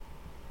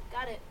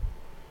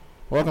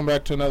Welcome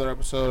back to another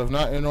episode of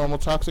Not Your Normal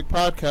Toxic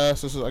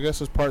Podcast.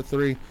 This is part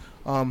 3.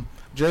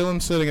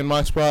 Jalen's sitting in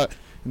my spot,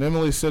 and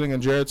Emily's sitting in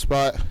Jared's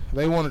spot.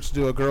 They wanted to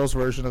do a girls'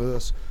 version of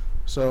this,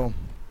 so,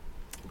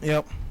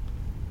 yep.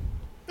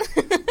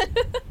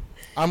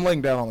 I'm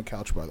laying down on the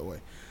couch, by the way.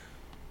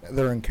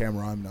 They're in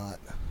camera, I'm not,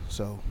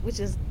 so. Which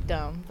is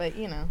dumb, but,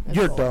 you know.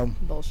 You're dumb.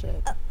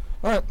 Bullshit.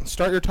 All right,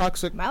 start your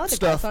toxic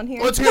stuff. On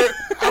here? Let's hear it.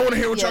 I want to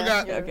hear what y'all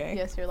got. Okay.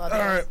 Yes, you're allowed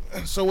to. All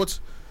right, so what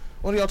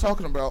are y'all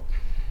talking about?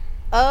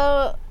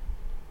 I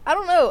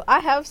don't know. I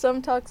have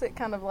some toxic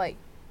kind of, like,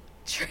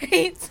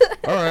 traits.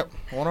 All right,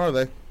 what are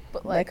they?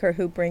 But like her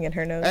hoop ring in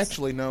her nose.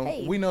 Actually, no.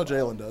 Hey. We know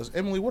Jalen does.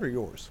 Emily, what are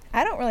yours?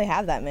 I don't really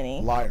have that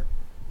many. Liar.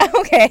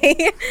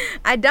 Okay.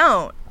 I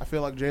don't. I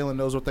feel like Jalen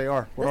knows what they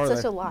are. What that's are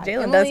such they? a lie.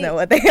 Jalen does know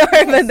what they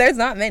are, but there's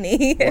not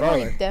many. What are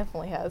Emily they?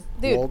 definitely has.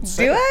 Dude, Well,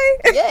 say Do it. I?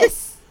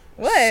 yes.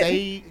 What?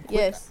 Say,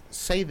 Yes.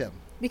 Say them.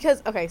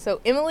 Because, okay, so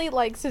Emily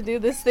likes to do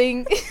this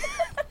thing.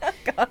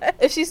 God.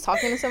 If she's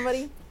talking to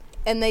somebody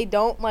and they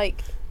don't,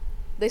 like,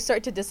 they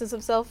start to distance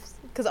themselves,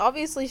 because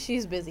obviously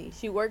she's busy.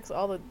 She works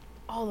all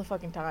the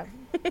fucking time.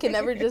 Can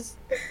never just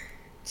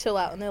chill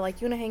out. And they're like,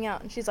 you want to hang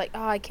out? And she's like,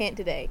 oh, I can't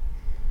today.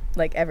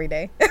 Like every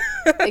day.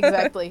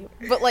 Exactly.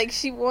 But, like,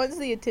 she wants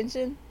the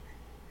attention,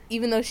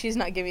 even though she's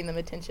not giving them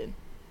attention.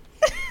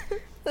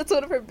 That's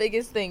one of her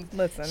biggest things.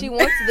 Listen. She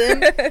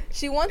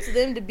wants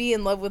them to be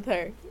in love with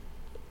her.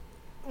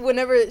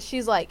 Whenever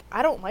she's like,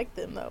 I don't like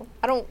them though.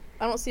 I don't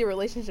see a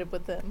relationship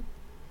with them.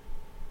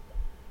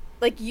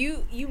 Like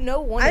you know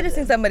one. I just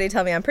of need them. somebody to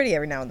tell me I'm pretty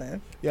every now and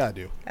then. Yeah, I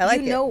do. I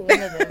like you it. know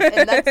one of them,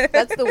 and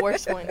that's the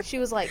worst one. She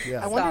was like,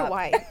 Yeah. I wonder Stop.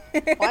 why.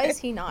 Why is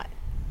he not?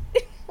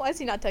 Why is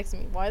he not texting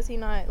me? Why is he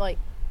not like?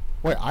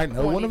 Wait, I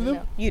know one of them?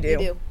 Know. You do. You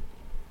do.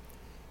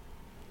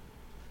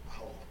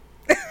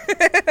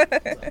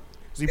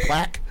 Is he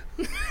black?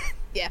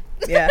 Yeah.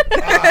 Yeah.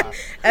 Ah.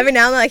 Every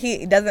now and then, like,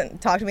 he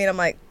doesn't talk to me, and I'm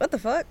like, what the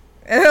fuck?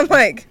 And I'm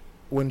like,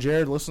 When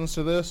Jared listens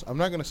to this, I'm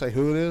not going to say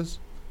who it is,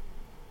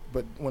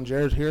 but when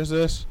Jared hears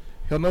this,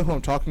 he'll know who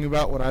I'm talking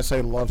about when I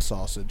say love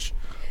sausage.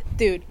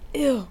 Dude.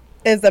 Ew.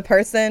 is the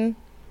person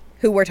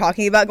who we're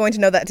talking about going to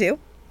know that too?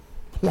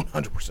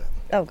 100%.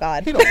 Oh,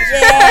 God. He don't listen.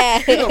 Yeah.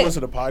 He don't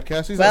listen to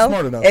podcasts. He's Well, not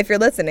smart enough. if you're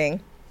listening,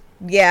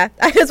 yeah,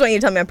 I just want you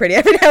to tell me I'm pretty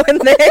every now and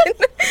then.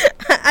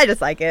 I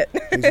just like it.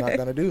 He's not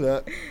going to do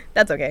that.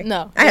 That's okay.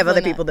 No, I have other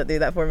definitely people that do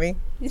that for me.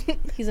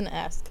 He's an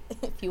ask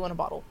if you want a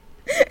bottle.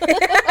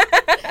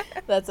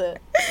 That's it.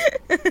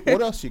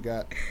 What else you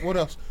got? What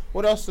else?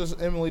 What else does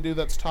Emily do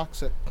that's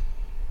toxic?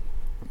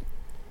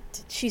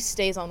 She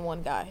stays on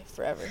one guy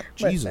forever.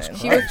 Jesus Listen.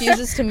 Christ. She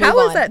refuses to move How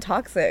on. is that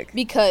toxic?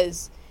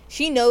 Because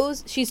she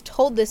knows, she's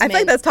told this I man. feel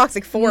like that's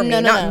toxic for me,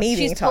 not me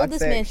being She's toxic. told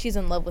this man she's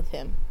in love with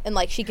him. And,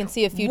 like, she can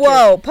see a future.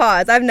 Whoa,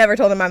 pause. I've never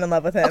told him I'm in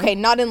love with him. Okay,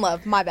 not in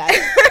love. My bad.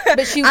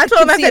 But she I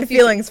told him can I've see a had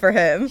future. feelings for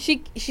him.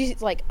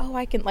 She's like, oh,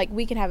 I can, like,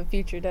 we can have a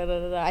future. Da, da,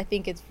 da, da. I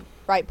think it's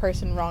right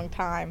person, wrong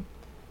time.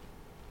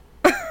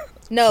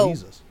 No.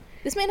 Jesus.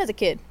 This man has a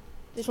kid.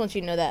 Just want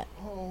you to know that.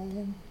 Oh.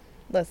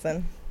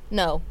 Listen.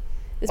 No.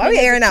 This Why are man we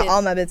has a airing out kid.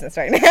 all my business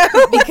right now?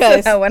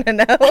 Because- I want to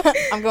know.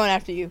 I'm going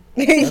after you.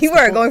 You the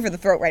are point. going for the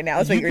throat right now.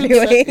 That's what You you're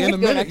can say- doing. In a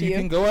Going minute, after you you.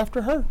 can go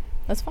after her.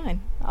 That's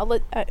fine. I'll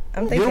let. I'm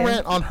Your thinking.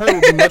 rant on her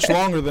will be much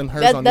longer than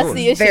hers on That's yours.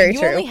 the issue. Very you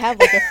true. only have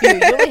like a few.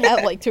 You only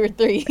have like 2 or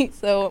 3.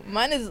 So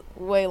mine is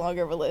way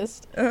longer of a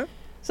list. Uh-huh.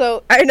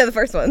 So I already know the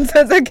first one, so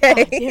it's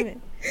okay. oh, damn it.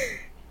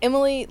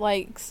 Emily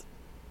likes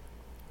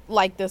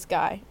this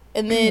guy,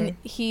 and then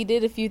he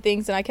did a few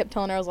things, and I kept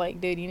telling her, I was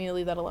like, dude, you need to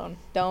leave that alone.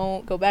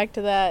 Don't go back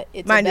to that.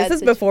 It's Mind, a this bad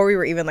is before we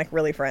were even like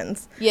really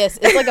friends. Yes,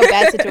 it's like a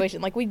bad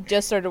situation. Like, we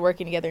just started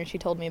working together, and she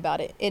told me about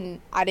it, and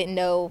I didn't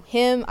know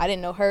him, I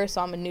didn't know her,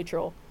 so I'm a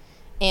neutral.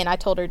 And I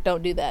told her,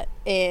 don't do that,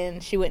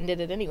 and she went and did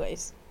it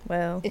anyways.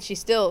 Well, And she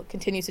still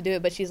continues to do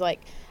it, but she's like,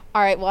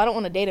 all right, well, I don't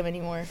want to date him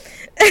anymore.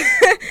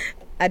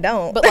 I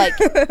don't. But,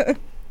 like,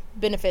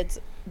 benefits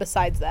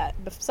besides that,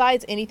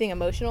 besides anything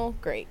emotional,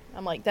 great.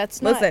 I'm like,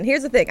 that's not. Listen,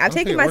 here's the thing. I've don't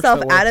think taken it works myself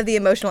that way. out of the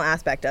emotional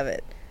aspect of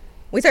it.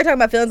 We start talking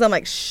about feelings, I'm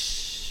like,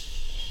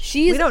 shh.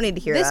 We don't need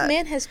to hear this that.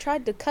 man has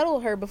tried to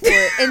cuddle her before,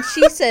 and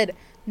she said,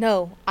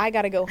 no, I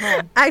gotta go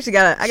home. I actually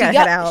gotta head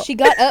out. She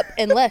got up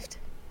and left.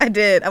 I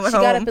did. I went She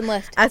home. got up and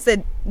left. I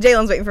said,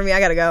 Jalen's waiting for me.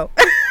 I gotta go.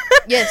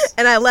 Yes.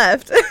 And I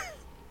left.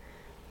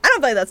 I don't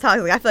feel like that's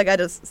toxic. I feel like I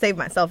just saved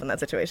myself in that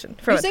situation.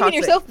 From You're a saving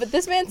toxic, yourself, but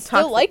this man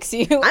still toxic- likes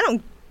you. I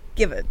don't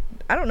give it.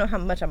 I don't know how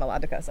much I'm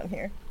allowed to cuss on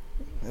here.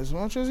 As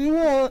much as you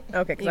want.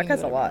 Okay, because You I can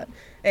cuss do a whatever. lot.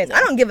 And I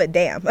don't give a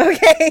damn.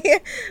 Okay.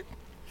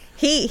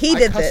 He I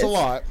did cuss this. a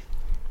lot.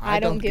 I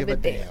don't give a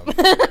damn.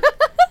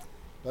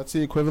 That's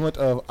the equivalent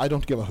of I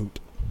don't give a hoot.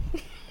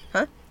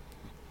 Huh?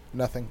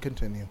 Nothing.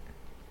 Continue.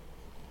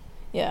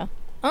 Yeah.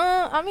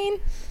 I mean,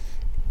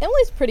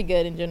 Emily's pretty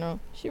good in general.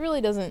 She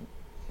really doesn't.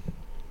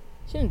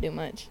 She didn't do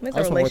much. Miss I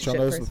a just want to let y'all relationship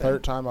know this is the person.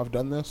 third time I've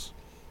done this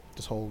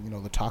whole,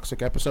 the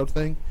toxic episode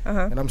thing,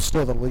 Uh-huh. and I'm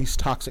still the least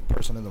toxic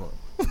person in the room.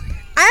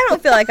 I don't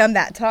feel like I'm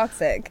that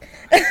toxic.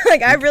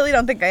 Like, I really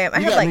don't think I am. I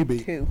You have got me like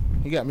beat. 2.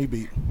 You got me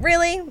beat.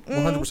 Really?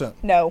 100%.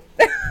 No.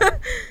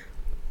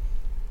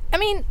 I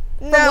mean,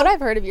 from No. what I've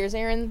heard of yours,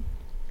 Aaron,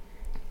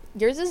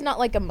 Yours is not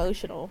like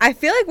emotional. I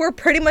feel like we're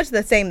pretty much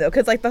the same though,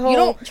 because like the whole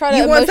don't try to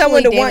you want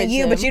someone to emotionally want damage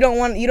you, but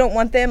them. you don't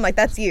want them. Like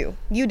that's you.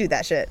 You do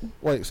that shit.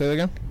 Wait, say that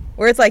again.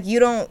 Where it's like you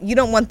don't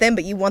want them,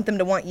 but you want them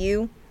to want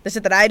you. The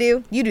shit that I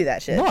do, you do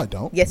that shit. No, I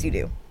don't. Yes, you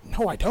do.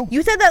 No, I don't.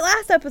 You said that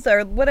last episode,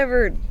 or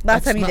whatever.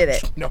 Last time you did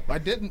it, No, I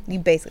didn't. you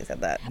basically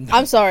said that.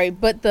 I'm sorry,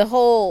 but the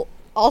whole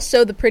I'll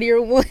show the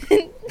prettier one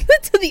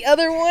to the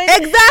other one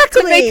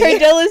Exactly. to make her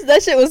jealous.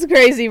 That shit was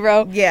crazy,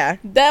 bro. Yeah.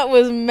 That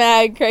was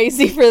mad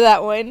crazy for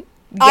that one.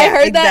 I Yeah,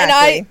 heard that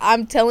exactly. and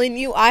I'm telling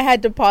you, I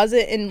had to pause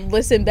it and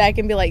listen back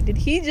and be like, did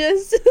he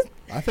just?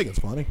 I think it's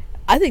funny.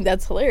 I think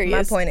that's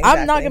hilarious. My point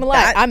I'm not exactly. gonna lie.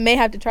 That- I may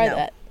have to try no.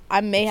 that.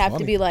 I may It's have to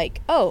funny. be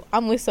like, oh,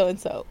 I'm with so and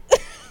so.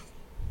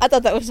 I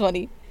thought that was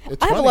funny.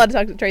 It's I have a funny. lot of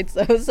talk to traits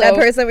though. So That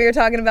person we were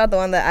talking about, the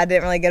one that I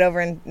didn't really get over,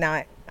 and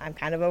now I'm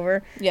kind of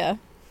over. yeah,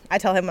 I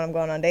tell him when I'm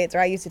going on dates, or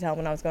I used to tell him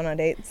when I was going on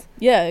dates.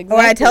 yeah,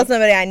 exactly. Or I tell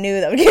somebody I knew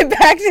that would get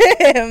back to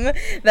him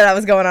that I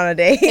was going on a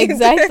date.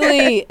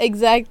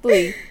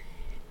 Exactly.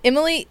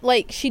 Emily,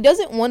 like, she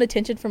doesn't want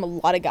attention from a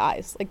lot of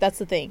guys. Like, that's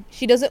the thing.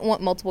 She doesn't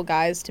want multiple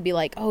guys to be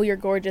like, oh, you're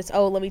gorgeous.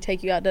 Oh, let me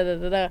take you out. Da da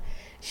da da.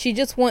 She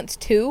just wants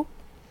two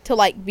to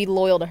like be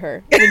loyal to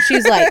her. When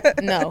she's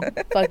like, no,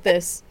 fuck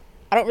this.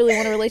 I don't really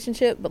want a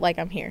relationship, but like,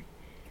 I'm here.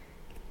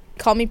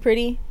 Call me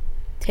pretty.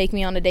 Take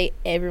me on a date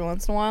every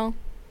once in a while,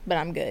 but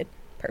I'm good.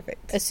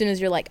 Perfect. As soon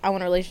as you're like, I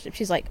want a relationship,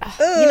 she's like,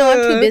 you know,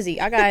 I'm too busy.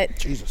 I got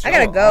Jesus. I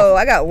gotta y'all are go. awful.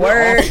 I got You're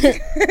work.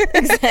 awful.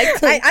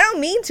 Exactly. I don't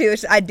mean to.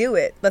 I do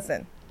it.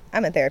 Listen,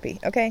 I'm in therapy,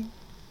 okay?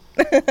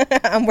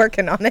 I'm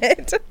working on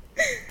it.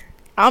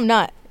 I'm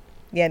not.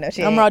 Yeah, no,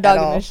 she I'm ain't raw at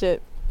dogging all. this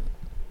shit.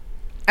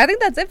 I think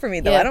that's it for me,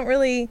 though. Yeah. I don't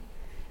really...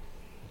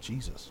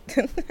 Jesus.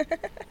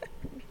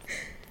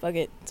 Fuck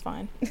it. It's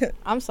fine.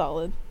 I'm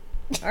solid.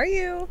 Are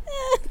you?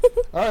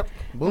 All right,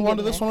 move on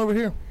to this one over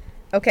here.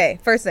 Okay,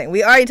 first thing.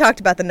 We already talked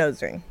about the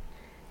nose ring.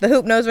 The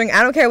hoop nose ring,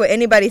 I don't care what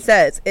anybody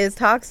says, is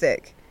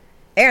toxic.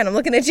 Aaron, I'm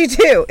looking at you,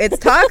 too. It's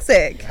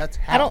toxic. That's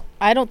how.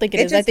 I don't think it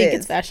It is. I just think is.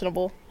 it's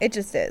fashionable. It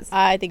just is.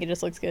 I think it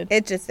just looks good.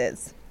 It just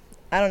is.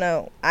 I don't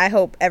know. I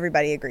hope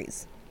everybody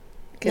agrees.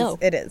 'Cause No,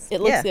 it is. it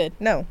looks Yeah. good.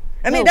 No.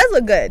 I mean, No. it does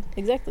look good,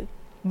 Exactly.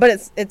 but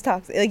it's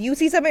toxic. Like, you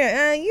see something,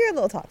 you're a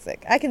little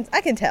toxic. I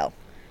can tell.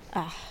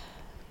 Ah,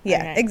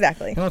 Yeah, okay.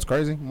 exactly. You know what's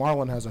crazy?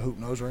 Marlon has a hoop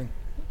nose ring.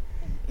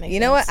 makes You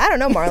know what? sense. I don't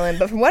know, Marlon,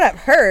 but from what I've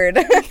heard,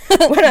 when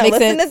I Makes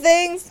listen sense. to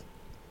things,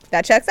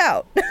 that checks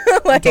out.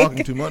 I'm Like,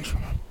 talking too much.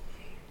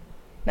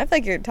 I feel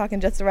like you're talking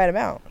just the right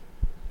amount.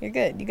 You're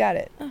good. You got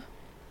it.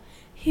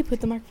 He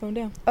put the microphone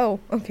down. Oh,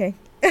 okay.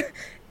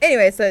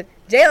 Anyway, so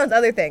Jalen's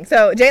other thing.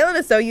 So Jalen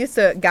is so used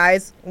to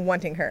guys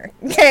wanting her.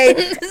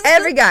 Okay,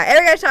 every guy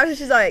she talks to,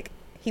 she's like,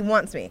 he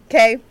wants me.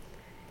 Okay,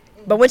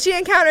 but when she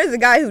encounters a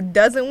guy who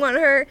doesn't want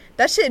her,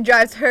 that shit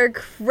drives her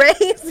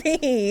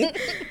crazy,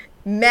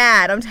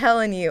 mad. I'm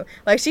telling you.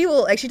 Like she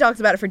talks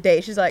about it for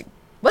days. She's like,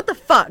 what the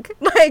fuck?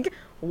 Like,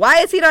 why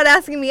is he not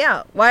asking me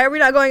out? Why are we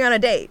not going on a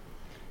date?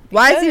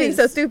 Why is he being so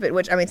Because- stupid?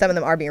 Which, I mean, some of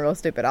them are being real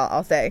stupid,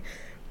 I'll say.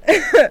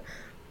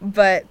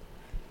 But,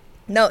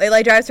 no, it,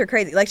 like, drives her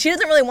crazy. Like, she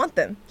doesn't really want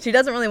them. She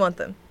doesn't really want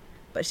them.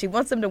 But she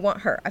wants them to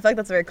want her. I feel like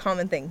that's a very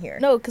common thing here.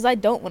 No, because I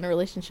don't want a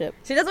relationship.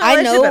 She doesn't want a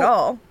relationship at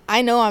all.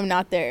 I know I'm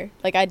not there.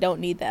 Like, I don't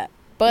need that.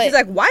 But She's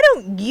like, why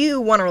don't you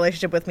want a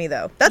relationship with me,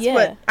 though? That's Yeah.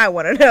 what I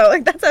want to know.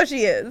 Like, that's how she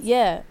is.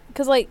 yeah,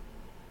 because like,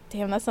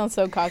 damn, that sounds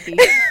so cocky.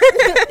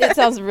 It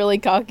sounds really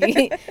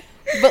cocky.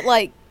 But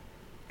like,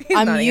 He's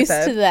I'm nodding his used to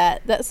head.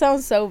 that. That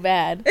sounds so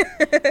bad.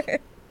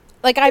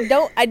 Like I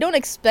don't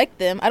expect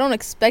them. I don't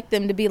expect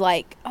them to be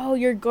like, "Oh,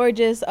 you're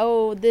gorgeous.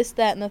 Oh, this,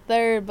 that, and the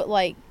third." But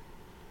like,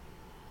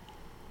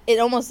 it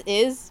almost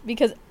is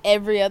because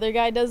every other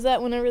guy does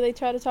that whenever they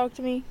try to talk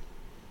to me.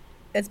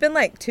 It's been,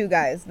 like, 2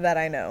 guys that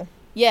I know.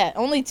 Yeah,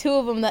 only 2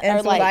 of them that And are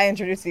it's what I like,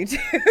 introduced you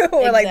to.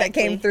 Or, like, that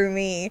Exactly. came through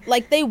me.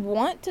 like they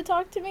want to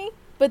talk to me,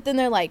 but then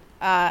they're like,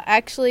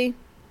 actually,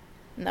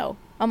 no.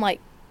 I'm like,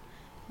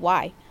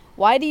 why?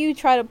 Why do you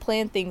try to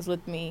plan things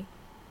with me,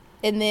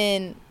 and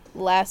then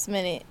last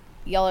minute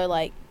y'all are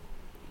like,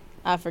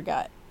 I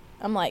forgot.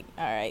 I'm like,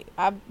 all right,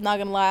 I'm not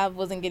gonna lie, I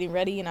wasn't getting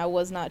ready and I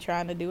was not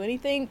trying to do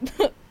anything.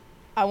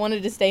 I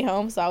wanted to stay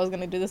home, so I was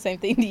gonna do the same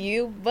thing to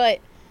you, but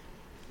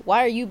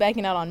why are you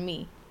backing out on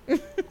me?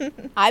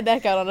 I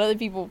back out on other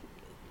people.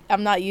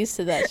 I'm not used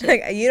to that shit.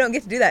 Like, you don't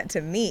get to do that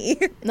to me.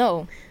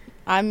 No,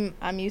 I'm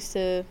used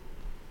to.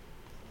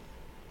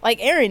 Like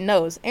Aaron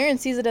knows. Aaron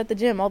sees it at the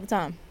gym all the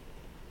time.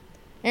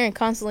 Aaron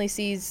constantly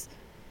sees.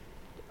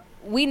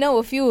 We know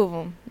a few of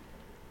them.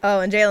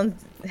 Oh, and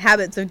Jalen's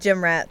habits of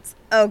gym rats.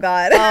 Oh,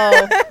 God.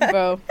 Oh,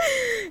 bro.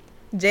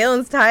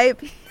 Jalen's type,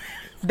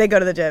 they go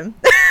to the gym.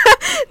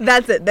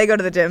 That's it. They go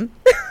to the gym.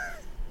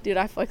 Dude,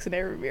 I flex in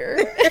every mirror.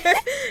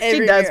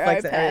 She does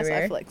flex in every pass,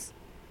 mirror. I flex.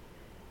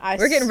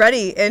 We're getting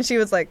ready, and she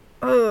was like,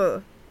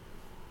 ugh,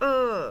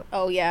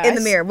 Oh yeah. in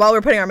the mirror while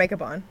we're putting our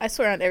makeup on. I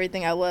swear on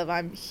everything I love,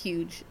 I'm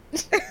huge.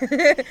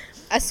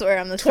 I swear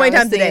I'm the 20 strongest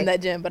times a thing day. in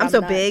that gym, but I'm I'm so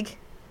not. big.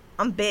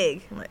 I'm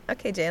big. I'm like,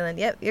 okay, Jalen.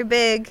 Yep, you're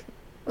big.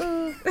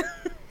 Ooh.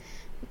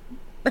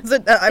 That's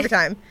what, every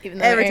time. Even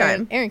though Every Aaron,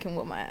 time. Aaron can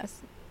whoop my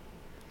ass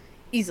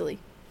easily.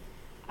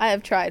 I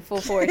have tried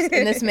full force,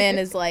 and this man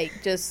is like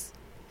just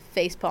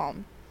face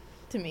palm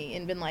to me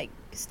and been like,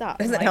 "Stop."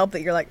 Doesn't like, help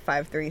that you're like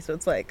 5'3", so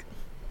it's like.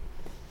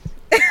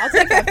 I'll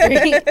take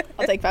 5'3".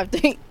 I'll take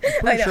 5'3".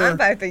 I know, sure. I'm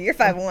 5'3", you're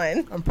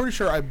 5'1". I'm pretty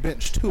sure I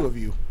benched 2 of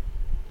you.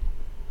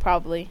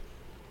 Probably.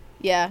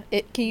 Yeah.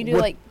 Can you do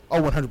With- like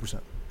Oh,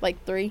 100%.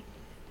 like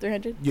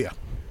 300? Yeah.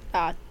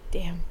 Ah,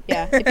 damn.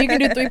 Yeah. If you can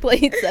do 3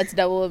 plates, that's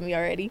double of me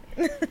already.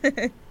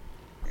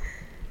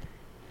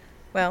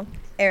 Well,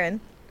 Aaron.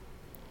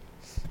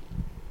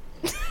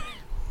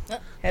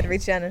 Had to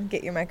reach down and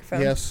get your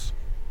microphone. Yes.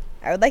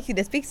 I would like you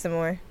to speak some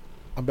more.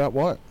 About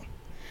what?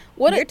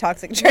 What Your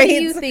toxic What traits.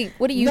 do you think?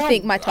 What do you No,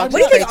 think my I- toxic What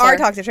do you think traits our are?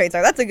 toxic traits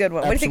are? That's a good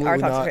one. What do you think our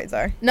Absolutely toxic not. traits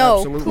are? No,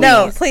 Absolutely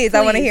No, not. please,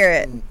 I want to Please. hear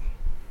it.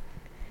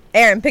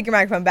 Aaron, pick your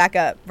microphone back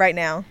up right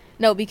now.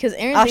 No, because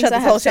Aaron I'll thinks shut I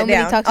this whole have so shit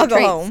many down. toxic I'll go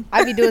traits. home.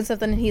 I'd be doing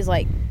something and he's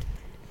like,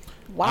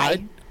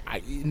 "Why?"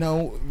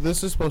 No,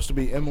 this is supposed to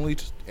be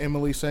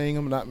Emily saying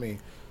them, not me.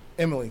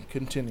 Emily,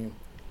 continue.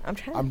 I'm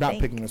trying to I'm not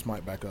think. picking this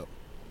mic back up.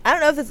 I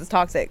don't know if this is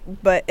toxic,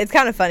 but it's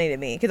kind of funny to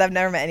me because I've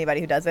never met anybody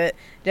who does it.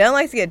 Jalen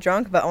likes to get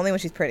drunk, but only when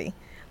she's pretty.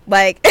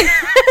 Like,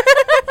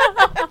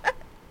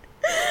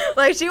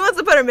 like she wants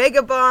to put her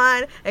makeup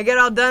on and get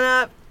all done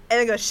up and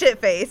then go shit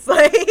face.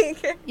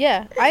 Like,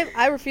 Yeah,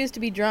 I refuse to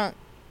be drunk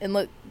and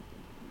look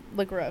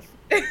rough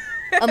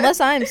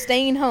unless I am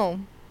staying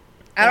home.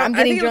 I don't. I'm I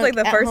getting think it was like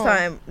drunk the at first home.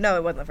 time. No,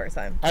 it wasn't the first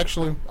time.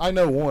 Actually, I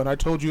know one. I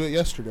told you it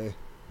yesterday.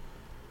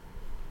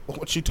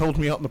 What she told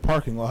me out in the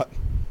parking lot.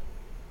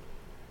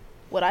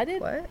 What I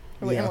did, What? or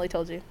what Yeah. Emily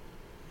told you.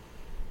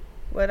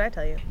 What did I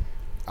tell you?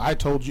 I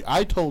told you What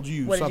did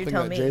you something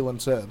tell that me?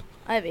 Jalen said.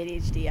 I have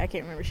ADHD. I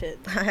can't remember shit.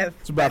 I have.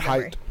 It's about bad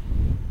memory. height.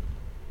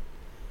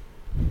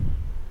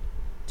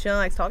 She only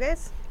likes tall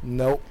guys.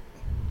 Nope.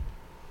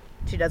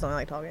 She does only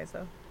like tall guys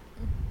though.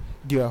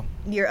 Yeah.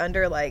 You're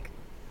under like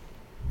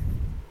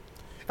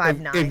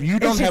 5'9". If you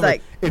And don't she's have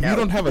like, if no. you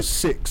don't have a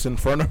 6 in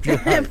front of your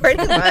height, Pretty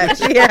much,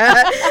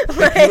 yeah.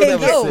 Like, have a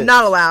it's six.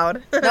 not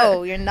allowed.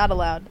 No, you're not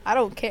allowed. I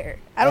don't care.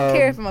 I don't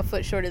care Um, if I'm a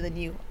foot shorter than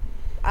you.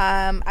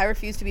 I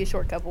refuse to be a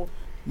short couple.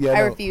 yeah, I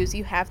no. refuse.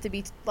 You have to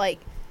be like.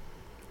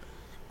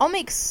 I'll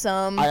make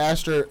some. I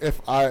asked her if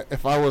I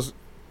was.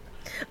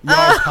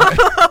 y'all's height.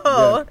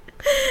 Oh,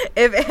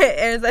 if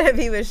Aaron said if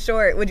he was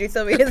short, would you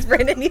still be his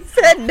friend? And he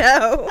said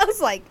no. I was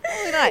like,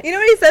 probably not. You know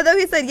what he said though?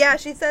 He said, yeah.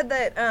 She said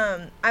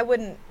that I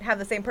wouldn't have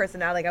the same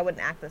personality. Like I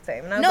wouldn't act the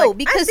same. And I was No, like,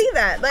 because I see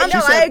that. Like She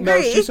no, said, I agree.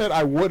 No, she said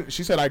I would.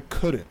 She said I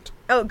couldn't.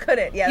 Oh,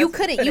 couldn't. Yeah, You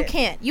that's- couldn't. You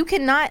can't. You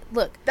cannot.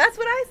 Look, That's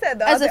what I said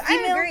though. as I a was like,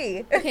 female. I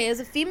agree. Okay, as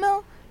a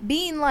female,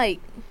 being like,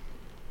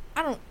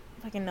 I don't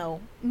fucking know.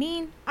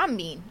 Mean. I'm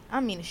mean.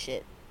 I'm mean as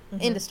shit.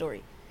 Mm-hmm. End of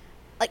story.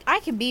 Like I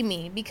can be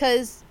mean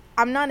because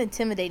I'm not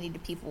intimidating to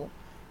people.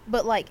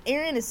 But like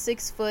Aaron is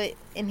 6 foot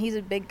and he's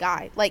a big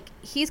guy. Like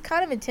he's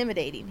kind of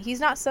intimidating. He's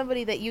not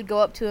somebody that you'd go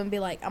up to and be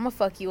like, "I'm gonna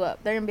fuck you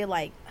up." They're gonna be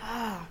like,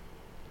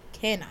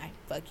 "Can I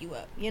fuck you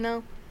up?" You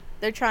know?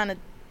 They're trying to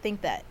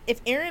think that.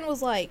 If Aaron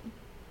was like,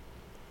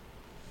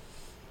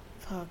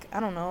 fuck, I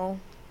don't know,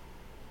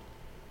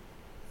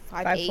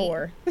 5'8",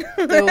 5'4".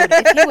 dude,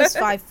 if he was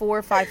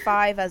 5'4",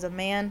 5'5" as a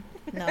man,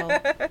 no.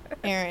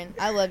 Aaron,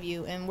 I love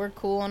you and we're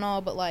cool and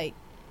all, but like,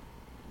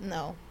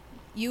 no.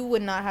 You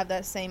would not have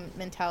that same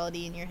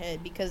mentality in your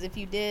head because if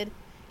you did,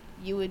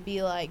 you would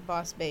be like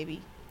Boss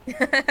Baby.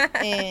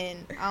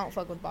 And I don't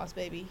fuck with Boss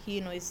Baby. He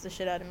annoys the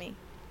shit out of me.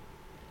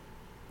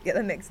 Yeah,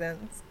 that makes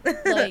sense.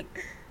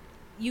 Like,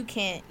 you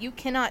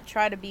cannot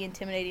try to be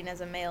intimidating as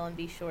a male and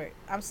be short.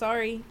 I'm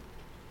sorry.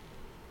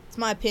 It's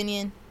my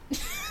opinion.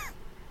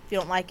 If you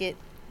don't like it,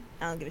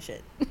 I don't give a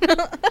shit.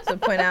 So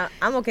point out,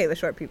 I'm okay with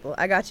short people.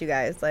 I got you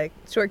guys. Like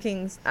short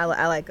kings, I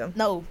like them.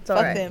 No, all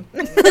fuck right.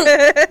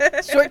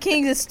 them. Short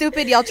kings is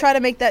stupid. Y'all try to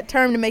make that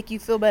term to make you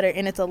feel better,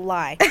 and it's a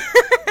lie.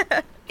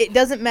 It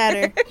doesn't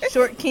matter.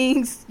 Short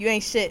kings, you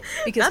ain't shit.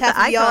 Because Not half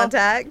the of eye y'all...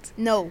 contact.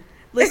 No,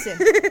 listen.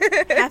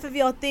 Half of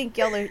y'all think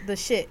y'all are the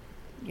shit.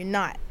 You're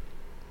not.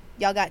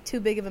 Y'all got too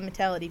big of a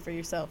mentality for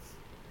yourself.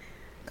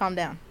 Calm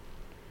down.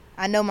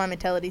 I know my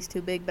mentality's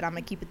too big, but I'm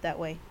going to keep it that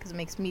way because it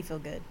makes me feel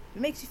good. If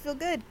it makes you feel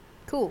good,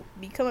 cool.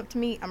 You come up to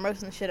me, I'm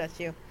roasting the shit at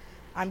you.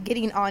 I'm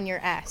getting on your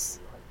ass.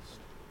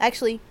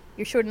 Actually,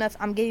 you're short enough,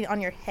 I'm getting on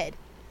your head.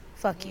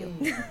 Fuck you.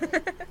 That's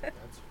funny.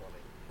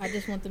 I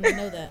just want them to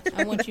know that.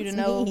 I want you to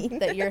That's know mean.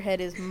 that your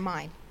head is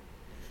mine.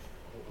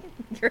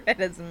 Your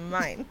head is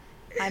mine.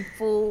 I'm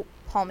full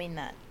palming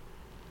that.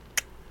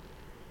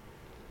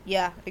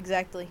 Yeah,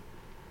 exactly.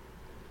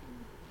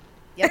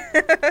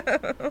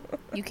 Yep.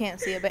 You can't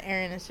see it, but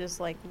Aaron is just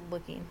like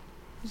looking.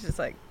 It's just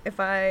like if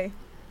I.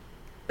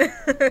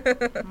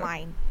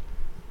 Mine.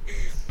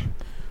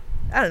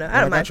 I don't know. I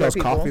When don't mind got y'all's short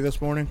people. coffee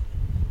this morning.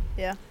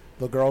 Yeah.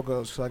 The girl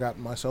goes, because I got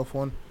myself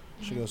one.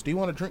 She goes, "Do you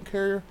want a drink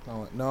carrier?" I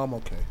went, "No, I'm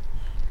okay."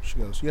 She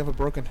goes, "You have a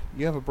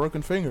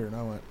broken finger," and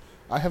I went,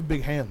 "I have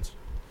big hands."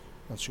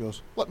 And she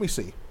goes, "Let me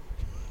see."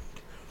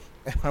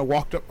 And I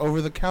walked up over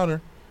the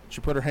counter.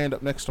 She put her hand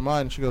up next to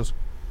mine, and she goes,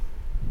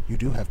 "You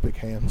do have big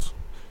hands."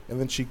 And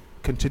then she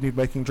continued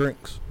making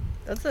drinks.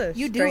 That's a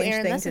You do, strange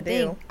Aaron. thing That's to the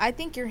do. thing. I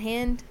think your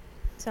hand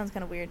sounds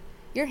kind of weird.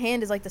 Your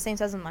hand is like the same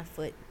size as my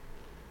foot.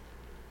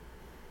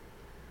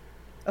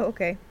 Oh,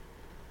 okay.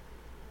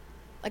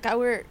 Like I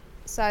wear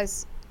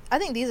size. I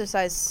think these are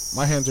size.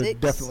 My hands are 6.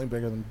 definitely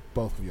bigger than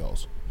both of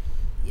y'all's.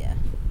 Yeah,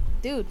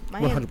 dude, my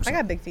hand. 100%. I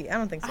got big feet. I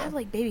don't think I so. have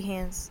like baby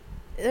hands.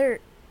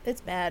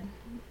 It's bad.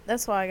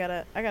 That's why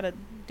I gotta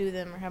do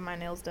them or have my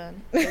nails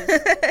done.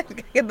 'Cause-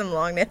 Get them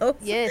long nails.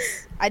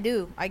 yes, I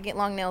do. I get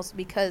long nails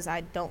because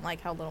I don't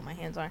like how little my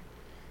hands are.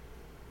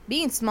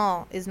 Being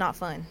small is not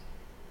fun.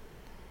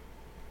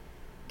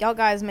 Y'all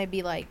guys may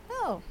be like,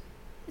 oh,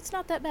 it's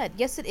not that bad.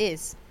 Yes, it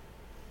is.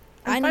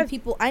 I need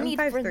people. I need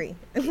friends. 5'3".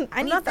 I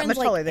I'm need not that friends much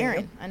like taller than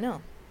Aaron. you. I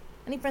know.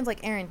 I need friends like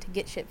Aaron to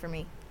get shit for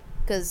me,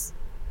 because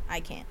I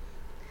can't.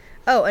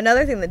 Oh,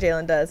 another thing that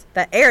Jalen does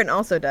that Aaron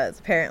also does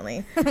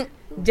apparently.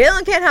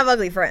 Jalen can't have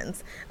ugly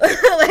friends.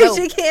 Like No.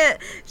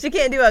 she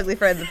can't do ugly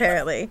friends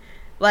apparently.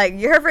 Like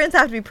her friends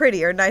have to be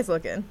pretty or nice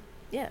looking.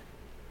 Yeah.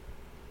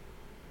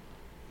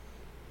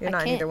 You're I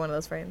not in can't. either one of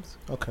those frames.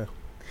 Okay.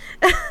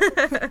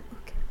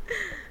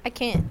 I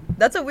can't.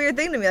 That's a weird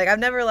thing to me. Like I've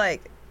never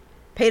like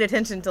paid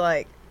attention to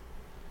like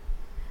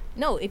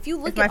No, if you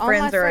look if my at all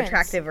friends my are friends,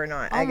 attractive or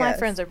not. all I my guess.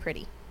 friends are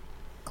pretty.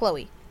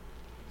 Chloe,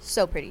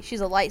 so pretty.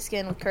 She's a light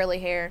skin with curly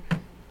hair,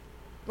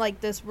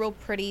 like this real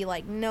pretty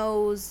like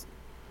nose.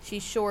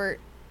 She's short.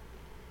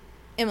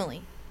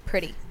 Emily,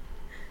 pretty.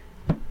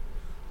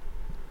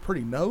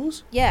 Pretty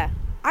nose? Yeah,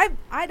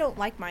 I don't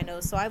like my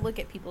nose, so I look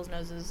at people's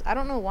noses. I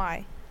don't know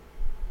why.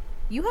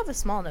 You have a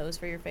small nose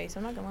for your face.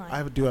 I'm not gonna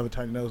lie. Do have a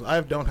tiny nose. I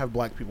don't have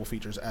black people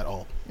features at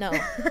all. No,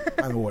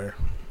 I'm aware.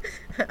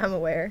 I'm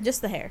aware.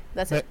 just the hair.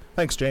 That's it.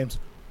 Thanks, James.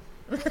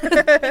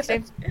 Thanks,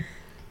 James.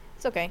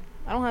 It's okay.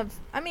 I don't have.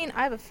 I mean,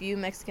 I have a few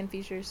Mexican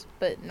features,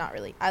 but not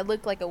really. I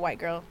look like a white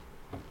girl.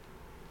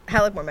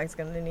 I look more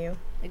Mexican than you.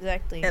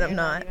 Exactly. And I'm You're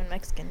not. even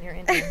Mexican. You're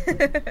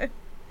Indian.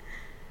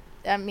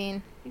 I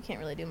mean, you can't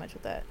really do much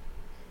with that.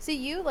 See,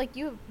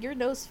 your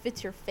nose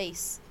fits your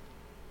face.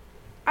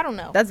 I don't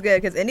know. That's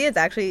good because Indians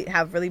actually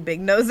have really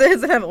big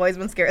noses, and I've always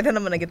been scared that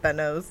I'm gonna get that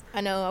nose.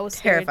 I know. I was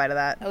scared. Terrified of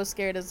that. I was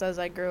scared as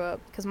I grew up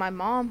because my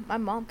mom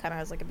kind of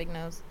has like a big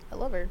nose. I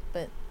love her,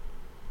 but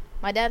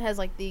my dad has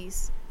like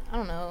these. I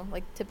don't know,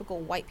 like typical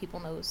white people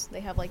nose. They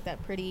have like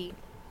that pretty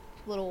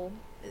little.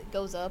 It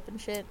goes up and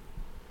shit.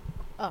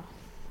 Oh,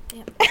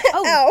 damn.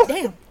 Oh, Ow.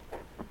 damn.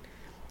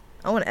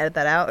 I want to edit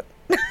that out.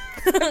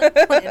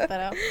 Edit that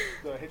out.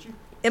 Did I hit you?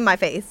 In my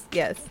face,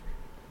 yes.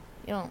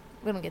 We don't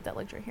get that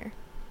luxury here.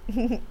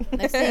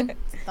 Next thing,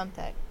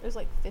 thumbtack. There's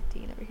like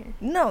 15 over here.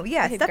 No,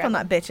 yeah, Okay, step grab on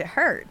them. that bitch. It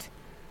hurt.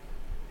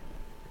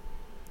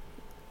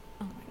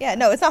 Oh my Yeah,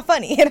 no, it's not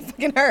funny. It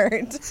fucking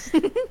hurt.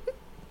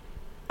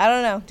 I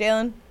don't know,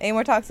 Jalen. Any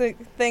more toxic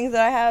things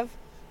that I have?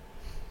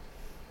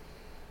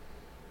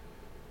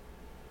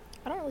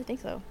 I don't really think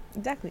so.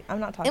 Exactly. I'm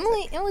not toxic.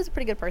 Emily's a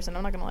pretty good person.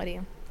 I'm not gonna lie to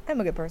you. I'm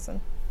a good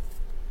person.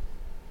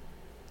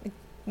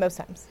 Most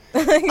times.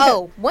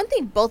 Oh, one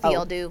thing both of Oh.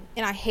 y'all do,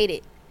 and I hate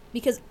it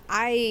because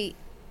I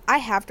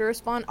have to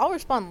respond. I'll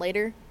respond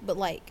later, but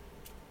like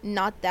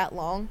not that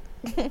long.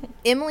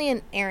 Emily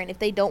and Aaron, if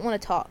they don't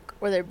want to talk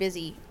or they're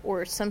busy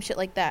or some shit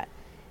like that,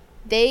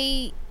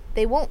 they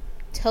won't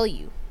tell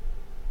you.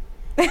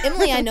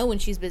 Emily, I know when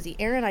she's busy.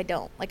 Aaron, I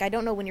don't. Like I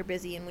don't know when you're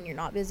busy and when you're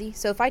not busy.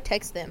 So if I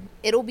text them,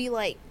 it'll be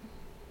like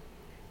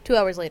 2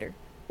 hours later.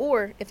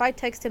 Or if I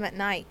text him at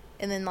night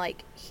and then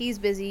like he's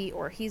busy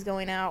or he's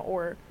going out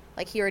or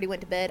like he already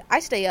went to bed, I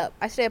stay up.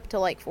 I stay up till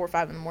like 4 or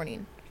 5 in the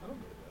morning.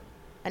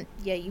 And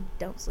yeah, you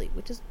don't sleep,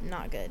 which is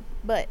not good.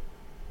 But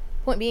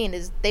point being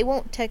is they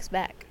won't text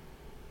back.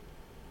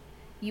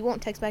 You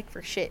won't text back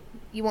for shit.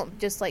 You won't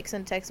just like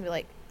send a text and be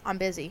like, I'm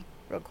busy,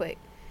 real quick.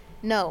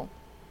 No.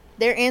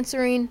 They're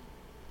answering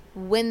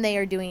when they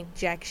are doing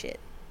jack shit.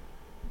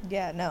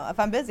 Yeah, no. If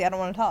I'm busy, I don't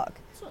want to talk.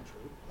 That's not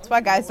true. That's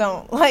why guys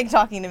don't like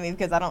talking to me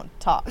because I don't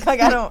talk. Like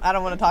I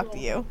don't want to talk to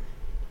you.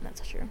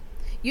 That's true.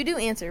 You do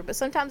answer, but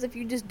sometimes if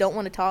you just don't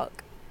want to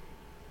talk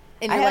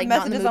and I you're have like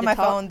not in the messages mood on to my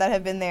talk, phone that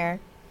have been there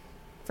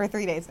for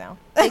 3 days now.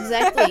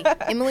 Exactly.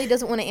 Emily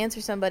doesn't want to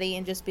answer somebody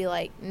and just be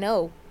like,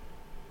 no.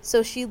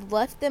 So she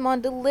left them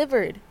on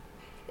delivered.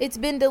 It's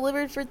been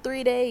delivered for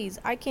 3 days.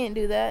 I can't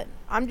do that.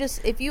 I'm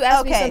just, if you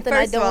ask me something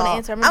I first don't of want to all,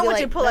 answer, I'm I going to be want like,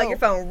 you to pull no. out your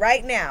phone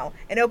right now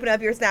and open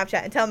up your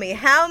Snapchat and tell me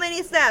how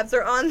many snaps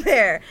are on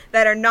there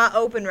that are not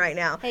open right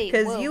now. Hey,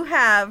 Because whoa. you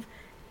have,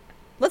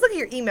 let's look at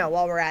your email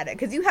while we're at it.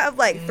 Because you have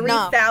like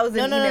 3,000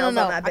 no, emails on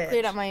that bitch. I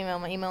cleared out my email.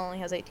 My email only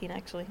has 18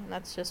 actually, and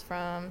that's just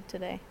from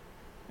today.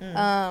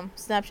 Mm.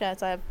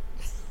 Snapchats, I have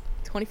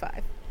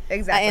 25.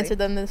 Exactly. I answered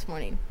them this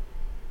morning.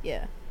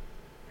 Yeah.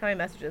 How many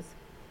messages?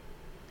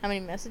 How many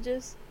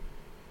messages?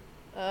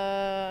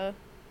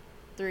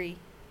 3.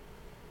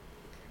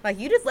 Like,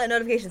 you just let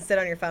notifications sit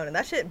on your phone, and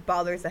that shit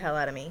bothers the hell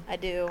out of me. I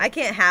do. I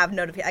can't have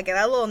notifications. I get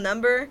that little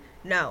number.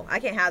 No, I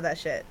can't have that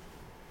shit.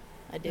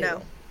 I do.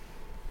 No.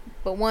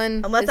 But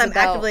one Unless is I'm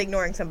about- actively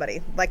ignoring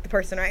somebody, like the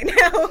person right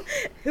now,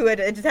 who it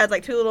just has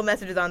like 2 little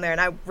messages on there,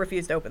 and I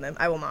refuse to open them.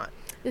 I will not.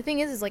 The thing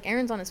is like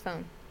Aaron's on his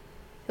phone.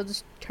 He'll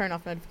just turn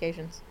off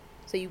notifications,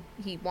 so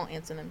he won't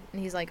answer them.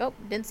 And he's like, "Oh,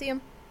 didn't see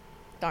him.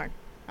 Darn,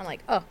 I'm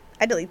like, oh,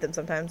 I delete them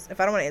sometimes. If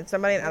I don't want to answer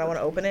somebody and I don't want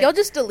to open it, y'all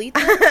just delete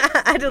them.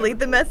 I delete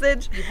the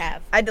message. You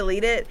have. I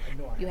delete it.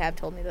 You have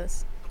told me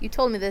this. You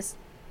told me this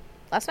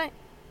last night.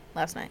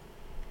 Last night.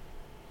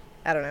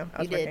 I don't know.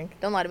 I You was did. working.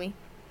 Don't lie to me.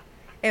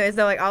 Anyways,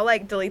 so like I'll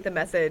like delete the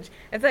message.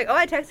 It's like, oh,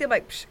 I text you. I'm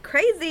like, psh,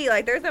 crazy.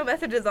 Like there's no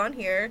messages on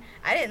here.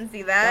 I didn't see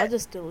Y'all that.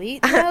 just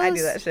delete those? I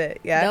do that shit.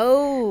 Yeah.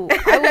 No.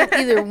 I will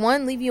either,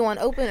 one, leave you on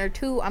open, or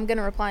two, I'm going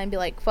to reply and be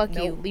like, fuck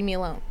you. Nope. Leave me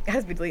alone. I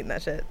has to be deleting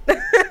that shit.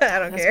 I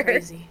don't That's care.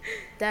 crazy.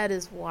 That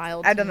is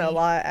wild. I've to done that a me.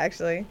 lot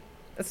actually,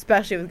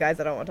 especially with guys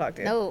I don't want to talk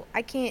to. No,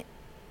 I can't.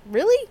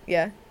 Really?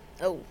 Yeah.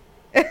 Oh.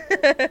 I'm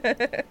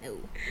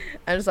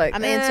No. just like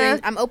I'm answering.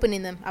 I'm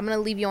opening them. I'm going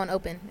to leave you on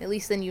open. At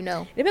least then you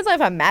know. It depends on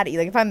if I'm mad at you.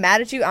 Like if I'm mad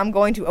at you, I'm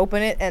going to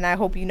open it, and I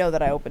hope you know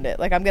that I opened it.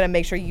 Like I'm gonna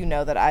make sure you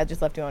know that I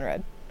just left you on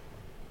red.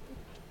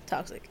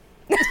 Toxic.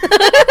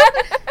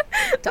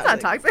 That's not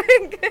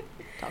toxic.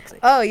 Toxic.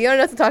 Oh, you don't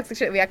know the toxic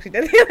shit we actually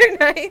did the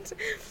other night.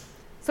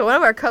 So one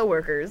of our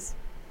coworkers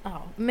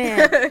Oh, man.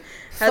 has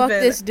Fuck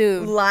been this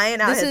dude.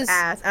 lying out This his is-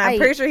 ass, and I'm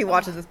pretty sure he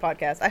watches this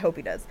podcast. I hope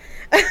he does.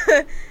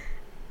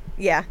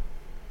 Yeah,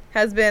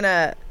 has been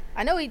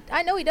I know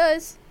he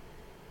does.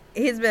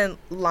 he's been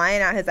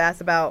lying out his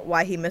ass about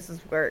why he misses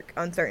work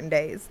on certain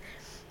days.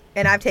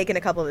 And I've taken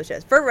a couple of the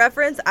shifts. For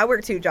reference, I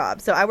work 2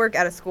 jobs. So I work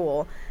at a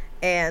school.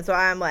 And so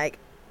I'm like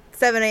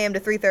 7 a.m. to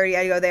 3:30.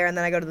 I go there, and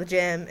then I go to the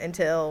gym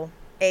until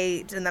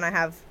 8. And then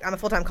I'm a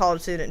full-time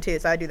college student too,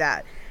 so I do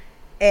that.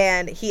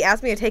 And he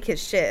asked me to take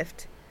his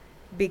shift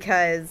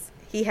because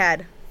he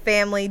had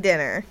family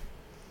dinner.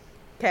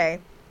 Okay?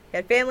 He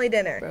had family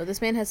dinner. Bro,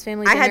 this man has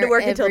family I dinner had to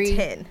work until every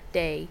 10.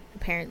 day,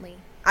 apparently.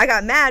 I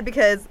got mad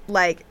because,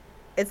 like,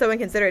 it's so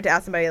inconsiderate to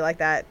ask somebody like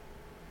that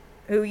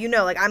who, you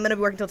know, like, I'm going to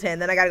be working till 10,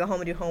 then I got to go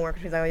home and do homework,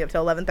 which means I'm going to be up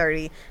till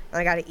 11:30, and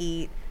I got to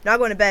eat. Not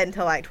going to bed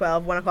until, like,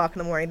 12, 1 o'clock in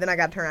the morning. Then I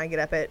got to turn around and get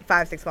up at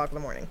 5, 6 o'clock in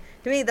the morning.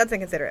 To me, that's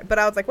inconsiderate. But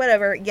I was like,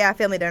 whatever. Yeah,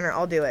 family dinner.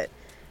 I'll do it.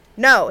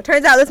 No,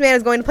 turns out this man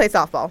is going to play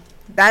softball.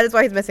 That is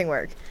why he's missing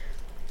work.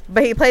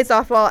 But he plays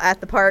softball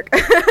at the park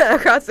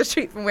across the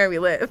street from where we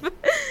live.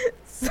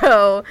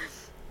 So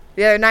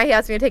the other night he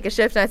asked me to take a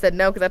shift, and I said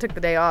no because I took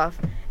the day off.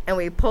 And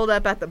we pulled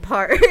up at the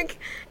park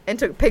and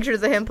took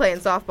pictures of him playing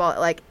softball at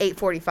like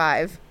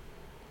 8:45.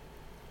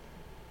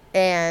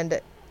 And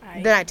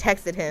then I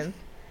texted him,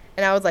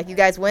 and I was like, "You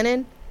guys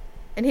winning?"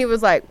 And he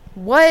was like,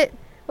 "What?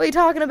 What are you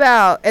talking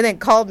about?" And then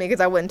called me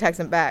because I wouldn't text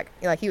him back.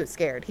 Like he was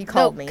scared. He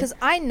called me. Because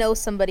I know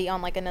somebody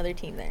on like another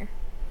team there.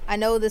 I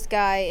know this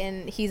guy,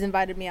 and he's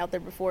invited me out there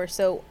before,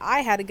 so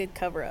I had a good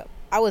cover up.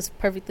 I was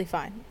perfectly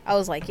fine. I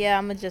was like, yeah,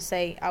 I'm gonna just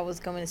say I was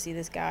going to see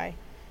this guy.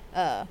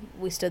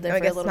 We stood there I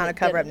for guess a little it's not bit. a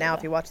cover up now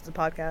if he watches the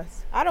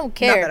podcast. I don't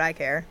care. Not that I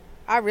care.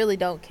 I really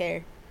don't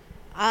care.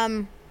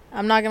 I'm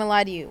not gonna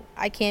lie to you.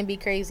 I can be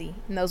crazy,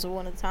 and those were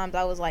one of the times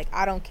I was like,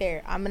 I don't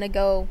care. I'm gonna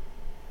go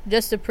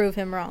just to prove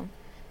him wrong,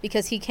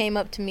 because he came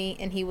up to me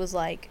and he was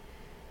like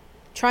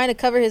trying to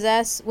cover his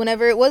ass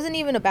whenever it wasn't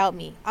even about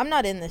me. I'm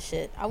not in this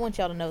shit. I want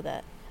y'all to know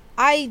that.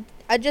 I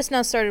just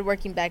now started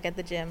working back at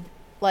the gym.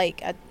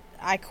 Like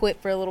I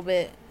quit for a little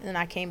bit and then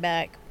I came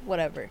back.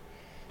 Whatever.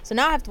 So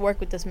now I have to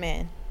work with this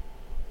man.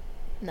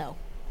 No.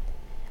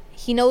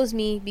 He knows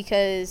me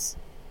because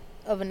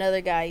of another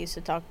guy I used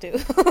to talk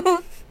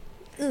to.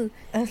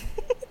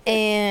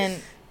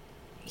 And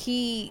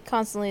he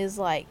constantly is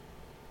like,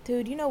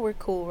 dude, you know we're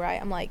cool, right?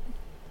 I'm like,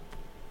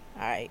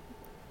 alright,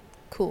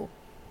 cool.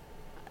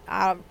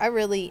 I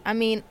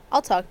mean,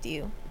 I'll talk to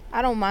you.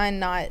 I don't mind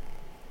not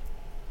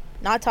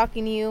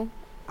talking to you.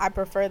 I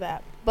prefer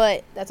that,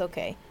 but that's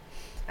okay.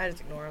 I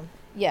just ignore him.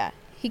 Yeah.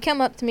 He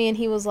came up to me and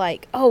he was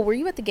like, oh, were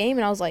you at the game?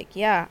 And I was like,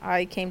 yeah,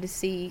 I came to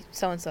see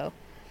so-and-so.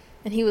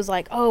 And he was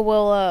like, oh,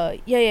 well,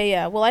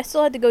 yeah. Well, I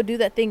still had to go do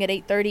that thing at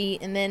 8:30,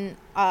 and then,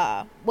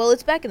 well,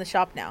 it's back in the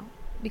shop now,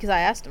 because I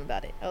asked him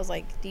about it. I was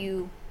like,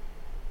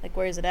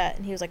 where is it at?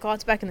 And he was like, oh,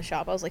 it's back in the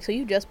shop. I was like, so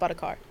you just bought a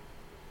car.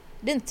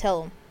 Didn't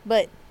tell him,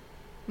 but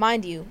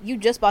mind you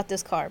just bought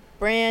this car,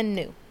 brand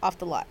new, off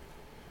the lot.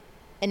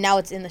 And now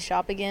it's in the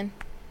shop again.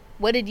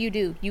 What did you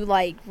do? You,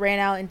 ran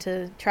out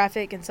into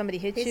traffic and somebody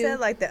hit you? He said,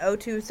 the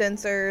O2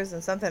 sensors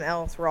and something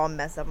else were all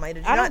messed up. Did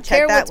you I not don't check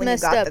care that what's when you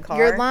messed got up. the car?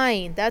 You're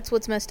lying. That's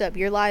what's messed up.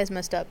 Your lie is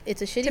messed up.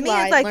 It's a shitty To me,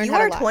 lie. it's like, Learn you how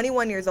to are lie.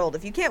 21 years old.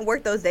 If you can't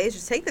work those days,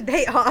 just take the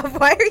day off.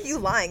 Why are you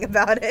lying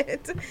about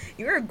it?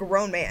 You're a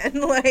grown man.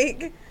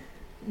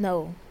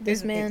 No, this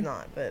he's man.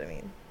 not, but I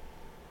mean.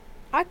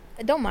 I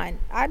don't mind.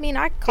 I mean,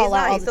 I call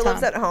out all He the still time.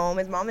 lives at home.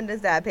 His mom and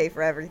his dad pay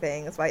for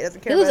everything. That's why he doesn't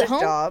care He lives about at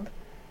his home? job.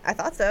 I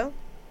thought so.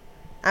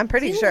 I'm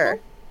pretty He lives at sure. home?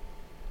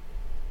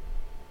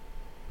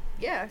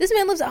 Yeah. This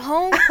man lives at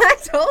home? I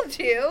told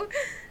you.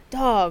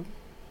 Dog.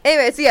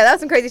 Anyway, so yeah, that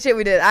was some crazy shit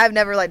we did. I've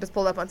never just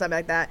pulled up on something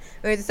like that.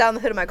 We just sat on the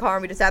hood of my car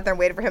and we just sat there and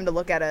waited for him to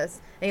look at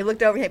us. And he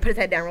looked over and he put his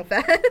head down real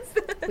fast.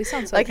 We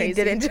sound so like crazy. he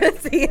didn't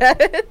just see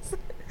us.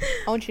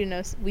 I want you to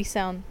know, we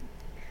sound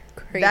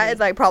crazy. That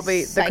is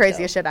probably Psycho. the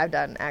craziest shit I've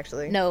done,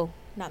 actually. No,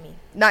 not me.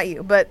 Not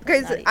you, but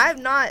crazy. Not you.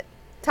 I'm not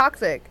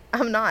toxic.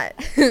 I'm not.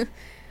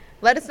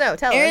 Let us know.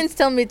 Tell Aaron's us.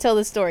 telling me to tell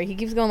this story. He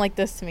keeps going like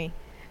this to me.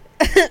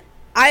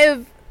 I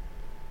have...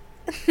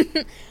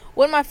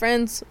 one of my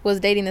friends was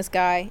dating this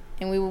guy,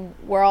 and we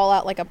were all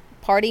at like a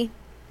party.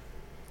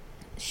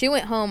 She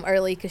went home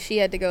early because she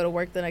had to go to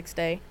work the next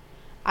day.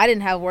 I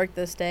didn't have work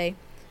this day.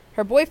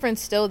 Her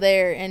boyfriend's still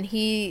there, and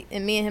me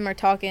and him are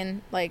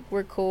talking, like,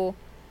 we're cool.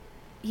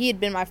 He had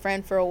been my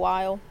friend for a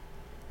while.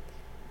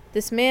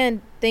 This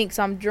man thinks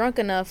I'm drunk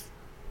enough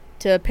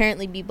to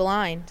apparently be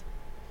blind.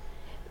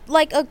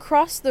 Like,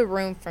 across the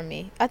room from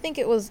me. I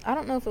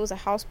don't know if it was a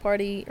house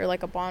party or,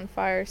 like, a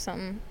bonfire or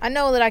something. I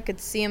know that I could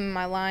see him in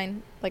my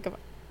line, like, of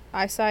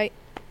eyesight.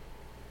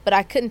 But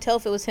I couldn't tell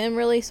if it was him,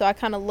 really, so I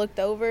kind of looked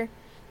over.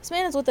 This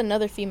man is with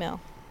another female.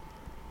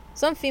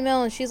 Some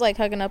female, and she's, like,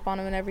 hugging up on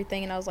him and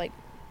everything, and I was like,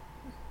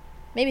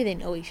 maybe they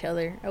know each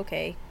other.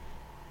 Okay.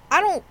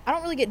 I don't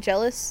really get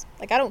jealous.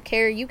 Like, I don't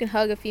care. You can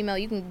hug a female.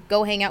 You can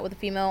go hang out with a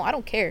female. I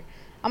don't care.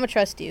 I'm going to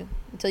trust you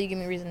until you give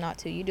me a reason not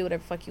to. You do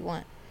whatever the fuck you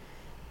want.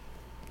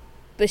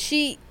 But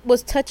she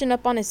was touching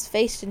up on his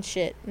face and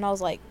shit. And I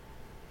was like,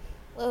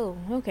 oh,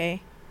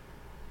 okay.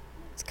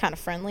 It's kind of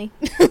friendly.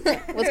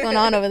 What's going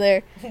on over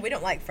there? We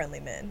don't like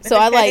friendly men. So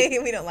I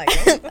we don't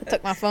like them. I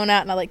took my phone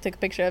out and I like took a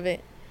picture of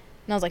it.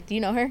 And I was like, do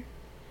you know her?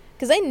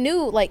 Because they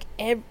knew like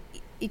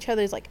each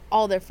other's like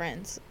all their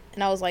friends.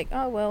 And I was like,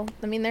 oh, well,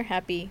 I mean, they're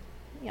happy.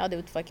 Y'all do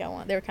what the fuck y'all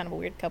want. They were kind of a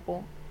weird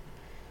couple.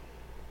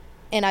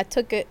 And I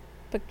took a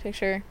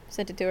picture,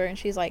 sent it to her, and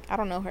she's like, I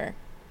don't know her.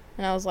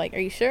 And I was like, are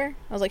you sure?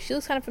 I was like, she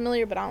looks kind of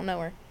familiar, but I don't know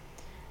her.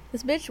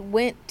 This bitch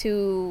went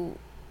to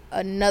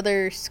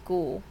another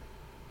school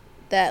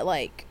that,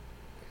 like,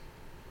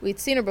 we'd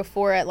seen her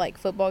before at, like,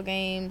 football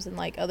games and,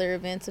 like, other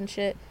events and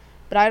shit.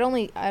 But I'd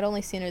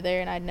only seen her there,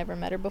 and I'd never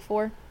met her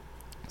before.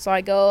 So I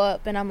go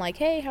up, and I'm like,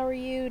 hey, how are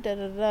you?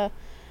 Da-da-da.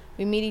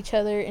 We meet each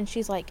other, and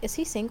she's like, is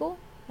he single?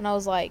 And I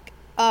was like,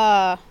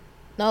 no.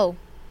 And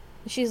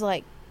she's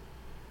like,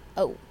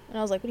 oh. And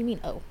I was like, what do you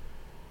mean, oh?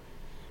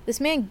 This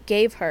man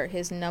gave her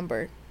his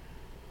number.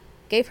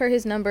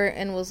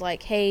 And was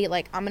like, hey,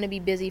 like, I'm going to be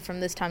busy from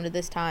this time to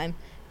this time.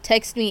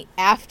 Text me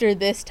after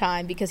this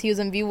time because he was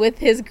going to be with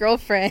his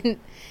girlfriend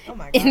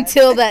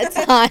until that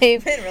time.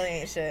 It really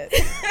ain't shit.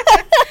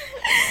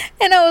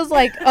 And I was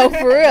like, oh,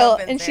 for real?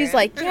 And she's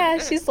like, yeah.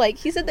 She's like,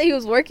 he said that he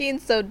was working,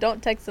 so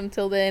don't text him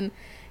till then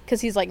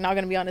because he's, like, not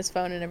going to be on his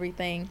phone and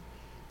everything.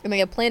 And they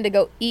had planned to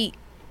go eat.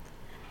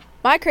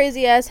 My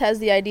crazy ass has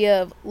the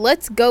idea of,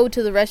 let's go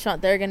to the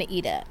restaurant they're going to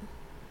eat at.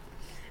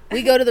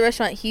 We go to the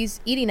restaurant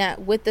he's eating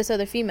at with this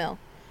other female.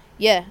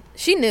 Yeah,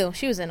 she knew.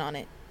 She was in on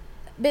it.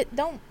 But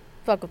don't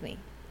fuck with me.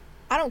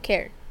 I don't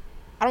care.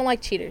 I don't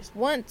like cheaters.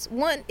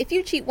 If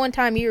you cheat one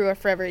time, you are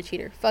forever a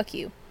cheater. Fuck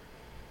you.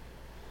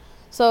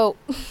 So,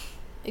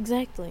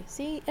 exactly.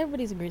 See,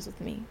 everybody agrees with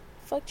me.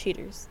 Fuck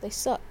cheaters. They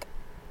suck.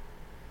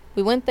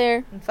 We went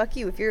there. And fuck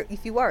you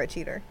if you are a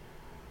cheater.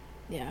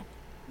 Yeah.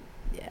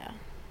 Yeah.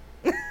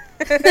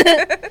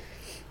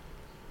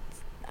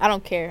 I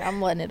don't care.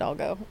 I'm letting it all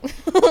go.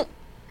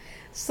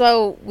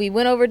 So we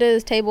went over to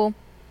his table.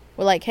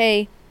 We're like,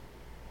 hey,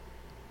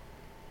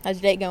 how's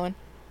your date going?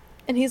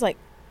 And he's like,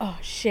 oh,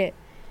 shit.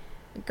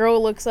 The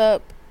girl looks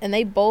up, and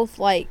they both,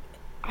 like,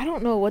 I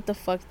don't know what the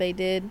fuck they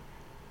did.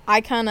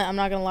 I'm not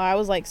going to lie, I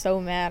was, like,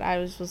 so mad. I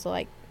was just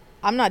like,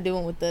 I'm not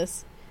doing with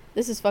this.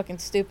 This is fucking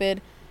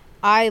stupid.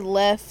 I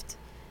left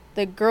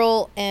the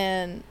girl,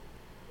 and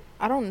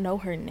I don't know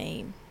her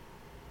name.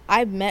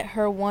 I met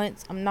her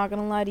once. I'm not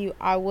going to lie to you.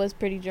 I was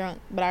pretty drunk,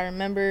 but I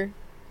remember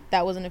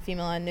that wasn't a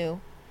female I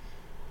knew.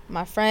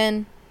 My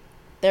friend,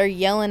 they're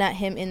yelling at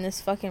him in this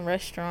fucking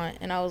restaurant,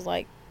 and I was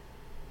like,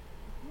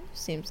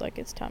 seems like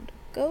it's time to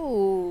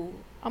go.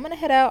 I'm going to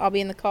head out. I'll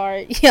be in the car.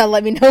 Yeah,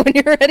 let me know when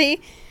you're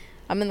ready.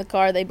 I'm in the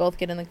car. They both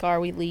get in the car.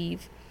 We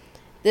leave.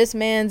 This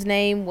man's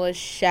name was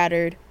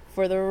shattered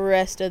for the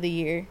rest of the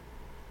year.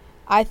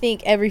 I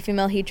think every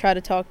female he tried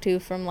to talk to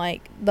from,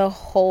 like, the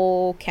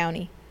whole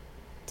county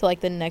to,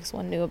 like, the next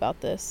one knew about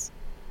this.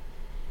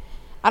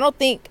 I don't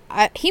think...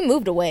 he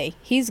moved away.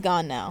 He's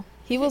gone now.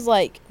 He was,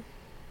 like,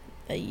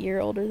 a year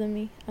older than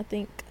me, I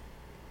think.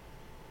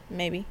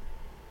 Maybe.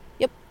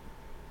 Yep.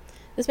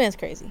 This man's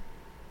crazy.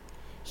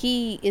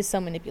 He is so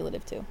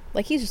manipulative, too.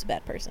 Like, he's just a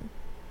bad person.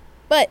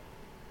 But,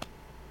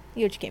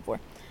 you know what you came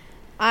for.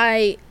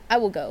 I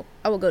will go.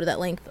 I will go to that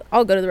length.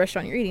 I'll go to the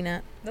restaurant you're eating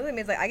at. The thing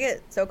is, like, I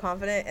get so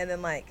confident, and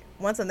then, like,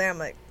 once I'm there, I'm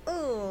like,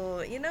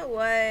 oh, you know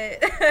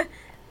what?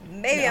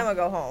 Maybe I'm going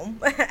to go home.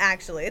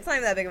 Actually, it's not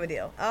even that big of a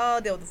deal.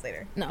 I'll deal with this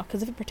later. No,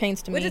 because if it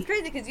pertains to me... Which is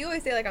crazy, because you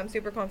always say, like, I'm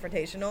super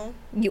confrontational.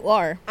 You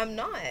are. I'm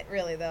not,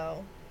 really,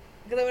 though.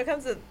 Because when it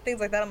comes to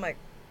things like that, I'm like,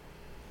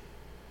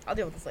 I'll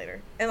deal with this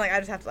later. And, like, I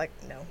just have to, like,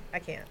 no, I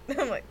can't.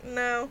 I'm like,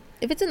 no.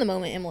 If it's in the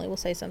moment, Emily will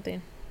say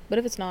something. But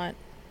if it's not...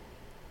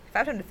 If I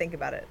have time to think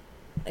about it.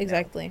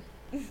 Exactly.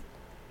 No.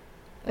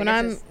 When it's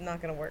I'm... just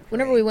not going to work for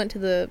Whenever me. we went to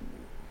the...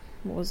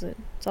 What was it?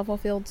 Softball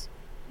fields?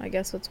 I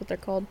guess that's what they're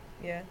called.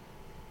 Yeah.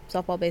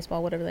 Softball,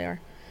 baseball, whatever they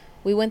are.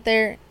 We went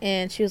there,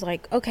 and she was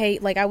like, okay,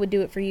 like, I would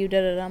do it for you,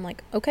 da-da-da. I'm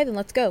like, okay, then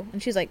let's go.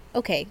 And she's like,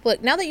 okay,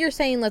 look, now that you're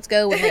saying let's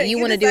go and that you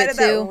want to do it too.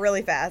 That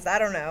really fast. I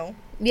don't know.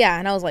 Yeah,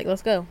 and I was like,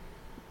 let's go.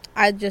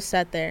 I just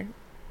sat there.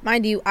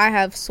 Mind you, I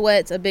have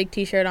sweats, a big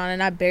t-shirt on,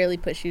 and I barely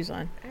put shoes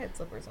on. I had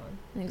slippers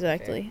on.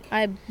 Exactly.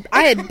 I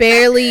had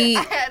barely.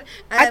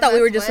 I thought we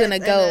were just gonna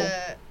go.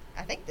 And,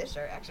 I think this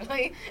shirt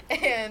actually,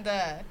 and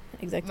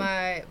Exactly.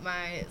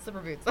 my slipper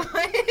boots on.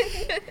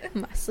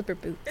 My slipper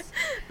boots.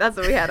 That's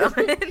what we had on.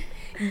 Don't I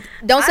say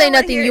don't wanna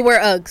nothing. hear You it. wear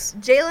Uggs.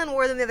 Jalen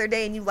wore them the other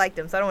day, and you liked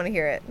them, so I don't want to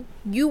hear it.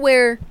 You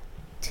wear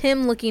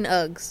Tim-looking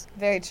Uggs.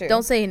 Very true.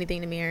 Don't say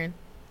anything to me, Aaron.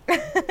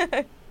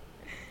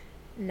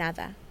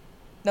 Nada.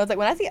 No, it's like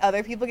when I see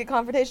other people get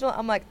confrontational,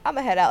 I'm like, I'm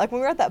gonna head out. Like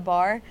when we were at that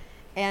bar,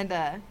 and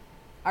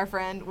our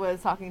friend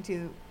was talking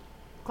to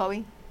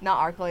Chloe, not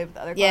our Chloe, but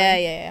the other Chloe.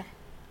 Yeah.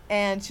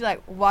 And she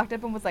like walked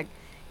up and was like,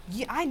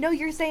 yeah, I know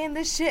you're saying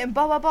this shit and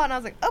blah blah blah. And I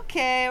was like,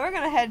 okay, we're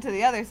gonna head to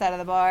the other side of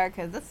the bar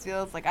because this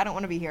feels like I don't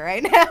want to be here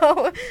right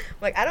now.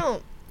 Like I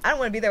don't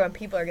want to be there when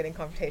people are getting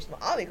confrontational.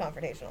 I'll be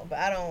confrontational, but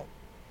I don't.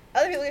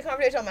 Other people get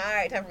confrontational. I'm like, all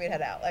right, time for me to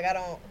head out. Like I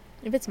don't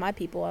If it's my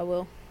people, I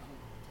will.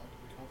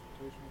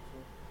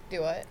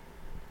 do what.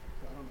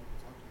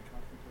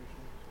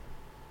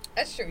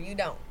 That's true. You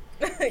don't.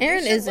 Aaron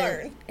You should isn't.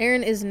 learn.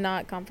 Aaron is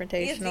not He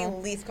is the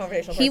confrontational. least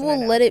confrontational person He I will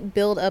know. let it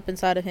build up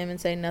inside of him and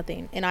say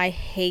nothing, and I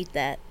hate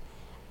that.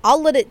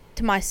 I'll let it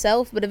to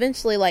myself, but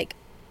eventually, like,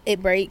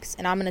 it breaks,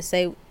 and I'm gonna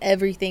say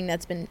everything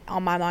that's been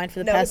on my mind for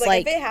the No, past it's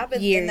like if it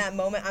happens year. in that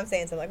moment, I'm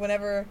saying something. Like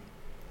whenever,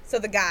 so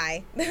the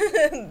guy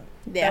Yeah.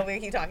 that we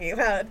keep talking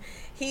about,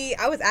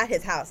 I was at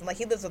his house, and like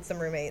he lives with some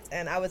roommates,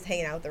 and I was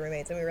hanging out with the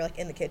roommates, and we were like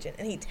in the kitchen,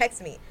 and he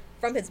texted me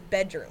from his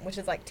bedroom, which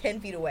is like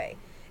 10 feet away,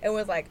 and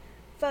was like,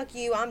 fuck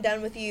you, I'm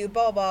done with you,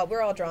 blah, blah,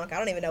 we're all drunk, I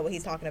don't even know what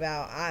he's talking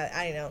about,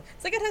 I don't know.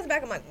 So I got text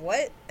back, I'm like,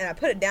 what? And I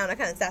put it down, I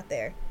kind of sat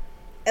there.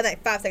 And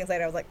like 5 seconds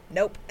later, I was like,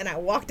 nope. And I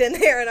walked in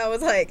there, and I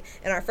was like,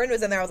 and our friend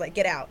was in there, I was like,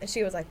 get out. And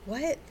she was like,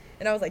 what?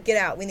 And I was like, get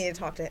out, I need to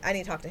talk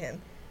to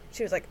him.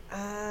 She was like,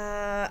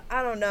 I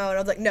don't know. And I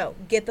was like, no,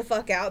 get the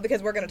fuck out,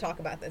 because we're going to talk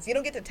about this. You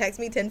don't get to text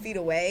me 10 feet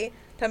away,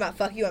 talking about,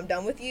 fuck you, I'm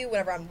done with you,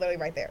 whenever I'm literally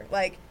right there.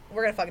 Like,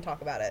 we're going to fucking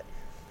talk about it.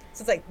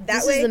 So it's like, that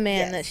This way. is the man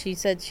yes. that she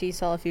said she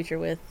saw a future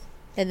with,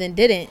 and then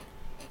didn't.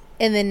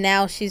 And then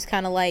now she's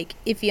kind of like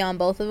iffy on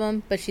both of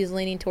them, but she's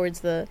leaning towards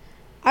the,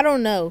 I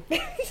don't know.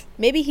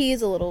 Maybe he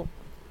is a little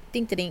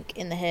dink-to-dink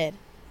in the head.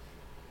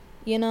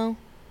 You know?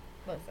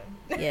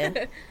 Listen.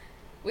 Yeah.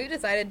 We've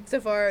decided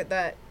so far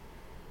that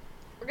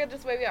we're good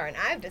just the way we are. And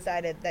I've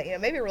decided that,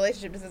 maybe a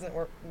relationship just isn't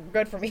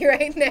good for me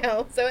right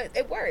now. So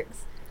it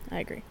works.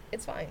 I agree.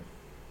 It's fine.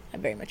 I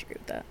very much agree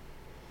with that.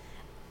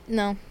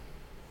 No.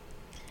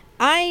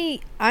 I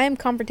am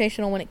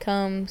confrontational when it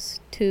comes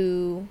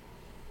to...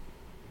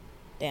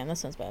 Damn, that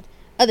sounds bad.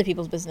 Other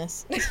people's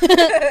business.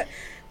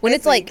 When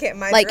it's So you like can't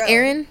mind your own.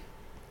 Aaron,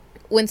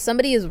 when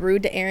somebody is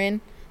rude to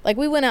Aaron, like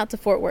we went out to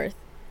Fort Worth.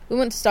 We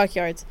went to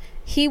Stockyards.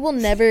 He will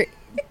never...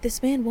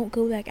 This man won't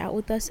go back out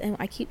with us, and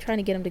I keep trying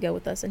to get him to go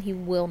with us, and he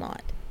will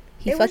not.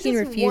 He fucking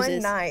was just refuses.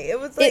 One night. It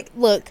was like...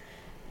 Look,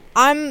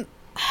 I'm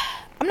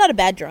not a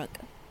bad drunk.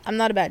 I'm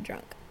not a bad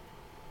drunk.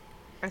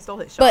 I stole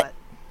his But-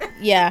 shot.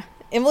 Yeah,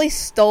 Emily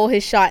stole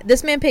his shot.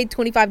 This man paid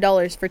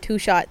 $25 for 2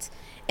 shots,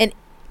 and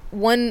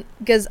one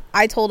because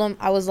I told him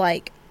I was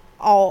like,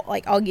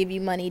 I'll give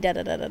you money. Da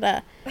da da da da.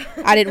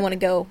 I didn't want to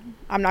go.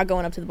 I'm not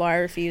going up to the bar. I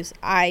refuse.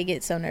 I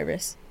get so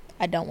nervous.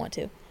 I don't want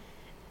to.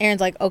 Aaron's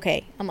like,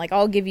 okay. I'm like,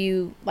 I'll give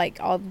you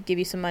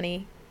some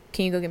money.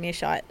 Can you go get me a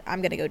shot?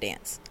 I'm gonna go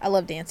dance. I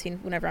love dancing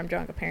whenever I'm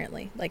drunk.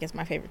 Apparently, like it's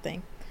my favorite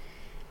thing.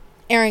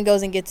 Aaron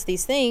goes and gets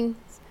these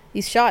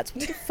shots.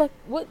 What the fuck?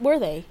 What were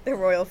they? The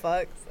royal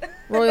fucks.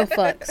 Royal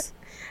fucks.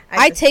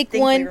 I take distinctly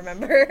one,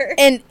 remember.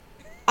 and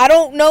I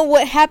don't know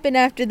what happened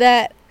after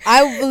that.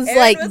 I was Aaron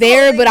like was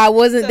there, holding- but I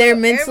wasn't so there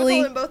Aaron was mentally.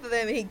 holding both of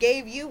them, and he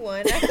gave you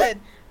one. I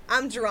said,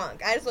 I'm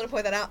drunk. I just want to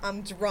point that out.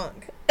 I'm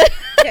drunk.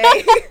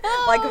 Okay?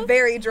 Like,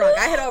 very drunk.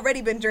 I had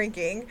already been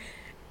drinking.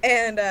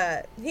 And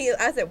I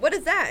said, what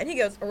is that? And he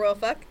goes, a royal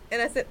fuck.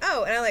 And I said,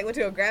 oh. And I went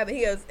to go grab it.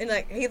 He goes, and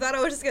he thought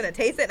I was just going to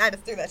taste it. And I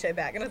just threw that shit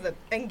back. And I said,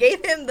 and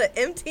gave him the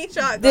empty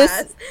shot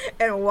glass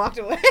and walked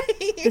away.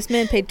 This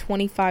man paid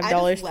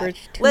 $25 for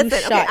left. 2 Listen,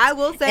 shots okay, I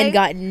will say, and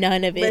got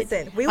none of it.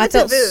 Listen, we I went to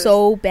felt Voo's.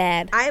 so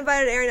bad. I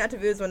invited Aaron out to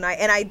Voo's one night,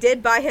 and I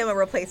did buy him a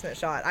replacement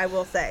shot, I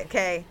will say,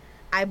 okay?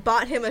 I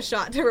bought him a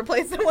shot to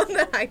replace the one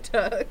that I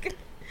took.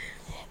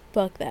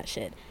 Fuck that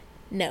shit.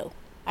 No.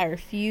 I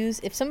refuse.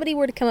 If somebody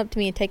were to come up to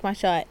me and take my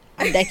shot,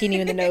 I'm decking you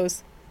in the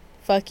nose.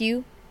 Fuck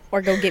you,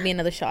 or go get me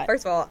another shot.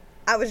 First of all,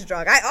 I was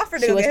drunk. I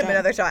offered to She go was get him drunk.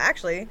 another shot,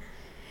 actually.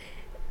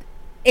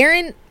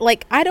 Aaron,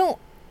 I don't...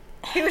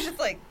 He was just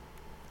like...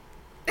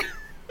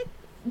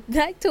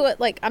 Back to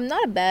it, I'm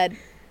not a bad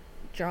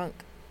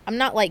drunk. I'm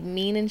not,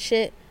 mean and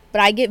shit,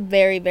 but I get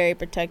very, very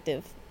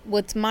protective.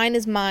 What's mine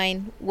is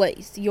mine.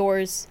 What's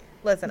yours...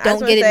 Listen, I Don't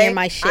just wanna get it say, near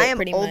my shit, I am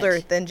pretty older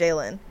much. than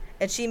Jalen,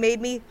 and she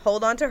made me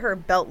hold on to her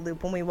belt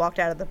loop when we walked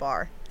out of the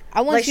bar. I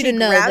want you she to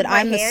know grabbed that my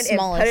I'm the hand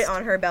smallest. and put it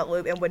on her belt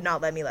loop and would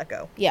not let me let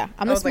go. Yeah,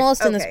 I'm I the was like,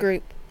 smallest in this okay.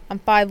 group. I'm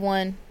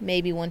 5'1",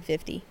 maybe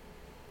 150,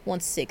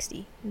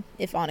 160,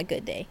 if on a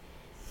good day.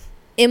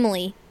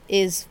 Emily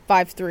is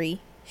 5'3".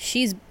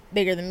 She's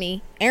bigger than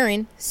me.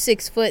 Aaron,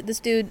 6 foot. This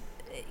dude,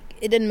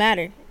 It didn't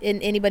matter.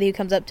 And anybody who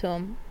comes up to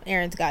him,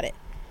 Aaron's got it.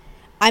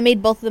 I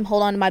made both of them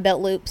hold on to my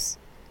belt loops,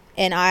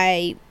 and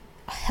I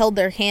held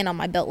their hand on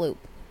my belt loop.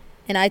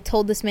 And I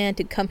told this man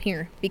to come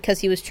here because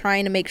he was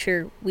trying to make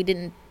sure we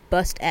didn't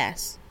bust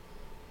ass.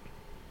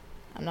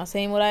 I'm not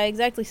saying what I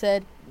exactly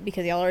said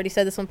because y'all already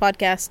said this on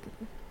podcast.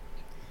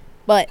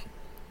 But,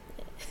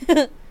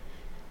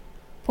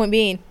 point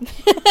being.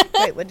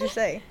 Wait, what'd you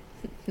say?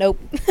 Nope.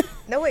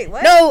 No, wait,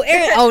 what? No,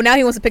 Aaron. Oh, now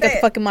he wants to pick up Say the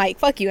it. fucking mic.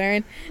 Fuck you,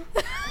 Aaron.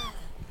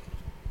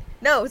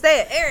 No,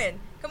 say it. Aaron.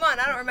 Come on,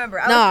 I don't remember.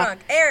 I Nah. was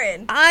drunk.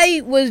 Aaron.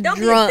 I was Don't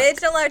drunk. be a bitch.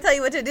 Don't let her tell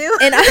you what to do.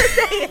 And I-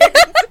 Say it.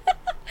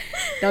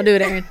 Don't do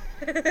it, Aaron.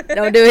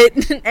 Don't do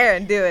it.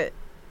 Aaron, do it.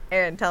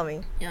 Aaron, tell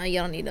me. No, you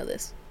don't need to know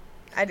this.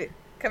 I do.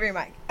 Cover your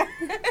mic.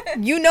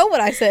 You know what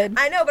I said.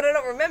 I know, but I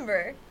don't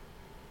remember.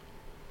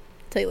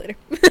 Tell you later.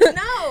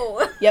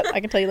 No. Yep, I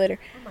can tell you later.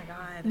 Oh my god.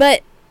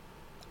 But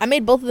I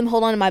made both of them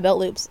hold on to my belt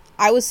loops.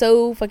 I was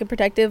so fucking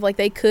protective, like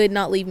they could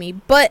not leave me.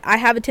 But I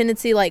have a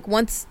tendency, like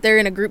once they're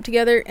in a group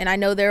together and I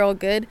know they're all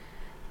good,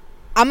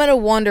 I'm gonna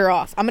wander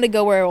off. I'm gonna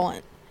go where I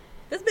want.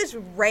 This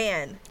bitch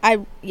ran. I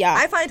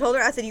finally told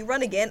her, I said, you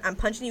run again, I'm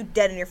punching you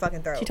dead in your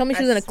fucking throat. She told me she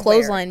I was gonna swear.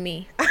 clothesline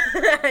me.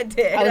 I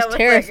did. I was like-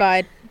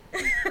 terrified.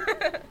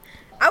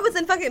 I was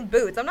in fucking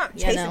boots. I'm not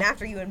Yeah, chasing no.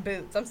 after you in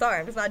boots. I'm sorry.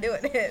 I'm just not doing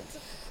it. It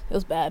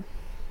was bad.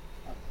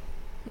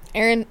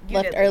 Aaron You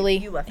left did leave. early.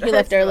 You left He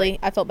left early. early.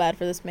 I felt bad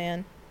for this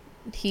man.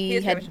 He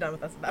was pretty much done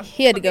with us at that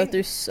He had to go point.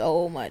 through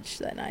so much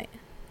that night.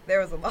 There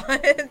was a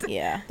lot.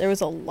 Yeah, there was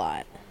a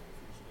lot.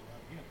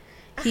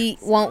 He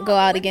won't go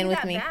out again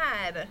with me.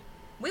 Bad.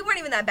 We weren't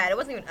even that bad. It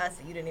wasn't even us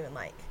that you didn't even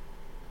like.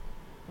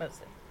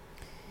 Mostly.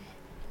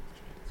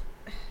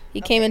 He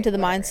came Okay, into the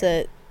whatever.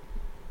 mindset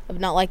of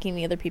not liking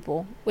the other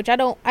people, which I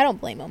don't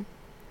blame him.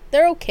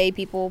 They're okay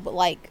people, but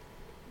like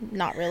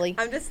not really.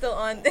 I'm just still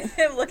on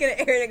him looking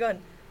at Aaron and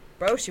going,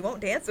 bro, she won't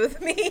dance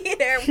with me.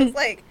 And Aaron was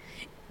like,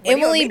 what do you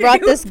want Emily me to brought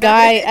do this about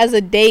guy it? as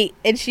a date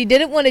and she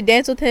didn't want to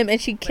dance with him and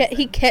he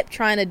kept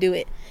trying to do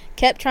it.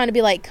 Kept trying to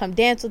be like, come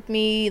dance with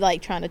me,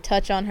 like trying to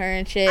touch on her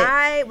and shit.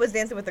 I was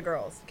dancing with the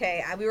girls,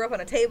 okay? We were up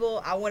on a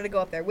table. I wanted to go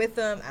up there with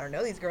them. I don't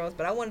know these girls,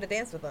 but I wanted to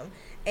dance with them.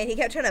 And he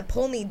kept trying to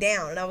pull me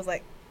down. And I was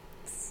like,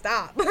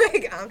 stop.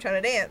 Like, I'm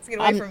trying to dance. Get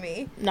away from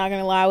me. Not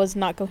gonna lie, I was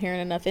not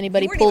coherent enough.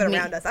 Anybody You weren't pulled even me.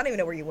 around us. I don't even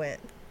know where you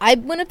went. I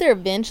went up there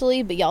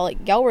eventually, but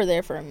y'all were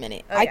there for a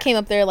minute. Oh, I yeah. came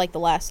up there like the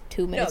last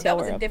 2 No, minutes that y'all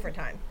was were a up. different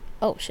time.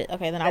 Oh shit.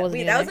 Okay, then I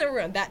wasn't even That was there. when we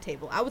were on that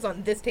table. I was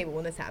on this table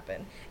when this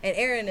happened. And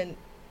Aaron and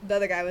the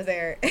other guy was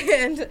there.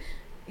 And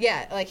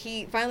yeah, like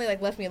he finally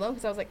like left me alone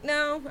because I was like,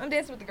 no, I'm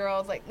dancing with the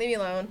girls. Like, leave me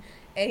alone.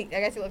 And I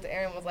guess he looked at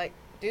Aaron and was like,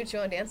 dude, she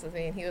want to dance with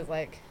me. And he was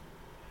like,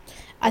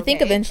 I think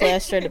okay. eventually I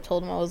straight up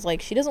told him, I was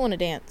like, she doesn't want to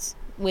dance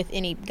with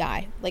any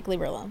guy. Like, leave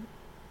her alone.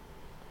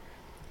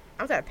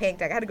 I was at a panic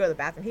attack. I had to go to the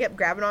bathroom. He kept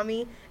grabbing on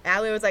me. And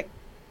Allie was like,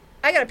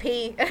 I gotta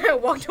pee. And I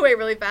walked away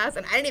really fast.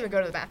 And I didn't even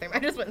go to the bathroom. I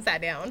just went and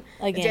sat down.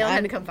 Again, Jalen had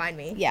I'm- to come find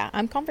me. Yeah,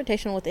 I'm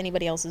confrontational with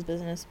anybody else's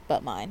business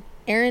but mine.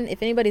 Aaron,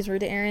 if anybody's rude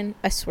to Aaron,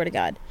 I swear to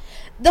God.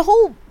 The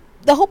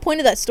whole point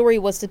of that story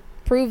was to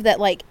prove that,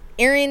 like,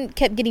 Aaron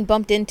kept getting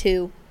bumped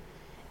into,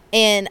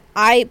 and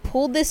I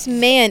pulled this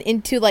man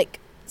into, like,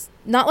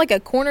 not like a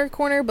corner,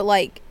 but,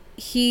 like,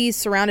 he's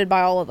surrounded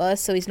by all of us,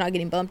 so he's not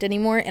getting bumped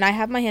anymore, and I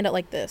have my hand out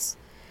like this,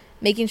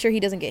 making sure he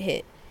doesn't get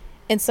hit.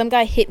 And some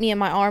guy hit me in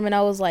my arm, and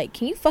I was like,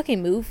 can you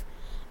fucking move?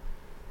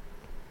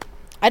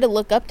 I had to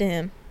look up to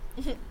him.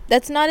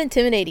 That's not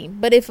intimidating.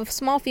 But if a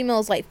small female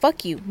is like,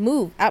 fuck you,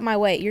 move out my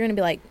way, you're going to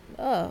be like,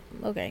 oh,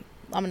 okay.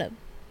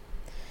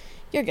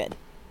 You're good.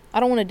 I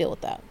don't want to deal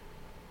with that.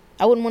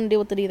 I wouldn't want to deal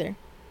with it either.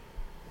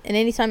 And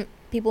anytime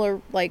people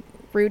are, like,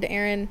 rude to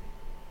Aaron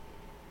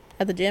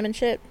at the gym and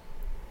shit,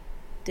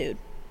 dude,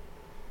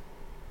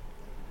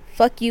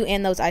 fuck you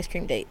and those ice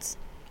cream dates.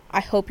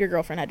 I hope your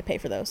girlfriend had to pay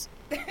for those.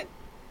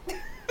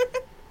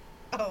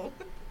 Oh.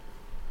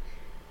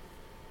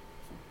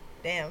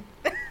 Damn.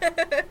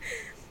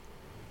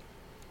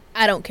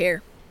 I don't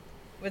care.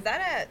 Was that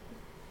at...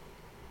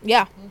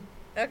 Yeah.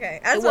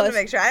 Okay. I It just wanted was.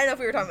 to make sure. I didn't know if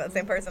we were talking about the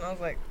same person. I was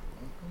like,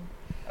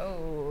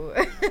 oh.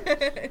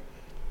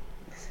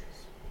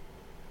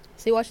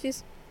 So you watch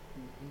these?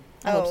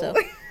 I hope so.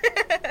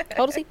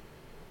 How old is he?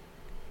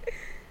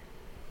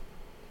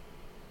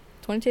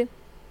 22?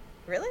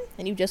 Really?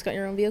 And you just got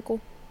your own vehicle?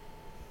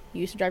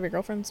 You used to drive your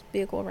girlfriend's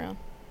vehicle around?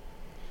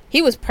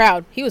 He was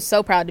proud. He was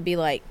so proud to be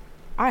like,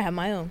 I have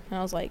my own. And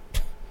I was like,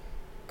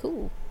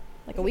 cool.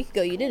 Like a week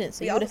ago you didn't,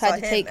 so We you would also have saw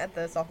had to him take... at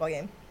the softball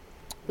game,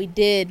 We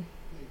did.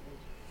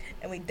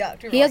 and we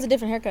ducked. We were He has a like-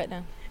 different haircut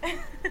now.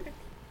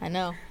 I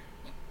know.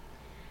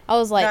 I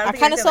was like, No, I don't I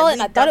think kind of I said, saw like, it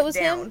and I we thought it ducked was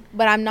down. him,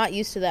 but I'm not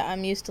used to that.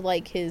 I'm used to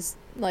like his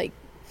like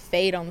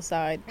fade on the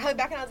side. I looked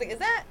back and I was like, is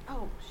that?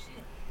 Oh,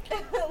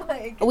 shit.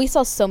 Like, We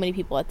saw so many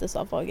people at this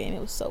softball game. It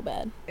was so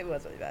bad. it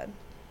was really bad.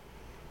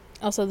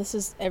 Also, this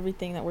is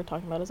everything that we're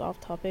talking about is off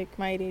topic.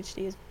 My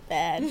ADHD is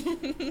bad.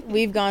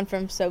 We've gone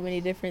from so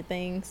many different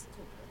things.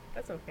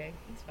 That's okay.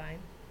 It's fine.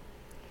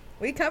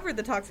 We covered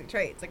the toxic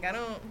traits. Like,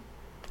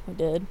 We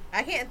did.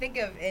 I can't think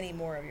of any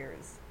more of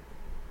yours.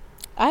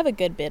 I have a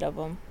good bit of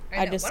them.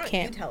 I just Why don't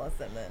can't. you tell us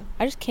them then?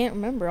 I just can't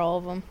remember all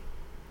of them.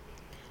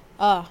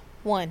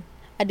 One.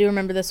 I do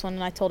remember this one,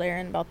 and I told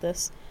Aaron about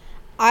this.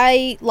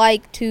 I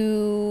like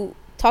to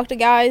talk to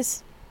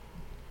guys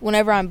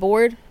whenever I'm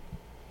bored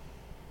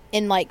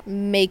and, like,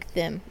 make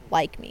them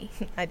like me.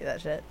 I do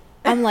that shit.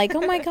 I'm like,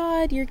 oh my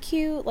god, you're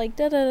cute. Like,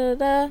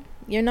 da-da-da-da.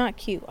 You're not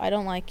cute. I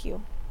don't like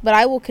you. But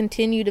I will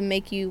continue to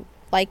make you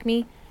like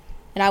me,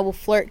 and I will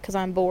flirt because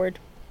I'm bored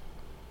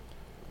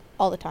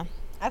all the time.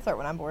 I flirt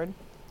when I'm bored.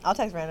 I'll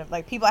text random,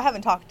 like, people I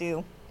haven't talked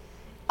to.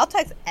 I'll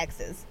text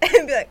exes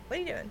and be like, what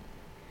are you doing?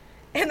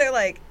 And they're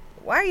like,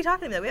 why are you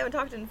talking to me? Like, we haven't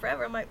talked in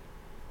forever. I'm like,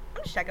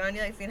 I'm just checking on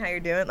you, like, seeing how you're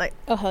doing. Like,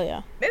 Oh, hell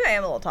yeah. maybe I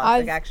am a little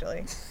toxic,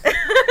 actually.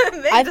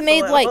 Maybe I've just a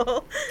made, like,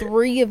 little.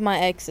 3 of my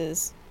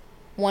exes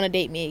want to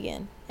date me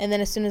again. And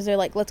then as soon as they're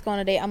like, let's go on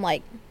a date, I'm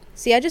like,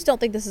 see, I just don't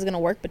think this is going to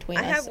work between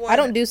I us. have one- I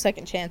don't do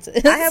second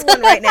chances. I have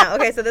one right now.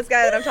 Okay, so this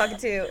guy that I'm talking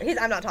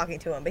to, I'm not talking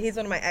to him, but he's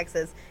one of my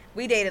exes.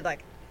 We dated,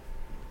 like,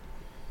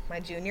 my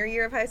junior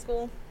year of high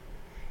school.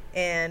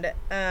 And,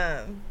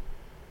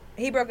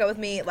 he broke up with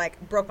me,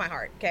 like, broke my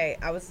heart. Okay,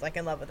 I was, like,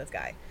 in love with this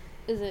guy.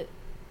 Is it?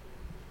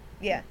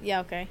 Yeah. Yeah,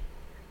 okay.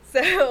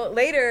 So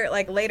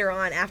later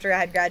on, after I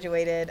had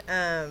graduated,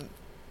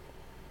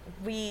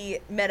 we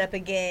met up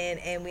again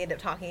and we ended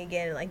up talking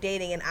again and, like,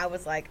 dating. And I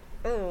was like,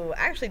 oh,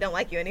 I actually don't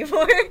like you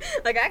anymore.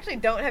 Like, I actually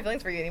don't have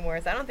feelings for you anymore,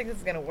 so I don't think this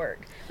is going to work.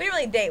 We didn't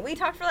really date. We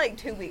talked for, like,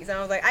 2 weeks, and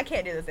I was like, I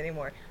can't do this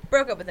anymore.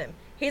 Broke up with him.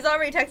 He's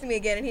already texting me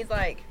again, and he's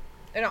like,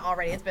 or not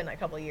already, it's been, like, a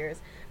couple of years.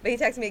 But he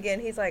texted me again.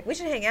 He's like, we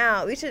should hang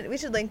out. We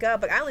should link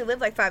up. Like, I only live,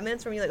 like, 5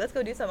 minutes from you. Like, let's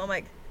go do something. I'm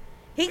like,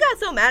 he got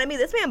so mad at me.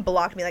 This man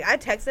blocked me. Like, I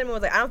texted him and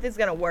was like, I don't think it's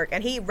going to work.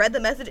 And he read the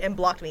message and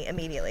blocked me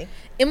immediately.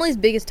 Emily's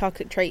biggest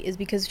toxic trait is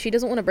because she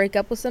doesn't want to break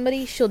up with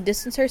somebody, she'll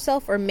distance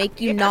herself or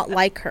make you not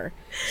like her.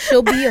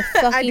 She'll be a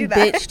fucking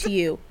that. bitch to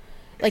you.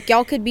 Like,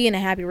 y'all could be in a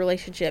happy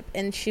relationship,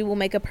 and she will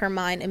make up her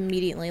mind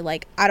immediately,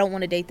 like, I don't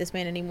want to date this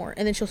man anymore.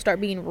 And then she'll start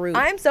being rude.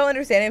 I'm so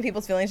understanding when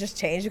people's feelings just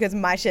change because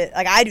my shit,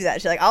 like, I do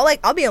that shit. Like,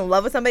 I'll be in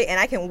love with somebody and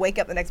I can wake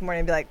up the next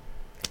morning and be like,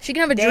 she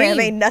can have a damn, dream.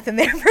 ain't nothing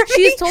there for me.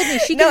 She's told me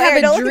she can have Aaron,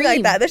 a don't look at me dream.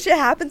 like that. This shit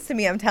happens to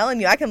me. I'm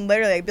telling you. I can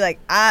literally be like,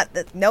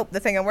 nope,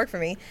 this ain't gonna work for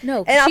me. No,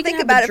 and I'll she think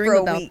can about have it a for dream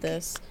a about week.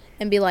 this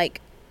and be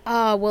like,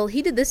 well,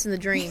 he did this in the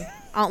dream.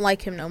 I don't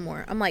like him no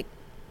more. I'm like,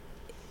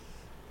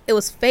 it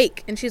was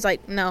fake. And she's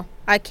like, no,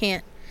 I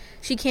can't.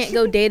 She can't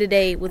go day to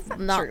day with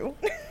not True.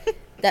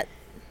 that.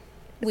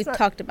 We've not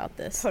talked about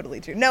this. Totally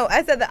true. No,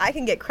 I said that I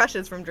can get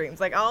crushes from dreams.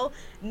 Like, I'll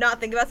not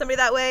think about somebody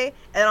that way,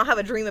 and I'll have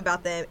a dream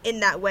about them in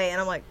that way, and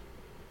I'm like,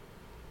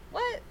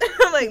 what?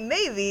 I'm like,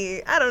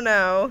 maybe. I don't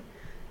know.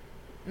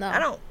 No, I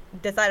don't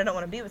decide I don't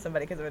want to be with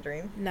somebody because of a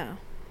dream. No.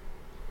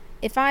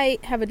 If I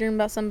have a dream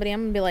about somebody,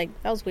 I'm gonna be like,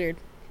 that was weird.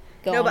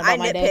 Go No, on but I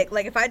about my day. nitpick.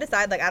 Like, if I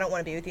decide, like, I don't want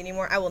to be with you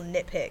anymore, I will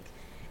nitpick.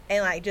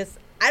 And, like, just,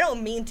 I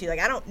don't mean to. Like,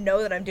 I don't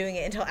know that I'm doing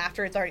it until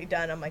after it's already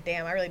done. I'm like,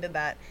 damn, I really did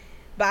that.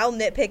 But I'll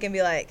nitpick and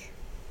be like,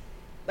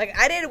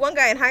 I dated one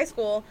guy in high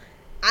school.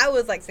 I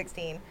was, like,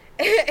 16.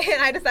 And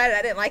I decided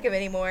I didn't like him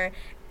anymore.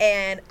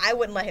 And I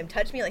wouldn't let him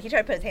touch me. Like, he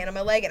tried to put his hand on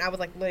my leg, and I was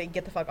like, literally,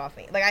 get the fuck off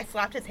me. Like, I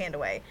slapped his hand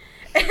away.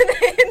 And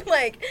then,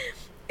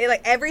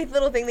 like, every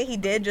little thing that he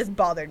did just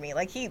bothered me.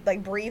 Like, he,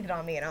 like, breathed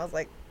on me, and I was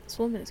like, This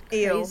woman is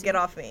crazy. ew, get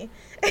off me.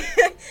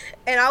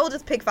 And I will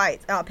just pick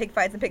fights. I'll pick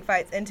fights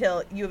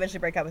until you eventually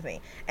break up with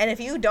me. And if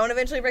you don't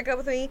eventually break up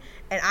with me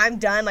and I'm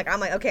done, like, I'm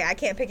like, okay, I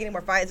can't pick any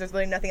more fights. There's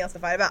literally nothing else to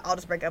fight about. I'll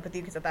just break up with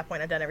you because at that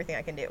point I've done everything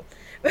I can do.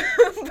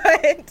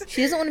 But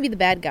She doesn't want to be the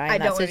bad guy I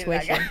in don't that wanna be the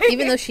bad situation. guy.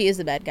 Even though she is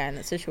the bad guy in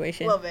that a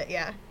situation. little bit,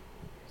 yeah.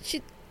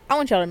 I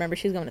want y'all to remember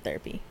she's going to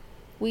therapy.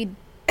 We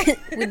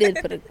did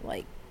put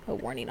a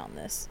warning on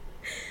this.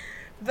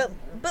 But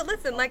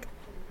listen, like,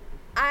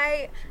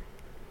 I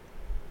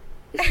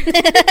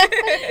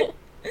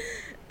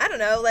don't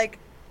know, like,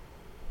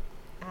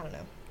 I don't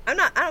know. I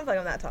don't feel like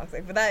I'm that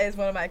toxic, but that is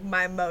one of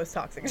my most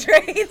toxic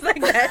traits.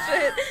 Like,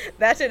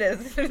 that shit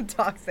is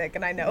toxic,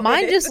 and I know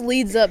Mine it just is.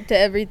 leads up to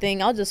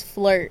everything. I'll just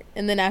flirt,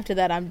 and then after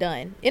that, I'm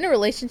done. In a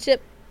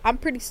relationship, I'm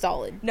pretty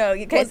solid. No,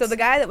 okay, so the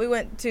guy that we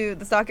went to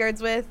the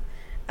stockyards with,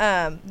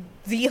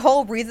 the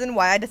whole reason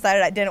why I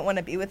decided I didn't want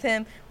to be with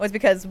him was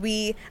because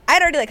I'd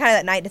already, like, kind of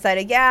that night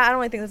decided, yeah, I don't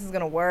really think this is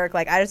going to work.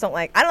 Like, I don't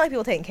like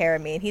people taking care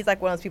of me. And he's,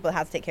 like, one of those people that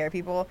has to take care of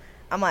people.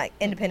 I'm, like,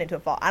 independent to a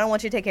fault. I don't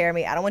want you to take care of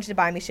me. I don't want you to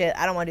buy me shit.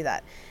 I don't want to do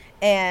that.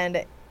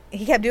 And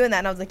he kept doing that,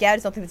 and I was like, yeah, I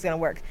just don't think this is going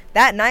to work.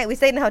 That night, we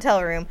stayed in a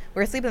hotel room. We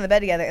were sleeping in the bed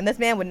together, and this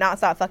man would not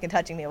stop fucking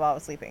touching me while I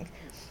was sleeping.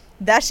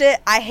 That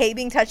shit, I hate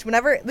being touched.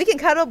 Whenever, we can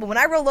cuddle, but when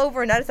I roll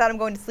over and I decide I'm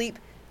going to sleep,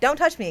 don't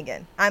touch me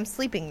again. I'm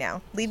sleeping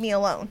now. Leave me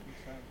alone.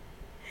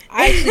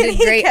 I actually did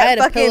He great. I kept had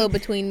a fucking- pillow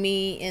between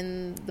me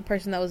and the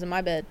person that was in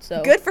my bed.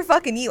 So Good for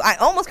fucking you. I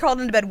almost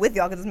crawled into bed with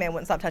y'all because this man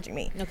wouldn't stop touching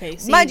me. Okay,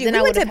 see, Mind you, then we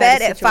I went to would've had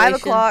bed a at 5 situation.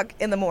 o'clock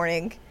in the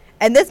morning,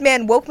 and this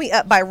man woke me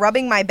up by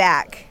rubbing my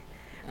back,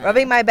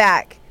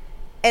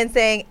 and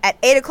saying at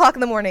 8 o'clock in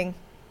the morning,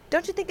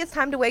 don't you think it's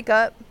time to wake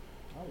up?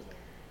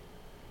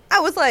 I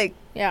was like,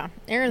 Yeah,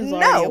 Aaron's No.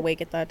 already awake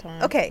at that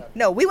time. okay,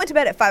 no, we went to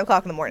bed at 5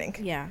 o'clock in the morning.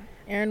 Yeah,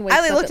 Aaron wakes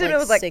I up looked at at him and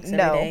was like, 6 every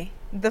no, day.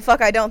 the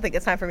fuck I don't think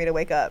it's time for me to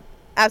wake up.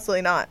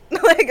 Absolutely not.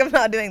 Like, I'm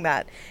not doing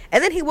that.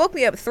 And then he woke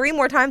me up 3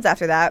 more times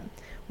after that.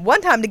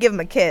 1 time to give him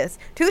a kiss.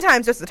 2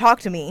 times just to talk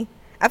to me.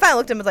 I finally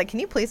looked at him and was like, can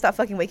you please stop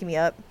fucking waking me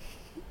up?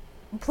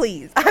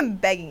 Please. I'm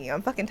begging you.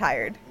 I'm fucking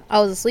tired. I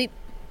was asleep.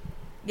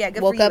 Yeah,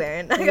 good Woke for you, up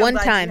Aaron. one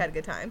time. You had a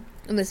good time.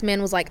 And this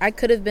man was like, I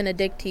could have been a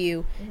dick to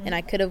you, and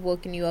I could have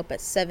woken you up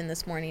at 7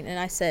 this morning. And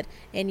I said,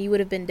 and you would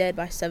have been dead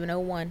by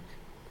 7:01.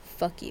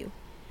 Fuck you.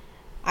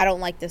 I don't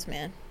like this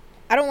man.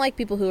 I don't like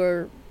people who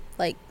are,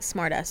 like,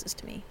 smart asses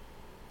to me.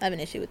 I have an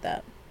issue with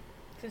that.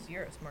 Because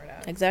you're a smart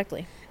ass.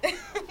 Exactly.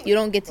 You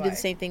don't get to do Why? the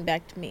same thing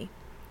back to me.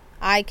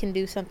 I can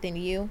do something to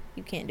you.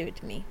 You can't do it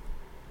to me.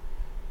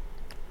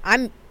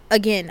 I'm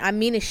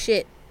mean as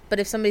shit. But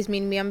if somebody's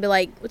mean to me, I'm gonna be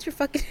like, what's your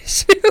fucking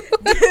issue?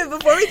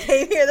 Before we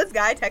came here, this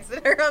guy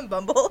texted her on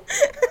Bumble.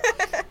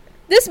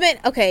 This man,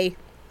 okay,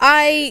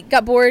 I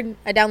got bored.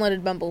 I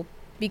downloaded Bumble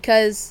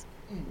because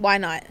why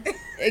not?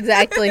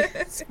 Exactly.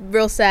 It's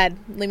real sad.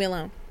 Leave me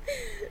alone.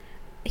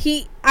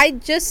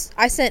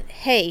 I sent,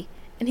 hey,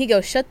 and he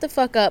goes, shut the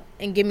fuck up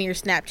and give me your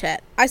Snapchat.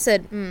 I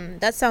said,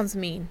 that sounds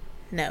mean.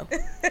 No.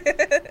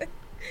 I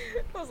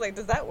was like,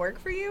 does that work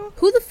for you?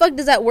 Who the fuck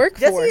does that work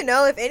Just for? so you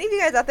know, if any of you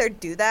guys out there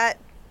do that,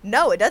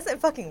 no, it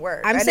doesn't fucking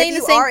work. I'm and saying if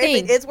the same If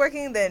thing. it is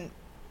working, then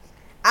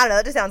I don't know.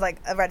 That just sounds like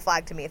a red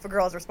flag to me. If a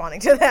girl is responding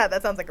to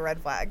that sounds like a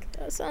red flag.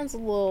 That sounds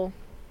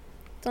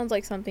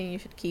like something you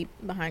should keep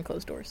behind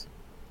closed doors.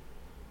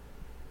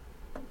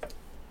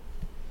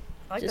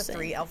 I like Just the saying.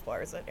 3 elf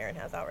bars that Aaron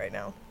has out right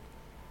now.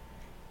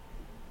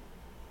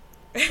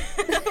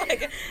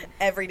 Like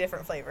every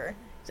different flavor.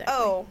 Exactly.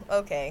 Oh,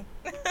 okay.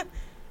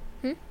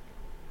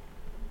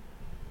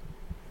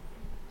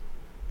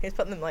 He's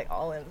putting them like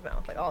all in his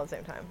mouth, like all at the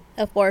same time.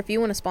 Elf Bar, if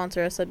you want to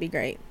sponsor us, that'd be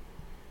great.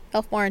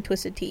 Elf Bar and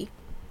Twisted Tea.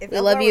 If We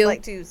Elf love Bar you. would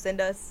like to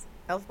send us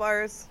elf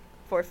bars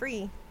for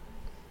free,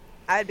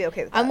 I'd be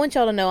okay with that. I want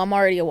y'all to know I'm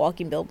already a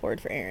walking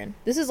billboard for Aaron.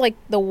 This is like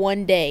the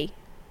one day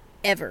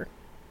ever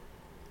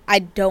I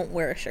don't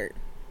wear a shirt.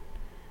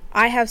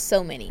 I have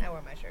so many. I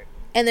wear my shirt.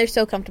 And they're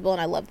so comfortable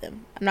and I love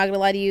them. I'm not going to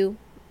lie to you.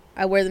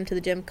 I wear them to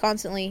the gym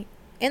constantly.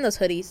 And those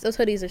hoodies. Those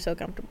hoodies are so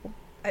comfortable.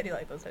 I do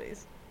like those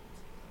hoodies.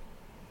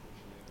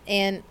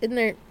 And isn't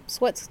there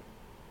sweats?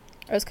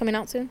 Are those coming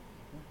out soon?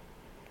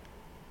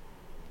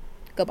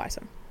 Go buy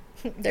some.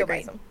 They're Go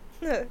buy great. some.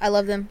 I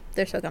love them.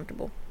 They're so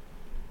comfortable.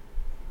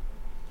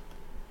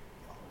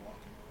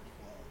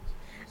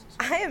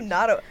 I am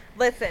not a...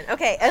 Listen,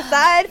 okay,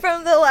 aside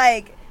from the,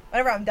 like,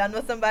 whenever I'm done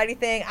with somebody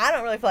thing, I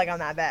don't really feel like I'm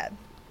that bad.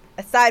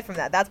 Aside from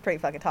that, that's pretty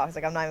fucking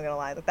toxic. I'm not even going to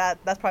lie. Like,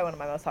 that's probably one of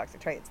my most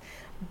toxic traits.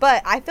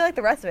 But I feel like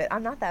the rest of it,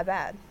 I'm not that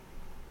bad.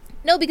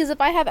 No, because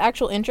if I have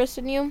actual interest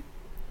in you,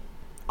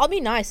 I'll be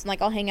nice and,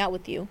 like, I'll hang out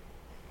with you.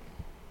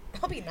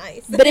 I'll be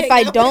nice. But if I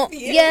Hang out don't... with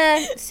you.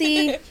 Yeah,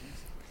 see...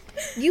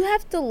 You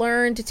have to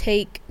learn to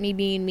take me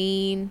being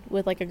mean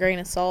with, like, a grain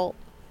of salt.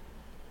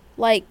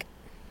 Like,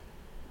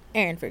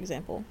 Aaron, for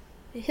example.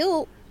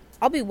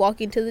 I'll be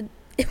walking into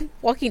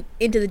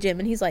the gym,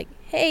 and he's like,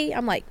 hey.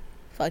 I'm like,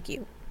 fuck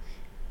you.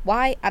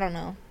 Why? I don't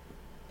know.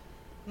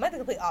 I'm like the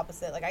complete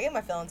opposite. Like, I get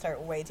my feelings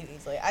hurt way too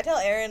easily. I tell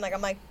Aaron, like,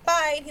 I'm like,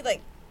 fine. He,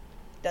 like,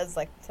 does,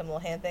 like, some little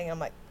hand thing. I'm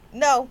like,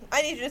 no,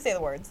 I need you to say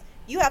the words.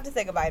 You have to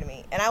say goodbye to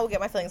me, and I will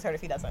get my feelings hurt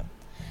if he doesn't.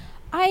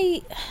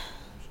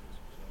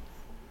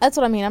 That's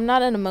what I mean. I'm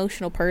not an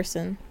emotional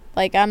person.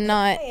 Like, I'm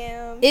not. I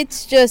am.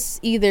 It's just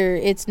either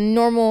it's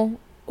normal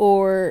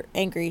or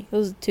angry.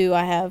 Those are the 2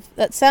 I have.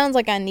 That sounds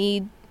like I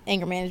need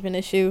anger management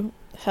issue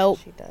help.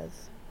 She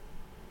does.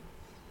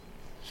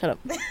 Shut up.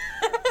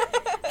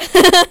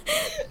 I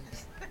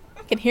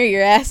can hear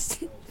your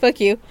ass. Fuck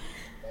you.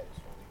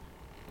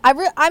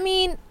 I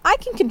mean, I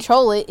can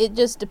control it. It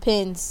just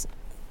depends.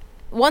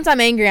 Once I'm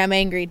angry, I'm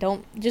angry.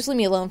 Don't just leave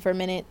me alone for a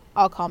minute.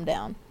 I'll calm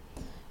down.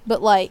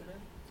 But like,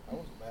 I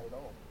wasn't mad at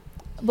all.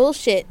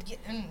 bullshit.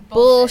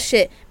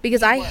 Bullshit.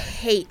 Because I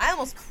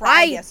almost cried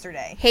I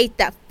yesterday. hate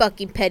that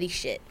fucking petty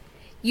shit.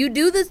 You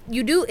do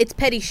it's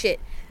petty shit.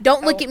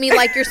 Don't look Oh. at me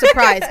like you're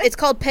surprised. It's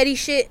called petty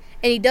shit,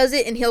 and he does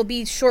it, and he'll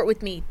be short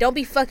with me. Don't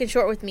be fucking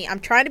short with me. I'm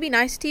trying to be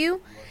nice to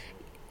you.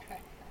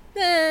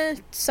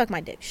 Suck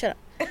my dick. Shut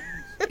up.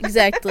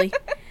 Exactly.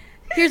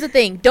 Here's the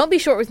thing. Don't be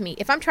short with me.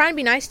 If I'm trying to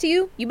be nice to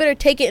you, you better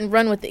take it and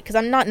run with it, because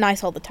I'm not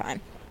nice all the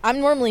time. I'm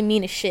normally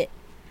mean as shit.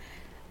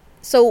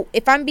 So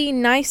if I'm being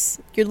nice,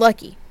 you're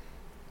lucky.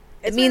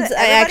 It means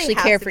I actually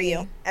care for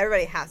you.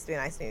 Everybody has to be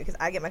nice to me because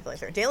I get my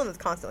feelings hurt. Jalen is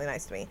constantly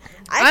nice to me.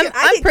 I'm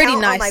can pretty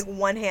count nice. on like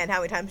one hand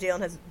how many times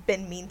Jalen has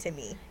been mean to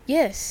me.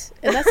 Yes,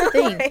 and that's the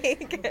thing.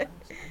 Like,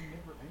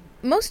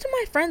 Most of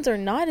my friends are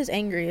not as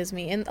angry as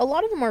me, and a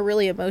lot of them are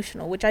really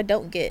emotional, which I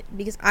don't get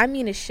because I'm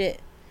mean as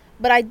shit.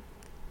 But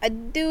I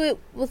do it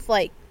with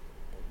like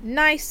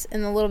nice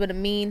and a little bit of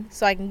mean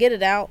so I can get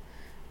it out.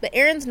 But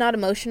Aaron's not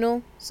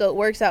emotional, so it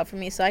works out for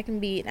me, so I can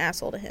be an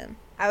asshole to him.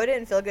 I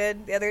didn't feel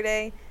good the other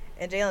day,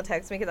 and Jalen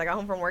texted me because I got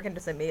home from work and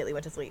just immediately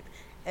went to sleep.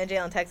 And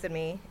Jalen texted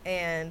me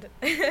and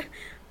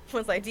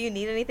was like, "Do you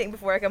need anything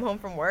before I come home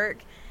from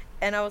work?"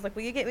 And I was like,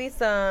 "Will you get me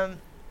some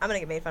I'm gonna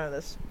get made fun of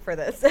this for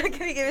this. Can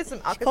you give me some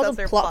calls them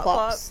Alka-Seltzer plop plop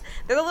plops. plops?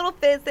 They're the little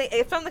fizz thing.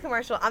 It's from the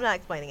commercial. I'm not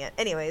explaining it.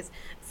 Anyways,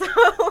 so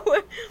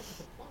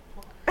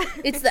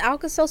It's the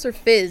Alka-Seltzer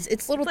Fizz.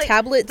 It's little like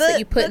tablets that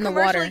you put in the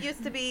commercial water.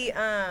 used to be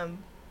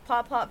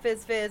plop plop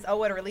fizz fizz. Oh,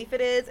 what a relief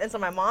it is! And so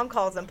my mom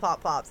calls them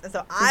plop plops, and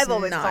so I've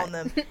always not. called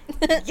them.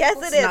 Yes,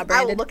 it It's is. not I will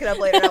branded. look it up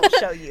later. and I will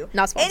show you.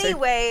 Not sponsored.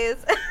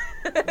 Anyways.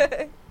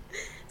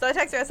 So I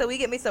texted her, I said, will you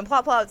get me some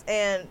plop plops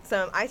and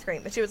some ice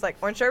cream? And she was like,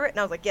 orange sherbet? And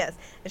I was like, yes.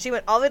 And she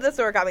went all the way to the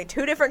store, got me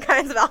 2 different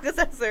kinds of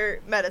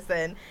Alka-Seltzer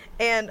medicine,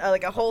 and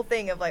like a whole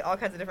thing of like all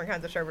kinds of different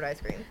kinds of sherbet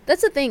ice cream.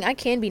 That's the thing. I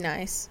can be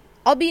nice.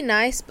 I'll be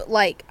nice, but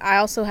like I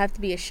also have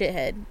to be a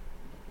shithead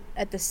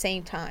at the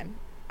same time.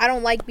 I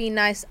don't like being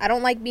nice. I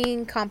don't like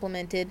being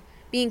complimented.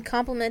 Being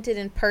complimented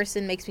in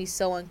person makes me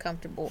so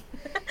uncomfortable.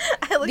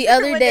 I looked The at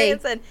her other one day-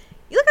 and said,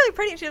 you look really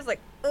pretty. And she was like,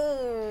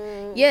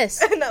 oh.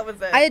 Yes. And that was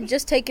it. I had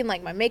just taken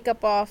like my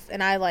makeup off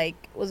and I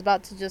like was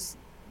about to just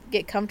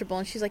get comfortable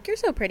and she's like, "You're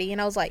so pretty."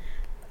 And I was like,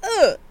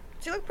 "Ugh."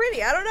 She looked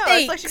pretty. I don't know.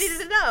 It's like she Thanks.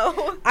 needed to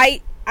know.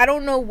 I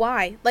don't know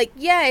why. Like,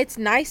 yeah, it's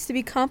nice to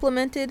be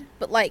complimented,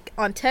 but like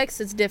on text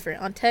it's different.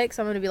 On text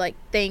I'm going to be like,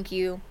 "Thank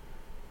you."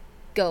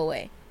 Go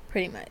away,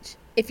 pretty much.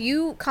 If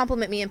you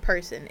compliment me in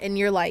person and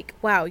you're like,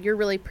 "Wow, you're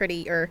really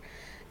pretty," or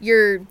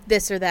 "You're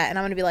this or that," and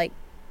I'm going to be like,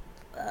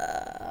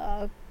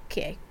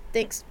 "Okay,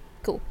 thanks.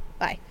 Cool.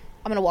 Bye."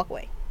 I'm going to walk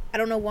away. I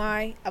don't know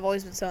why. I've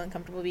always been so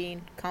uncomfortable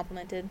being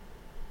complimented.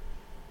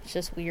 It's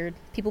just weird.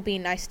 People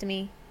being nice to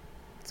me,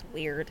 it's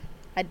weird.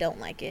 I don't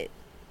like it.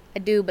 I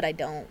do, but I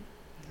don't.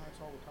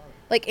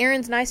 Like,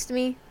 Aaron's nice to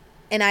me,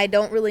 and I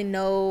don't really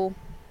know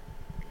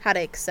how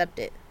to accept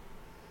it.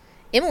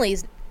 Emily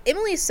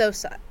is so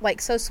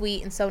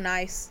sweet and so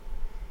nice,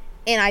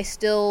 and I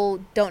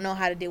still don't know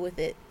how to deal with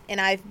it.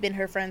 And I've been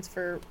her friends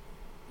for,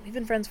 we've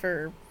been friends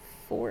for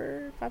 4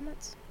 or 5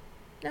 months.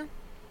 No,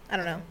 I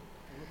don't know.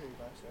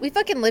 We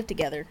fucking live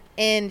together,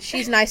 and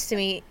she's nice to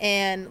me,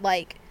 and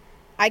like,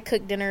 I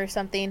cook dinner or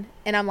something,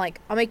 and I'm like,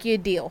 I'll make you a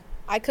deal.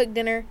 I cook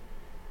dinner,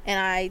 and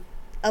I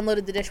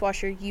unloaded the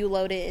dishwasher, you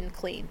load it and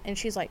clean. And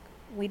she's like,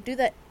 we do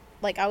that,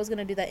 like, I was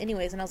gonna do that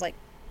anyways. And I was like,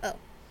 oh,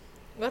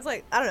 Well, it's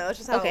like, I don't know. It's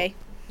just how okay.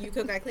 you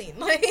cook, I clean.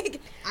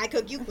 Like, I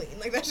cook, you clean.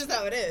 Like, that's just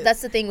how it is.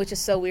 That's the thing, which is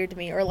so weird to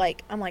me. Or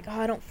like, I'm like, oh,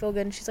 I don't feel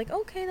good, and she's like,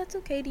 okay, that's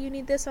okay, do you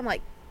need this? I'm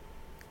like,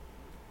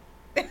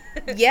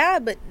 yeah,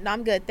 but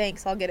I'm good,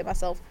 thanks, I'll get it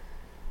myself.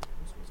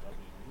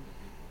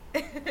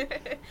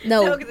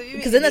 No, if you be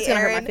because then mean that's to gonna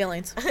hurt my Aaron-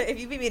 feelings. If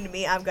you be mean to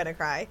me, I'm gonna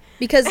cry.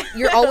 Because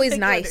you're I don't always think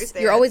you nice.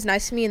 understand. You're always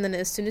nice to me, and then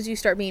as soon as you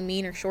start being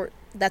mean or short,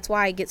 that's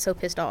why I get so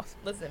pissed off.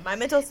 Listen, my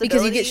mental stability.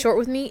 Because you get short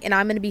with me, and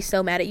I'm gonna be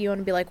so mad at you,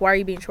 and be like, why are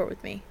you being short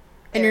with me?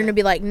 And you're Yeah. gonna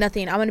be like,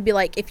 nothing. I'm gonna be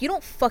like, if you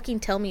don't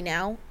fucking tell me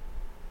now,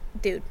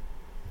 dude,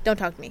 don't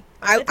talk to me.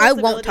 My mental I won't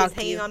stability talk is to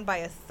hanging you. on by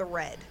a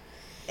thread.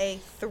 A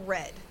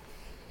thread.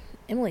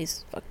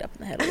 Emily's fucked up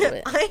in the head a little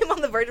bit. I am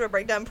on the verge of a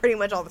breakdown pretty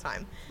much all the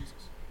time.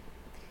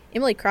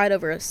 Emily cried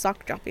over a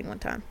sock dropping one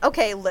time.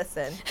 Okay,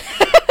 listen.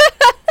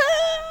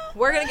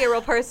 We're gonna get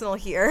real personal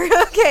here.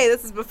 Okay,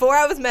 this is before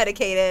I was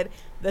medicated.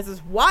 This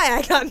is why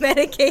I got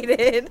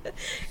medicated.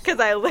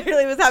 Because I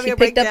literally was having She a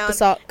picked breakdown. up the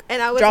sock,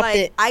 and I was dropped like,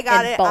 it, I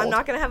got and it. bawled. I'm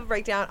not gonna have a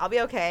breakdown. I'll be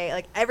okay.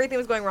 Like, everything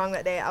was going wrong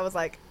that day. I was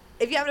like,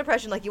 if you have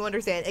depression, like, you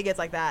understand, it gets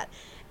like that.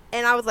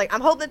 And I was like,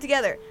 I'm holding it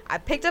together. I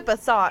picked up a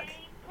sock. Shane,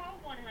 call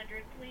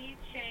 100, please.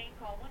 Shane,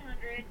 call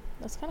 100.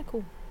 That's kind of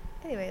cool.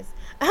 Anyways,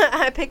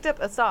 I picked up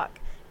a sock,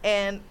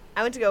 and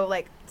I went to go,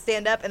 like,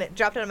 stand up, and it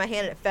dropped out of my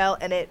hand, and it fell,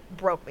 and it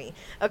broke me.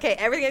 Okay,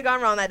 everything had gone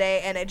wrong that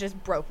day, and it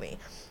just broke me.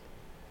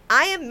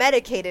 I am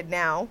medicated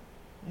now.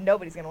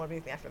 Nobody's going to want to be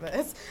with me after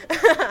this.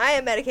 I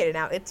am medicated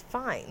now. It's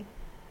fine.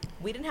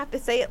 We didn't have to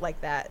say it like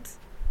that.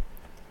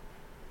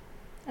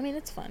 I mean,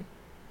 it's fun.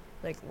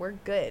 Like, we're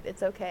good.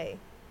 It's okay.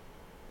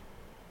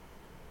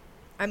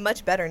 I'm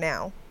much better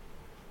now.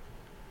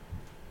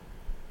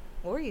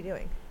 What were you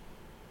doing?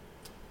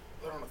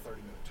 They're on a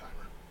 30-minute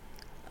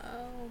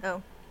timer.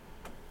 Oh.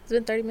 It's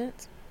been 30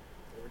 minutes.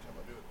 Every time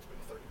I do it, it's been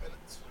 30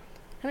 minutes.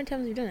 How many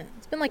times have you done it?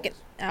 It's been like an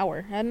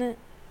hour, hasn't it?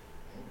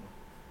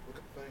 Look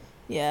at the thing.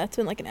 Yeah, it's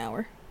been like an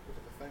hour. Look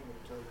at the thing when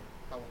it tells you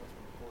how long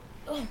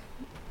it's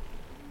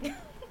been recording.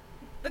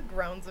 The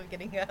groans of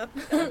getting up.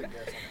 I would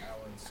guess an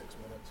hour and 6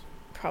 minutes.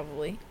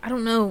 Probably. I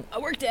don't know. I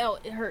worked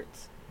out. It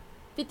hurts.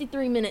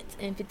 53 minutes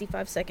and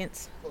 55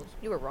 seconds. Close.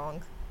 You were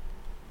wrong.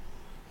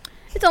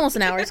 It's almost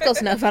an hour. It's close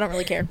enough. I don't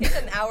really care. It's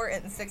an hour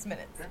and 6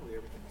 minutes. Apparently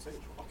everything I say is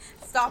wrong.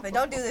 Stop it.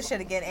 Don't do this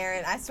shit again,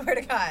 Aaron. I swear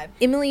to God.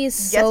 Emily is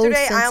so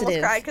Yesterday, I almost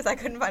sensitive. cried because I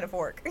couldn't find a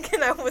fork.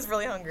 And I was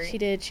really hungry. She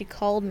did. She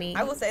called me.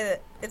 I will say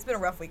that it's been a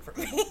rough week for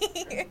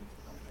me.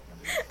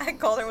 I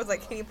called her and was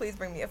like, can you please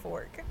bring me a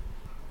fork?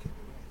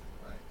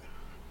 Right.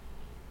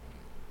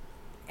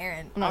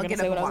 Aaron, I'm not I'll gonna get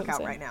say up what and I was walk gonna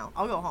out say. right now.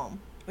 I'll go home.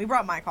 We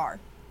brought my car.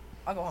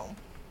 I'll go home.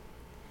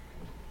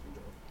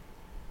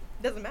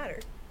 Doesn't matter.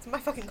 It's my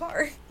fucking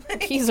car. The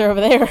keys are over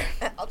there.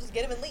 I'll just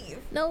get him and leave.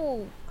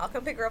 No. I'll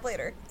come pick her up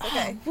later. It's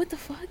okay. What the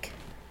fuck?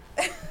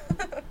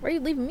 Why are you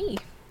leaving me?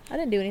 I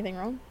didn't do anything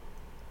wrong.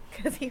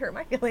 Because he hurt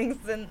my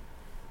feelings and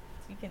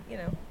you can,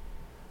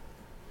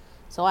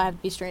 so I have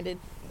to be stranded.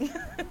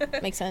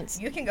 Makes sense.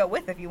 You can go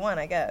with if you want,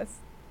 I guess.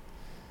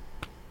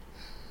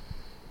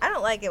 I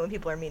don't like it when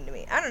people are mean to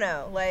me. I don't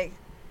know. Like,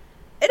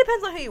 it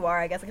depends on who you are,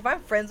 I guess. Like, if I'm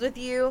friends with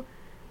you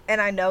and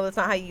I know that's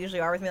not how you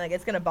usually are with me, like,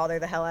 it's going to bother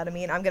the hell out of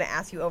me and I'm going to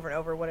ask you over and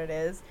over what it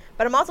is.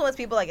 But I'm also one of those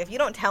people, like, if you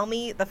don't tell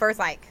me the first,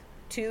 like,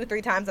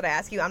 2-3 times that I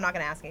ask you, I'm not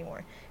going to ask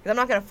anymore. Because I'm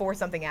not going to force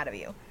something out of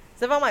you.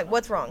 So if I'm like,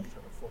 what's wrong?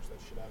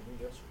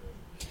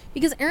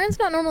 Because Aaron's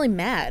not normally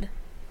mad.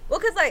 Well,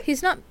 because, like,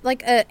 He's not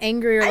like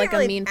angry or I like didn't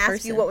really a mean ask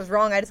person. you what was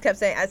wrong. I just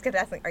kept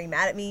asking, are you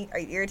mad at me? Are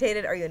you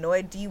irritated? Are you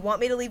annoyed? Do you want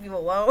me to leave you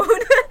alone?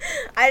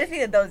 I just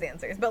needed those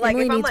answers. But, like,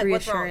 Emily if I'm needs like,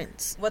 what's wrong?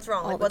 reassurance What's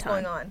wrong? all Like, the what's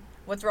going time. on?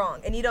 What's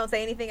wrong? And you don't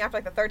say anything after,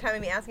 like, the third time of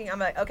me asking, I'm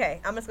like,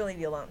 okay, I'm just going to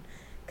leave you alone.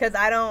 Because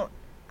I'm not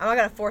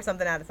going to force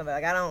something out of somebody.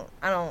 Like, I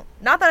don't,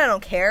 not that I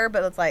don't care,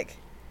 but it's like,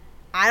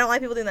 I don't like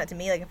people doing that to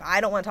me. Like, if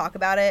I don't want to talk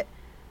about it,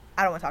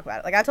 I don't want to talk about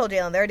it. Like, I told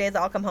Jalen, there are days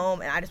that I'll come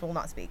home and I just will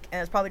not speak.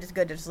 And it's probably just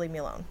good to just leave me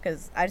alone.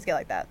 Because I just get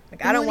like that.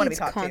 Like, I don't want to be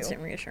talked constant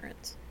to.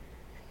 reassurance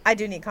I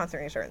do need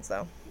constant reassurance,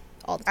 though.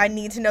 all the I time.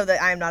 need to know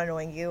that I am not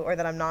annoying you or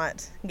that I'm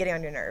not getting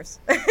on your nerves.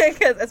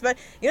 Because you know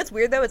what's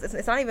weird though?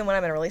 It's not even when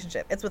I'm in a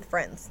relationship. It's with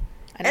friends.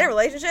 I In a know.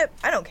 relationship,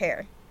 I don't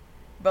care.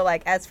 But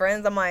like as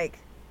friends, I'm like,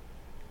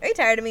 are you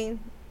tired of me?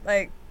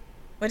 Like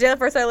when Jalen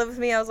first started living with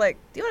me, I was like,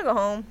 do you want to go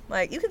home?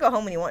 Like you can go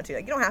home when you want to.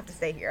 Like you don't have to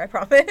stay here. I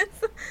promise.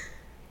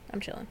 I'm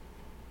chilling.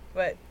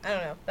 But I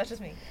don't know. That's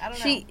just me. I don't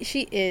know.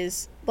 She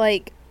is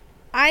like,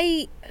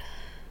 I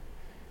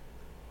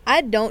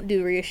don't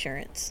do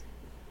reassurance.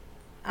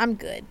 I'm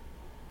good.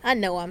 I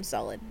know I'm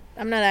solid.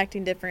 I'm not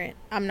acting different.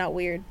 I'm not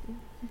weird.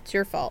 It's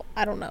your fault.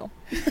 I don't know.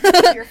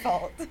 It's your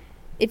fault.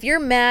 If you're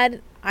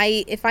mad,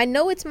 if I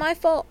know it's my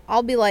fault,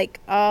 I'll be like,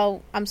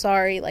 oh, I'm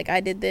sorry. Like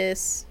I did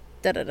this.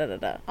 Da da da da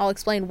da. I'll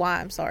explain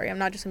why I'm sorry. I'm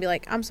not just gonna be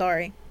like, I'm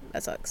sorry.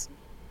 That sucks.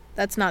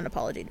 That's not an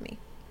apology to me.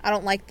 I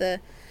don't like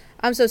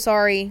I'm so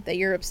sorry that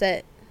you're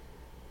upset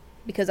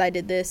because I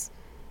did this.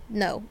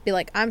 No, be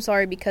like, I'm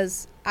sorry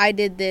because I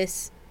did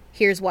this.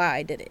 Here's why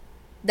I did it.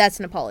 That's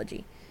an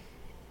apology.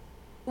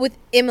 With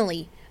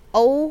Emily,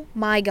 oh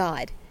my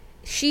God.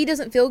 She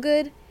doesn't feel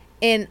good,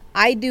 and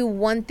I do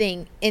one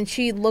thing, and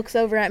she looks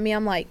over at me.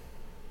 I'm like,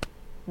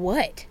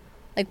 what?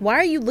 Like, why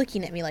are you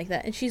looking at me like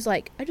that? And she's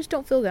like, I just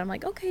don't feel good. I'm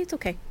like, okay, it's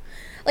okay.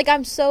 Like,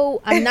 I'm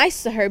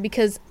nice to her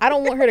because I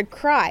don't want her to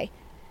cry.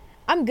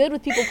 I'm good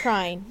with people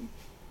crying.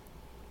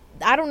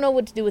 I don't know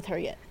what to do with her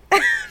yet.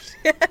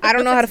 I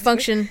don't know how to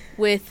function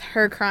with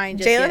her crying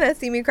just Jalen yet. has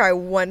seen me cry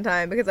one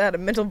time because I had a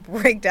mental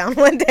breakdown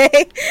one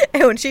day.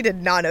 And when she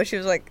did not know, she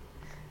was like,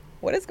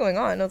 what is going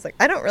on? And I was like,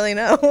 I don't really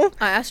know.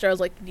 I asked her, I was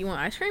like, do you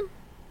want ice cream?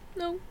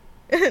 No.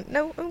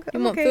 No, I'm You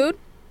want okay. food?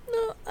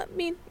 No, I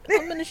mean,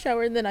 I'm in the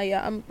shower, and then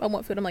I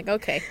want food. I'm like,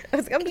 okay. I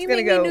was like, I'm Can just you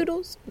going to make go. me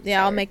noodles?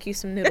 Yeah, I'll Sorry. make you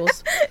some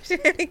noodles. She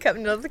made me cup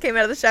noodles. I came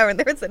out of the shower and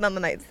they were sitting on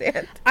the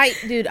nightstand.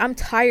 Dude, I'm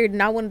tired,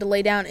 and I wanted to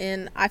lay down,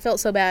 and I felt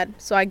so bad,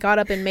 so I got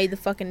up and made the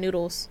fucking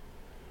noodles.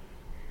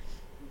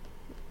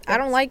 I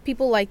don't like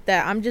people like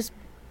that.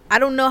 I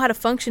don't know how to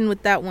function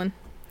with that one.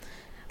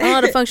 I don't know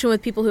how to function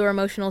with people who are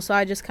emotional, so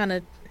I just kind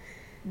of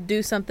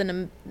do something,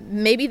 and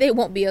maybe they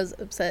won't be as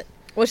upset.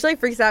 Well, she like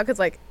freaks out because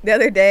like the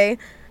other day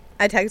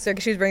I texted her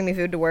because she was bringing me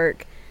food to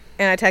work.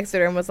 And I texted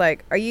her and was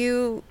like, are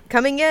you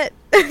coming yet?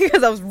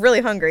 Because I was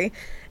really hungry.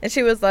 And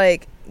she was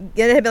like,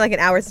 it had been like an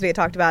hour since we had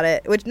talked about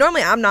it. Which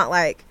normally I'm not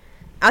like,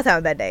 I was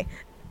having a bad day.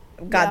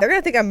 God, Yeah. they're going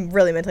to think I'm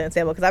really mentally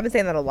unstable because I've been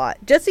saying that a lot.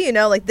 Just so you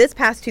know, like this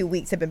past 2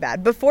 weeks have been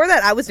bad. Before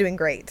that, I was doing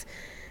great.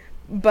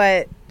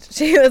 But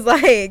she was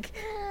like,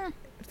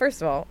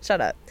 first of all,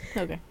 shut up.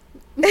 Okay.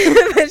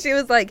 But she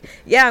was like,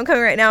 yeah, I'm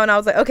coming right now. And I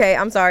was like, okay,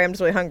 I'm sorry. I'm just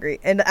really hungry.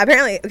 And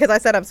apparently, because I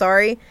said I'm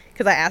sorry,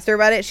 because I asked her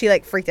about it, she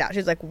like freaked out. She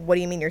was like, what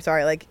do you mean you're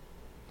sorry? Like,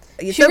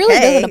 it's She really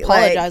okay. doesn't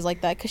apologize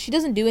like that because she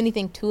doesn't do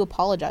anything to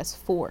apologize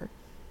for.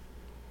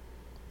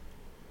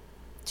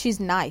 She's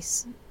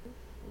nice.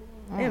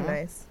 I am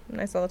nice. I'm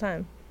nice all the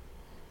time.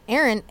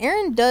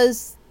 Aaron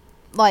does,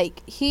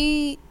 like,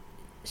 he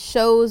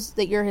shows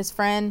that you're his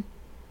friend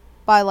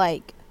by,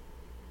 like,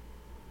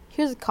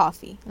 here's a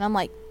coffee. And I'm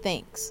like,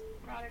 thanks.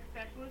 Product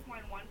specialist,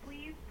 line 1,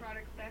 please.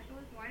 Product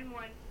specialist, line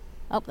 1.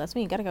 Oh, that's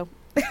me. Gotta go.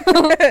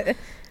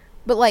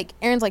 But, like,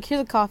 Aaron's like, here's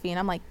a coffee. And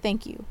I'm like,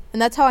 thank you.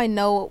 And that's how I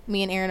know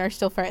me and Aaron are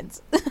still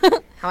friends.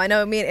 How I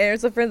know me and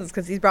Aaron's are friends is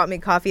because he's brought me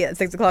coffee at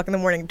 6 o'clock in the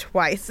morning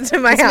twice to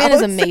my This house. man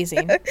is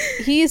amazing.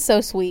 He is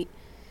so sweet.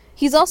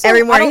 He's also, Every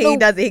I morning don't he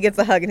know- does it. He gets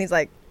a hug and he's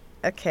like,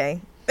 okay.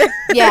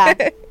 Yeah.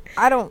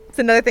 I don't. It's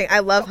another thing. I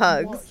love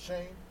hugs.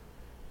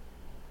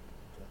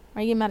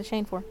 Are you getting mad at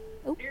Shane for?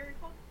 Oh, Area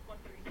code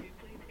 132,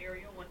 please.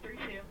 Area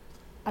 132.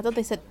 I thought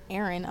they said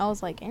Aaron. I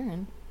was like,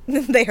 Aaron.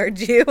 They heard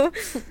you.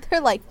 They're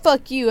like,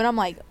 fuck you. And I'm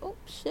like, oh,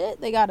 shit,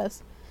 they got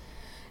us.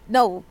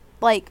 No,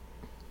 like,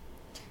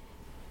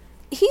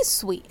 he's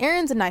sweet.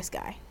 Aaron's a nice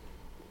guy.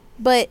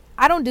 But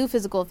I don't do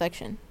physical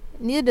affection.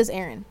 Neither does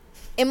Aaron.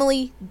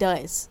 Emily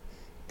does.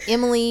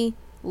 Emily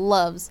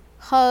loves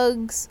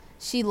hugs.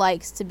 She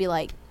likes to be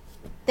like,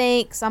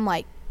 thanks. I'm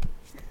like,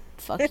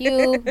 fuck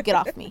you. Get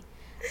off me.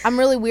 I'm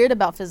really weird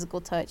about physical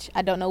touch.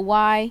 I don't know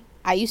why.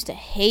 I used to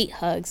hate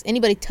hugs.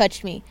 Anybody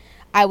touched me,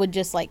 I would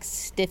just like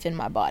stiffen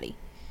my body.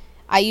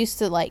 I used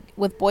to like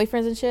with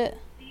boyfriends and shit.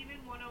 Steven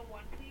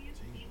 101, please.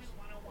 Steven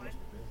 101.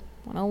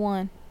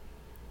 101.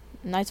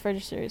 Nights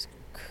register is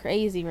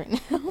crazy right now.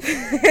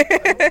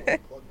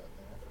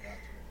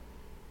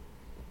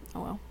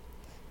 Oh well.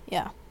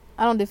 Yeah.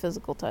 I don't do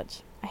physical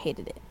touch. I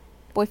hated it.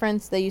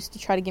 Boyfriends, they used to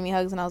try to give me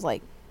hugs and I was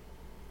like,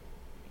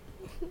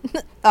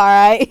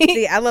 alright.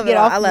 See, I love it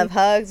all. I love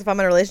hugs. If I'm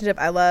in a relationship,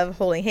 I love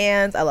holding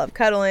hands. I love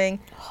cuddling.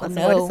 Let's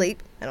go to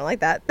sleep. I don't like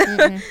that.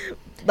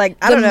 Like,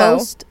 I don't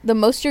know. The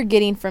most you're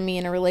getting from me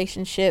in a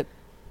relationship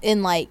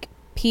in like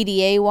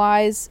PDA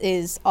wise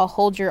is I'll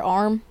hold your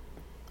arm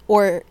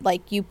or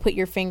like you put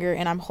your finger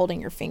and I'm holding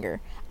your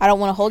finger. I don't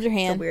want to hold your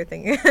hand. It's a weird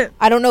thing.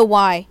 I don't know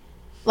why.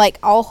 Like,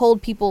 I'll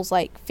hold people's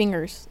like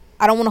fingers.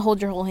 I don't want to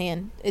hold your whole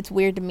hand. It's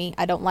weird to me.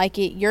 I don't like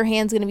it. Your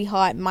hand's going to be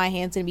hot. My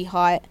hand's going to be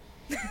hot.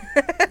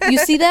 You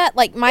see that?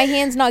 Like, my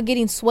hand's not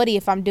getting sweaty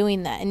if I'm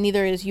doing that, and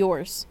neither is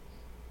yours.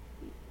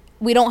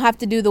 We don't have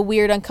to do the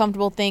weird,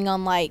 uncomfortable thing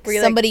on, like, where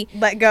you, somebody...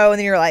 like, let go, and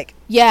then you're like...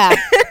 Yeah.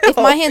 If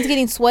my hand's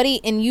getting sweaty,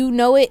 and you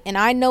know it, and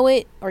I know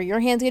it, or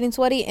your hand's getting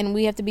sweaty, and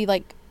we have to be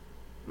like,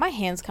 my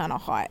hand's kind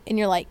of hot. And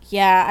you're like,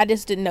 yeah, I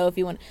just didn't know if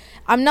you want...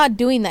 I'm not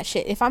doing that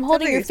shit. If I'm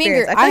holding your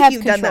finger, I have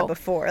you've control. done that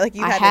before. Like,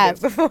 you had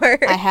to do it before.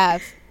 I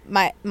have.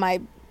 My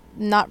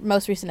not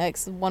most recent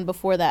ex, the one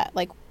before that,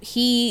 like,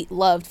 he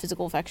loved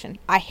physical affection.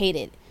 I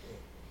hated.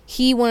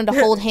 He wanted to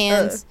hold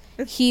hands.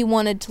 He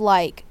wanted to,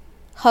 like,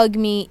 hug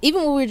me.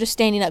 Even when we were just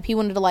standing up, he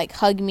wanted to, like,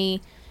 hug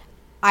me.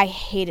 I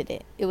hated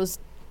it. It was,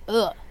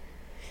 ugh.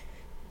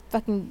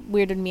 Fucking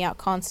weirded me out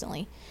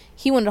constantly.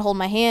 He wanted to hold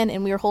my hand,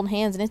 and we were holding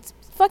hands, and it's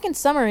fucking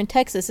summer in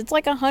Texas. It's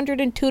like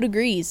 102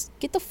 degrees.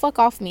 Get the fuck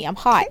off me. I'm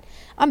hot.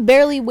 I'm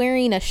barely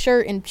wearing a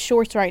shirt and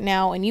shorts right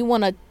now, and you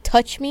want to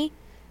touch me?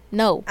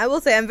 No. I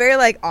will say I'm very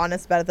like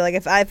honest about it though. Like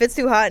if it's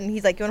too hot and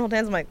he's like, "You want to hold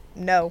hands?" I'm like,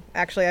 "No,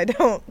 actually I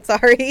don't.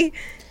 Sorry."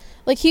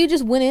 Like he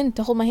just went in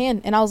to hold my hand,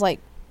 and I was like,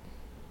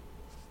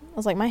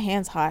 my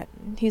hand's hot.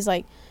 He's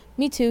like,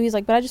 me too. He's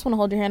like, but I just want to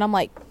hold your hand. I'm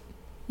like,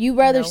 you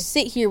rather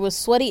sit here with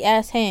sweaty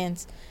ass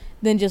hands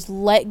than just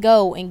let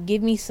go and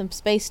give me some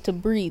space to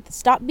breathe.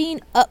 Stop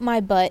being up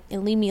my butt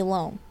and leave me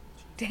alone.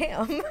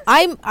 Damn.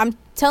 I'm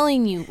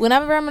telling you,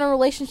 whenever I'm in a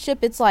relationship,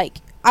 it's like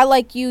I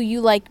like you,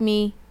 you like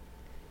me.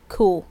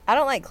 Cool. I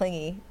don't like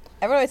clingy.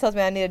 Everyone always tells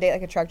me I need to date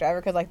like a truck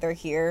driver because like they're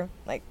here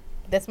like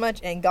this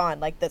much and gone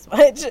like this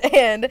much,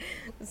 and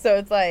so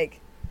it's like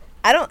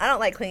I don't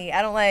like clingy.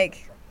 I don't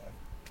like.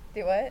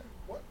 Do what?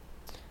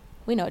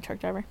 We know a truck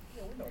driver.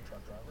 Yeah, we know a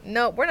truck driver.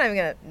 Nope, we're not even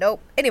gonna.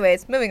 Nope.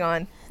 Anyways, moving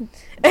on.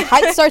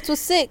 Height starts with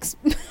 6.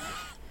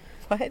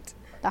 What?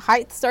 The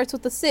height starts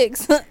with the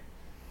 6. 6'5" to be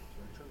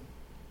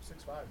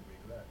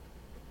exact.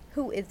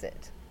 Who is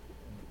it?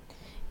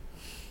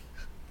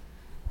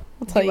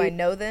 I'll tell Do you. I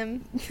know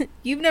them?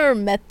 You've never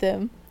met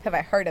them. Have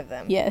I heard of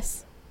them?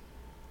 Yes.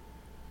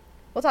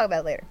 We'll talk about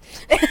it later.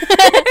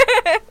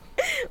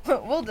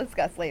 We'll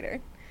discuss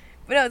later.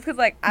 But no, it's because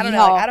like I don't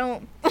know. Like, I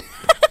don't.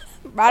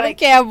 Ride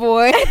like, a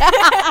cowboy.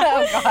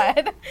 Oh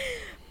God.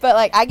 But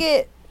like I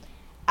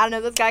don't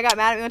know. This guy got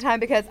mad at me one time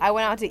because I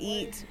went out to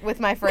eat with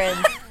my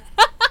friends.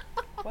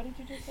 What did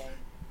you just say?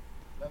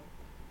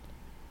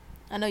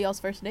 I know y'all's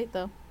first date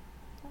though.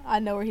 I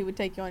know where he would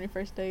take you on your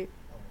first date.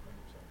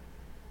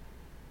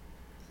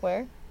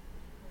 Where?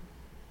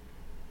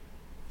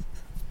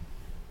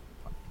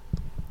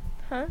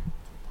 Huh?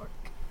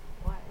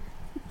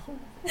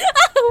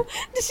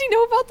 Does she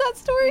know about that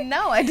story?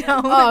 No, I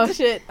don't. Oh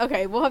shit.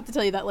 Okay, we'll have to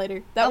tell you that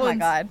later. That oh my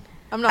God.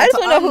 I'm not. I just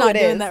want to know I'm who not it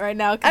doing is. that right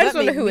now. I just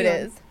want to know who it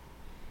is.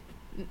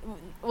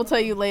 We'll tell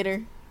you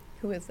later.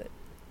 Who is it?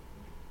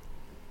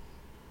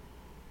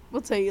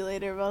 We'll tell you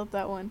later about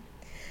that one.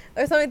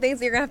 There's so many things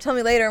that you're gonna have to tell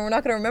me later, and we're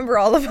not gonna remember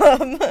all of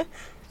them. I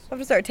have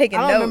to start taking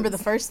I don't notes. remember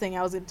the first thing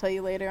I was gonna tell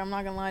you later. I'm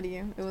not gonna lie to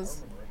you. It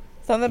was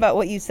Something about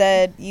what you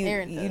said.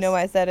 Aaron You does. know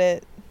I said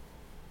it,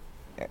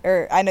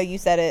 or I know you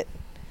said it,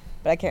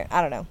 but I can't.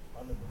 I don't know.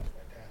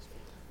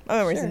 My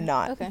memory's Sure.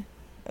 not. Okay.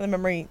 The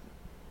memory,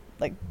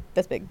 like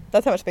this big.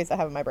 That's how much space I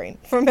have in my brain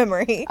for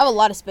memory. I have a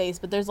lot of space,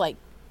 but there's like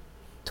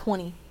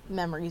 20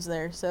 memories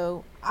there,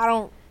 so I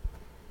don't.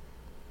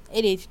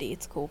 ADHD.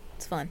 It's cool.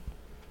 It's fun.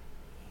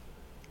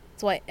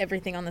 That's why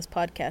everything on this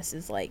podcast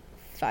is like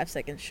 5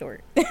 seconds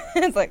short.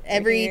 It's like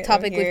Every here,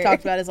 topic over we've here.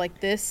 talked about is like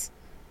this,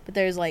 but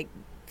there's like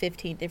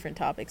 15 different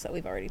topics that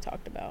we've already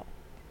talked about.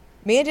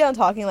 Me and Jalen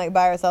talking like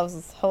by ourselves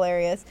is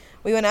hilarious.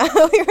 We went out.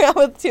 We were out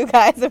with 2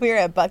 guys, and we were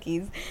at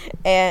Buc-ee's,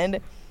 and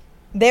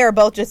they were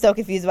both just so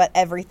confused about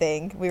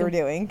everything we were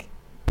doing.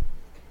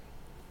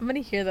 I'm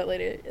gonna hear that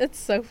later. It's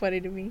so funny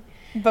to me.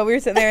 But we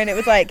were sitting there, and it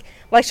was like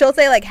she'll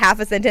say like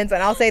half a sentence,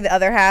 and I'll say the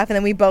other half, and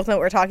then we both know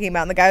what we're talking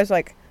about. And the guy was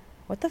like,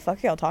 "What the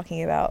fuck are y'all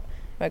talking about?"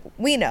 I'm like,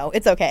 we know,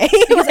 it's okay.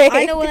 Because Like,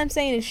 I know what I'm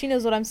saying and she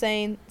knows what I'm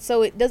saying,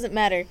 so it doesn't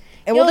matter.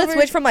 and we'll just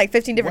switch from like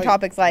 15 different Wait,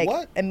 topics like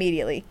what?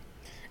 immediately.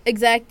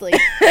 Exactly.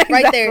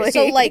 Right there. So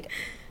Exactly. like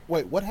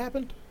Wait, what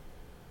happened?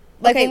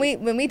 Like Okay.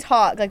 when we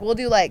talk, like we'll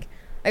do like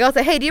I'll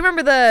say, "Hey, do you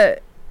remember the?"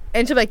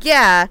 And she'll be like,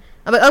 "Yeah."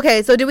 I'm like,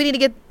 "Okay, so do we need to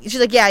get?" She's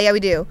like, "Yeah, we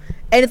do."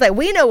 And it's like,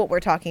 we know what we're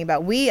talking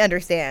about. We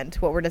understand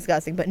what we're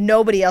discussing, but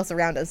nobody else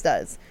around us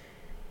does.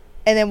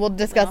 And then we'll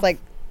discuss, Well. like,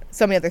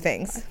 so many other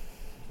things.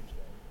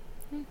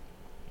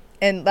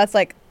 And that's,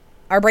 like,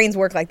 our brains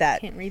work like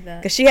that. Can't read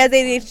that. Because she has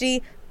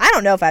ADHD. I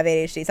don't know if I have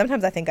ADHD.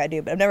 Sometimes I think I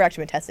do, but I've never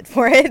actually been tested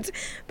for it.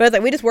 But it's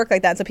like, we just work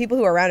like that. So people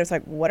who are around us are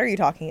like, what are you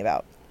talking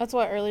about? That's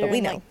why earlier But we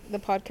in know. like the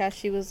podcast,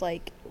 she was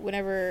like,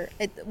 whenever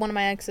one of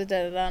my exes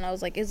did it, and I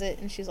was like, "Is it?"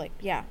 And she's like,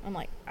 "Yeah." I'm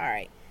like, "All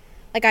right."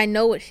 Like I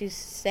know what she's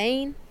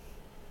saying,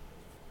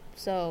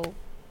 so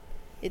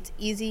it's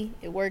easy.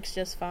 It works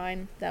just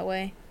fine that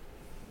way.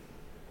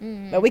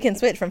 But we can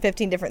switch from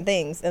 15 different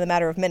things in a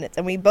matter of minutes.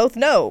 And we both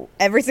know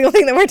every single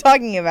thing that we're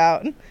talking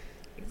about.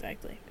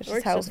 Exactly. Which Works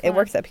is how just it fine.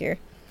 works up here.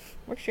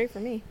 Works straight for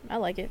me. I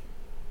like it.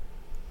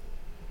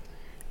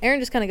 Aaron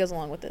just kind of goes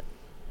along with it.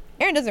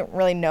 Aaron doesn't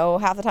really know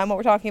half the time what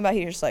we're talking about.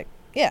 He's just like,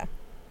 yeah.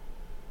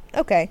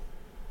 Okay.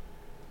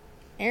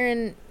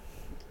 Aaron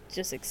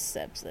just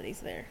accepts that he's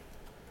there.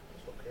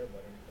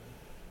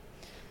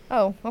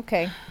 Oh,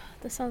 okay.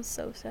 That sounds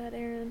so sad,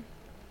 Aaron.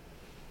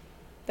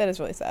 That is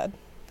really sad.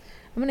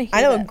 I'm gonna hear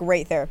I know that. a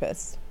great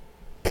therapist.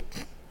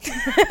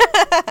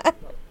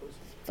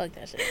 Fuck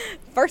that shit.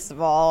 First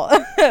of all,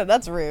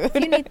 that's rude. If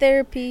you need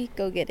therapy,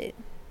 go get it.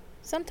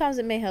 Sometimes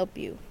it may help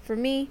you. For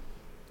me,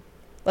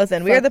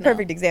 Listen, we are Fuck the no.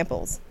 perfect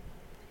examples.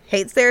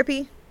 Hates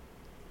therapy,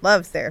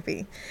 loves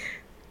therapy.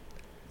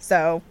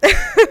 So,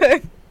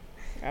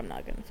 I'm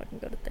not gonna fucking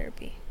go to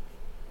therapy.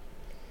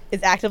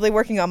 is actively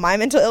working on my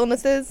mental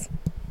illnesses.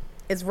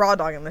 Is raw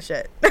dogging the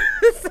shit.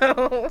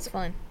 So, It's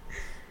fun.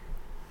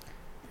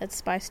 That's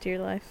spice to your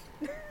life.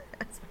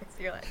 that's what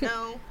you're like,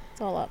 no,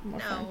 It's a lot more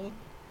fun. no.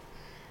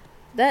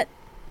 That,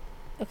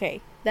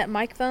 okay, that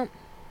mic thump.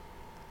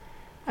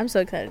 I'm so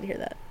excited to hear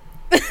that.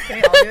 Can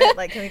we all do it?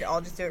 Like, can we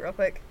all just do it real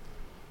quick?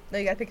 No,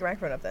 you gotta pick your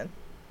microphone up then.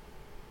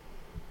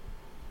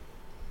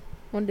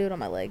 I want to do it on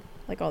my leg,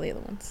 like all the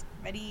other ones.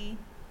 Ready,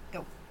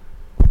 go.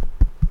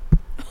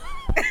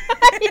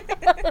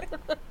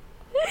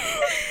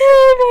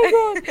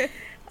 Oh my god.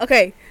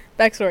 Okay,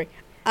 backstory.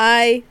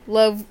 I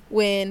love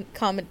when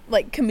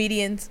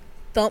comedians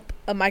thump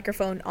a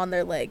microphone on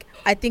their leg.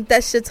 I think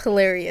that shit's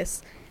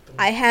hilarious.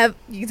 I have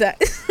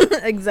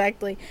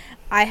exactly.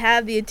 I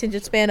have the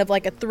attention span of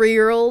like a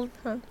 3-year-old.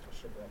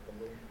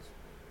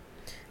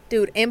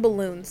 Dude, and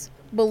balloons.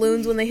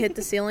 Balloons when they hit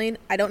the ceiling.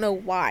 I don't know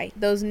why.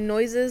 Those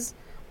noises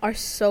are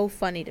so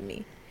funny to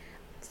me.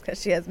 It's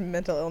because she has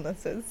mental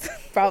illnesses.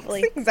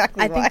 Probably. That's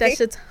exactly I why. think that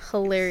shit's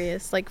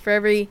hilarious. Like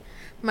for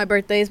my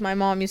birthdays, my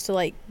mom used to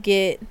like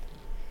get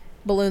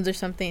balloons or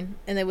something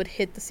and they would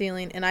hit the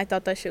ceiling, and I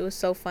thought that shit was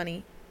so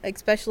funny.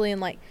 Especially in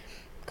like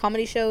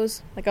comedy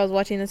shows. Like I was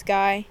watching this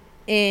guy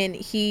and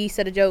he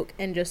said a joke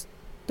and just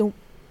don't,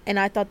 and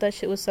I thought that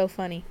shit was so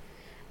funny.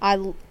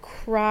 I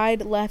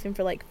cried laughing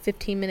for like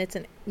 15 minutes,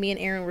 and me and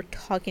Aaron were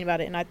talking about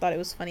it, and I thought it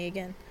was funny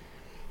again.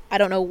 I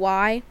don't know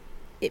why.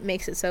 It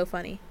makes it so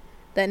funny.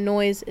 That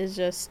noise is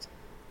just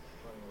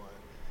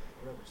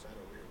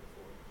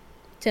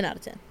 10 out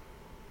of 10.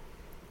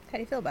 How do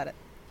you feel about it?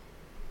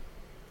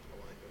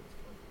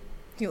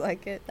 You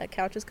like it? That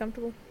couch is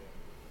comfortable.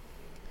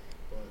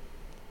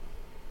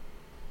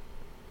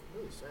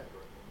 Really sad right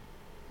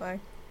now. Why?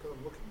 Because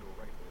I'm looking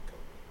directly at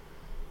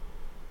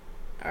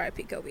Kobe.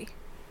 R.I.P. Kobe.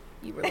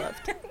 You were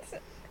loved.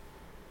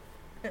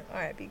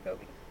 Alright, beat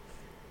Kobe.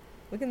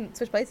 We can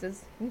switch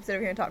places. We can sit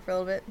over here and talk for a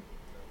little bit.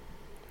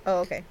 Oh,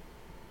 okay.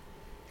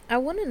 I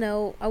want to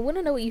know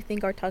what you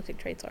think our toxic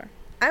traits are.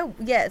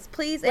 Yes,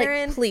 please, Like,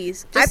 Aaron.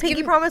 please. I Just pinky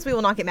give, promise we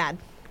will not get mad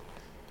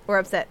or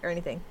upset or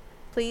anything.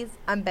 Please,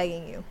 I'm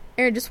begging you.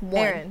 Aaron, just one.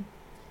 Aaron.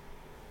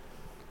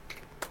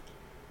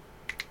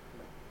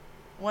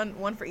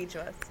 One for each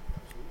of us.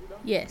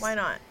 Yes. Why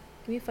not?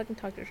 Give me a fucking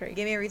toxic trait.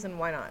 Give me a reason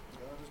why not.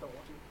 I just don't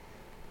want to.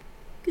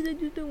 Because I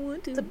just don't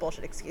want to. It's a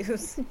bullshit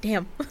excuse.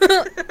 Damn.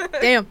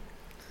 Damn.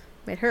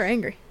 Made her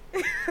angry.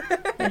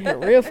 Made her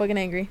real fucking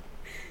angry.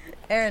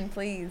 Aaron,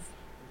 please.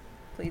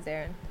 Please,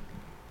 Aaron.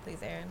 Please,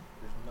 Aaron.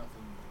 There's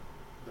nothing.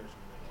 There's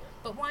no.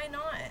 But why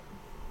not? I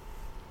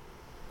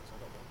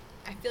don't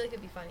want I feel like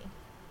it'd be funny.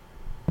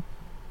 to.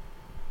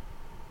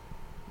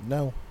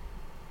 No,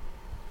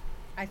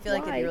 I feel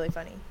like it'd be Why? really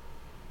funny.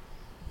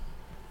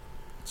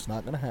 it's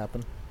not gonna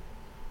happen.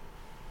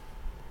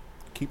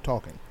 Keep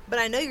talking. But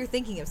I know you're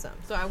thinking of some,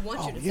 so I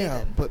want you to say yeah,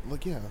 them. but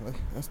like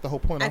that's the whole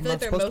point. I I'm feel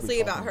like not they're supposed to be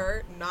mostly about talking.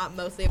 her, not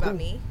mostly about Cool.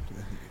 me.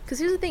 Because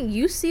here's the thing.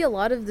 You see a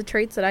lot of the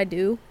traits that I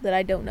do that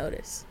I don't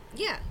notice.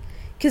 Yeah.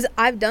 Because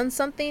I've done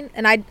something,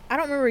 and I don't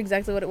remember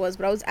exactly what it was,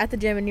 but I was at the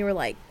gym, and you were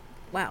like,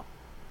 wow.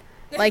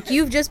 Like,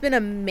 you've just been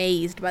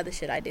amazed by the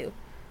shit I do.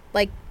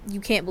 Like,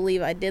 you can't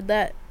believe I did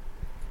that.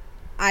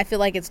 I feel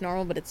like it's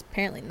normal, but it's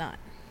apparently not.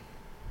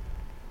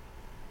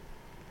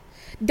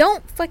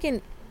 Don't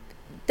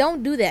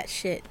do that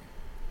shit.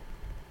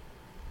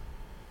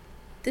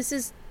 This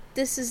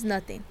is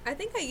nothing. I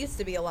think I used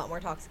to be a lot more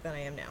toxic than I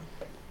am now.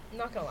 I'm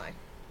not gonna lie.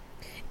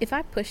 If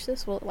I push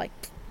this, will it like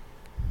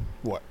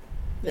What?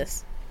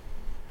 this?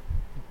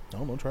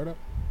 No, don't try that.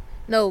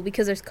 No,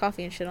 because there's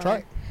coffee and shit on Try it.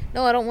 it.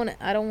 No, I don't want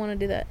to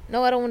do that.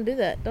 No, I don't want to do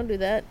that. Don't do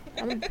that.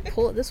 I'm gonna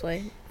pull it this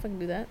way. If I can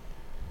do that.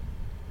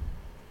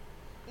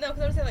 No,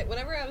 because I'm saying, like,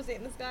 whenever I was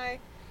dating this guy,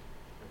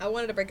 I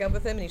wanted to break up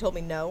with him, and he told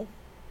me no.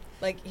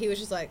 Like, he was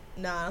just like,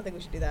 nah, I don't think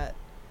we should do that.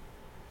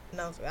 And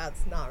I was like,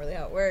 that's not really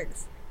how it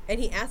works. And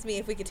he asked me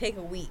if we could take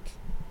a week.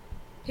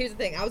 Here's the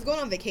thing. I was going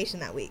on vacation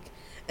that week.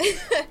 Oh,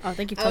 I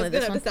think you I told was me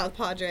going this up one. to South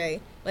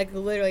Padre, like,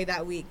 literally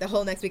that week. The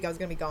whole next week I was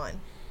going to be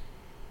gone.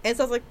 And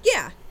so I was like,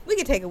 yeah, we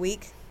could take a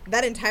week.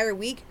 That entire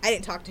week, I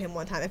didn't talk to him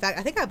one time. In fact,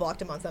 I think I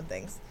blocked him on some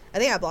things. I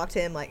think I blocked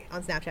him, like,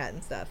 on Snapchat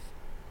and stuff.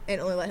 And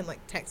only let him,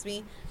 like, text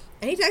me.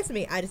 And he texted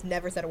me. I just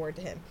never said a word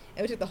to him.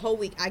 And we took the whole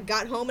week. I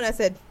got home and I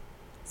said,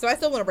 so I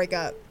still want to break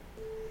up.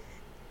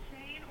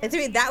 And to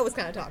me, that was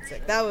kind of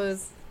toxic. That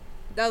was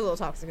a little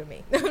toxic of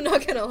me. I'm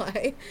not going to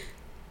lie.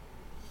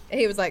 And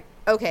he was like,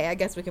 okay, I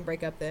guess we can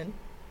break up then.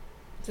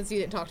 Since you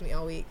didn't talk to me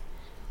all week.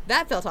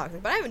 That felt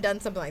toxic. But I haven't done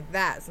something like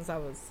that since I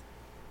was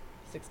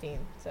 16.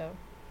 So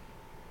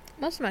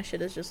Most of my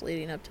shit is just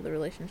leading up to the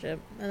relationship,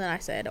 and then I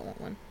say I don't want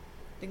one.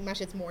 I think my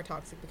shit's more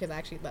toxic because I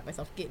actually let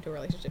myself get into a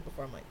relationship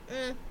before I'm like,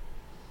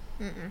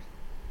 Mm-mm.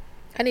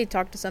 I need to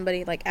talk to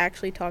somebody, like,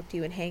 actually talk to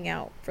you and hang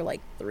out for,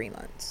 like, 3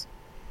 months.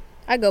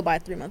 I go by a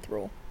 3-month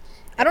rule.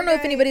 I don't know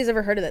if anybody's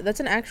ever heard of that. That's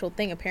an actual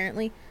thing,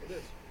 apparently.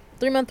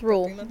 3-month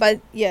rule.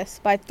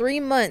 3-month By 3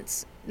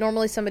 months,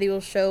 normally somebody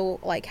will show,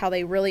 like, how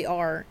they really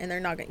are, and they're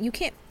not gonna... You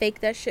can't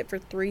fake that shit for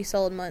 3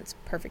 solid months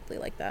perfectly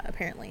like that,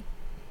 apparently.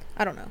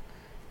 I don't know.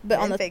 But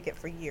men on the... fake it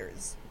for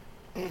years.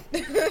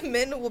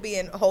 Men will be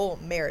in whole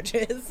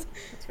marriages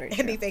That's very and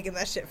true. be faking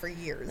that shit for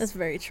years. That's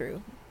very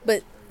true.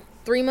 But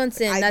 3 months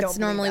in, I that's don't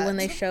believe normally when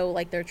that. they show,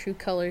 like, their true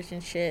colors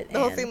and shit. The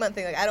whole and 3-month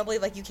thing, like, I don't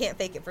believe, like, you can't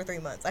fake it for 3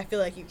 months. I feel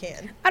like you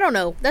can. I don't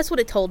know. That's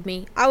what it told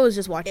me. I was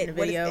just watching a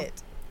What is video.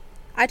 it?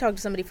 I talk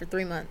to somebody for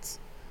 3 months,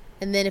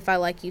 and then if I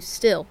like you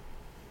still,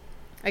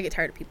 I get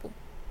tired of people.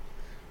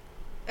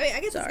 I mean, I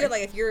guess Sorry. it's good,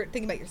 like, if you're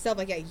thinking about yourself,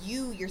 like, yeah,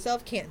 you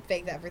yourself can't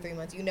fake that for 3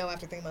 months. You know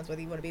after 3 months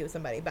whether you want to be with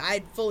somebody. But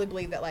I fully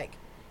believe that, like,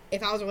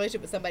 if I was in a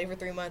relationship with somebody for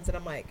 3 months and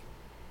I'm like,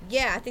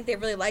 yeah, I think they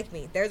really like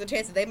me, there's a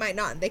chance that they might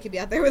not, and they could be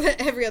out there with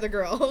every other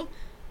girl.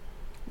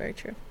 Very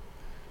true.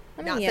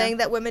 I mean, Not yeah, saying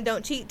that women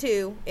don't cheat,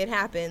 too. It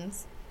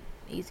happens.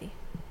 easy.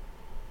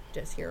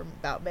 Just hear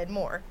about men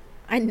more.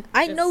 I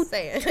Just know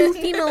saying. 2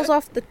 females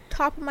off the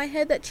top of my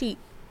head that cheat.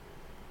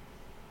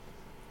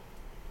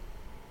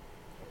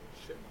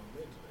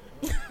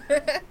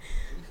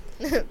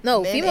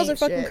 No, Men females are ain't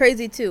fucking shit.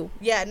 crazy too.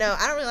 Yeah, no,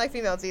 I don't really like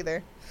females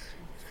either.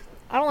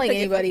 I don't like I'm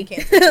gonna get anybody.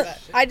 fucking canceled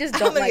for that. I just I'm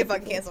don't gonna like get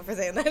fucking people. canceled for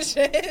saying that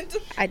shit.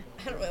 I I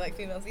don't really like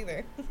females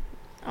either.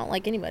 I don't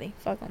like anybody.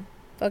 Fuck them.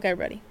 Fuck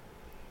everybody.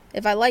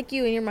 If I like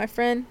you and you're my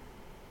friend,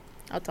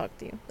 I'll talk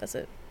to you. That's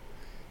it.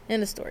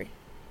 End of story.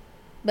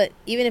 But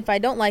even if I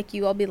don't like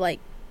you, I'll be like,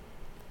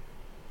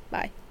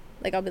 bye.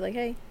 Like, I'll be like,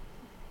 hey,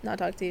 not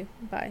talk to you.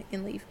 Bye.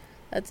 And leave.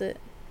 That's it.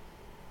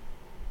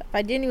 If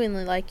I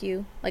genuinely like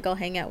you, like, I'll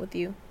hang out with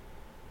you.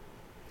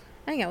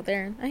 I hang out with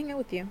Aaron. I hang out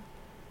with you.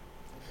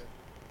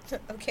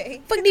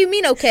 Okay. Fuck do you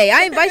mean okay?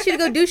 I invite you to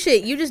go do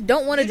shit. You just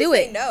don't want to You do just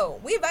say it. No,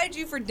 we invited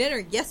you for dinner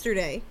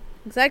yesterday.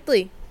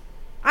 Exactly.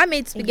 I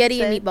made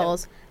spaghetti and said no.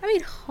 meatballs. I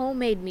made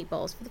homemade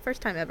meatballs for the first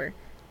time ever.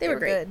 They were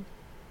great. good,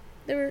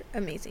 They were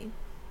amazing.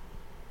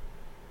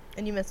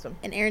 and you missed them.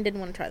 And Aaron didn't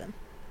want to try them.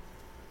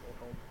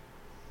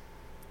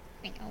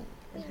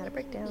 And had a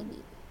breakdown.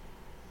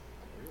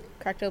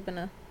 Cracked open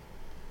a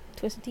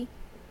Twisted Tea.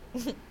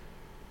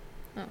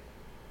 Oh.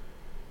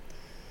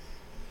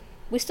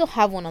 We still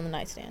have one on the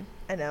nightstand.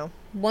 I know.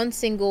 One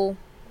single.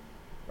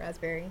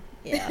 Raspberry.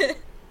 Yeah.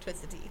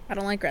 Twisted tea. I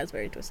don't like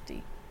raspberry Twisted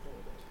Tea.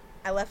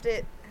 I left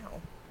it. Ow.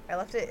 I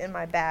left it in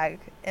my bag,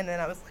 and then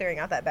I was clearing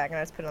out that bag, and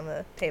I just put it on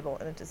the table,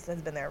 and it just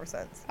has been there ever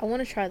since. I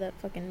want to try that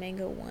fucking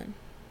mango one.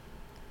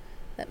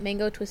 That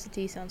mango Twisted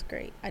Tea sounds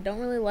great. I don't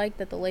really like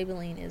that the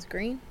labeling is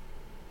green.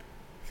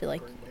 I feel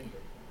like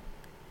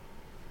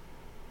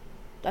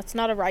that's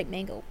not a ripe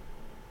mango.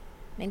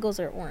 Mangoes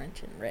are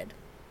orange and red.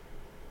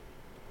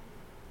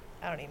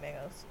 I don't eat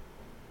mangoes.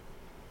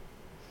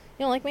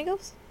 You don't like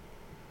mangoes?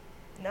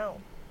 No.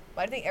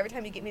 Why do you think every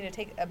time you get me to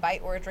take a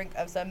bite or a drink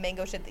of some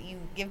mango shit that you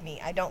give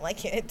me, I don't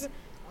like it?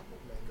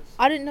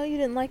 I didn't know you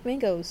didn't like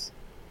mangoes.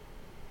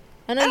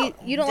 I know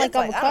you don't like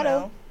dislike- I don't avocado.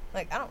 know.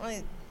 Like, I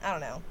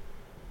don't know.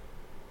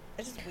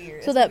 It's just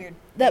weird. So It's a weird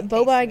that taste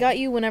boba to I me. got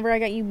you whenever I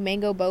got you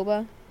mango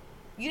boba.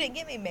 You didn't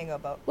get me mango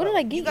boba. What did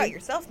I get You got you?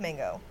 yourself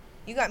mango.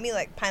 You got me,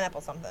 like,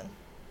 pineapple something.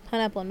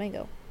 Pineapple and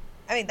mango.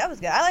 I mean, that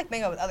was good. I like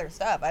mango with other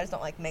stuff. I just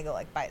don't like mango,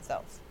 like, by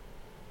itself.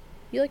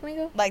 You like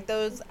mango? Like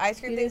those ice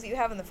cream You things do? that you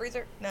have in the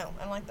freezer? No,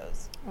 I don't like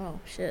those. Oh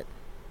shit.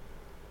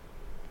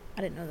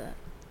 I didn't know that.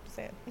 Just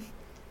saying.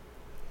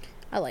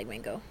 I like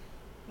mango.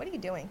 What are you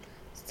doing?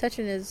 He's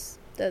touching that's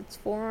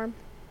forearm.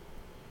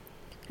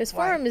 His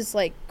Why? forearm is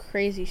like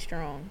crazy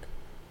strong.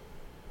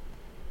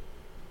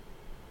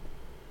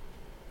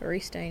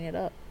 Baristain it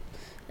up.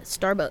 At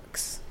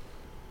Starbucks.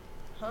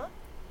 Huh?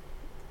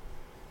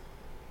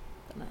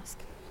 Don't ask.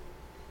 Did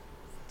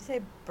you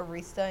say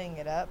baristaing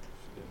it up?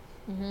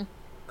 Mm-hmm.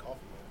 Coffee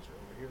manager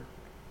over here.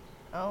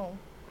 Oh.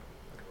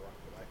 Like a rock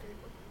black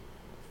apron.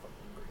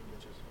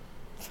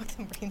 Fuck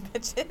them green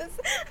bitches.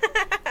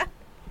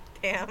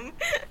 Damn.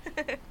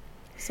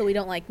 So we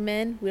don't like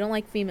men, we don't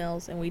like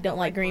females, and we don't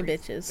like green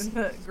bitches.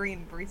 The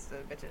green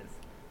barista bitches.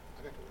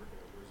 I got to work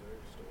at a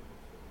Reserve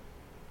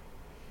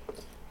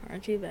store.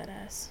 Aren't you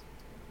badass?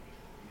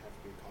 You have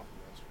to be a coffee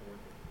master for a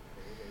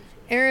Reserve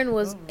store. Aaron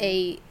was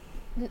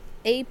Oh.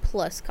 a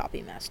plus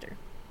copy master.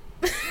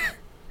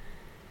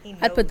 He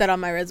I'd put knows. that on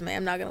my resume.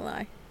 I'm not gonna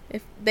lie.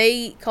 If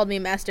they called me a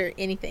master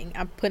anything,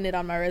 I'm putting it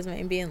on my resume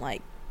and being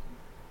like,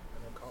 I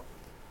know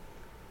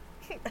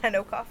coffee. I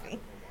know I coffee. don't know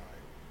why.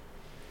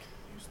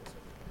 Useless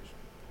information.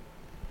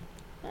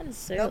 not No,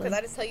 necessarily. because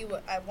I just tell you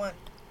what I want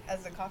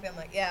as a coffee. I'm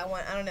like, yeah, I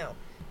want, I don't know,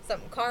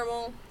 something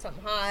caramel,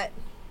 something hot,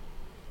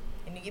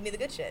 and you give me the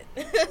good shit.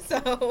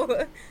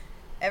 So,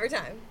 every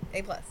time,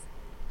 A+.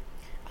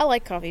 I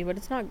like coffee, but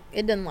it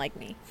doesn't like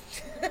me.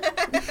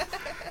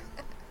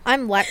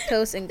 I'm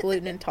lactose and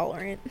gluten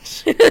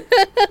intolerant.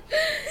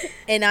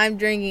 And I'm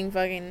drinking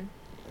fucking,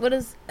 what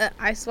is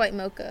ice white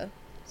mocha,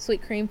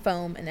 sweet cream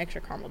foam, and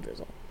extra caramel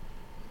drizzle.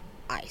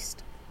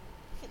 Iced.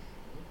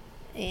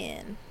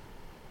 And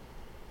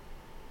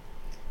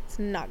it's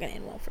not going to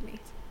end well for me.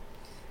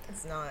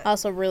 It's not. I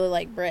also really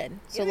like bread.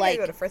 So, you like,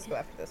 gotta go to Frisco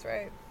after this,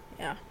 right?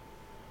 yeah,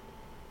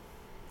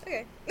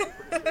 Okay. Pretty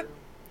sure.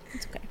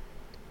 it's okay.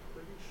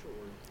 Pretty sure.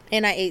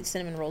 And I ate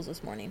cinnamon rolls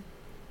this morning.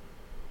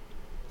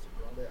 It's a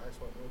grande ice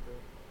white mocha,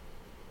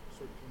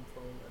 sweet cream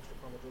foam, extra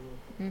caramel drizzle.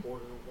 Mhm.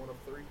 Order 1 of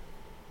 3.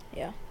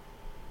 Yeah.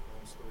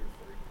 That's 3 of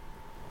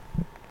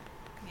 3.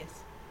 Yes.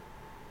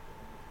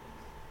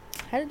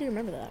 How did you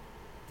remember that?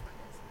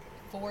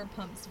 4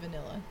 pumps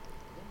vanilla.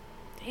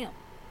 Damn.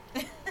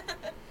 Normal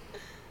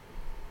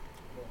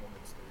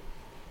gets 3.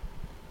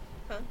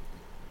 Huh?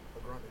 A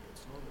grande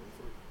gets normally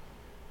 3.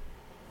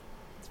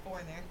 It's 4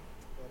 in there.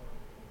 But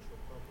extra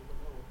caramel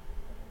vanilla.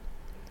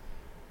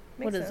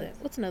 What Makes is sense.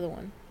 it? What's another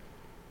one?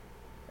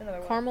 Another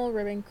one. Caramel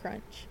ribbon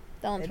crunch.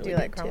 That one's I really do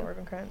like good caramel too.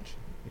 ribbon crunch.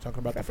 You talking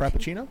about Frappuccino? the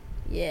Frappuccino?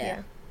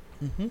 Yeah.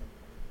 Mm-hmm.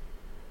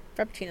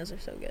 Frappuccinos are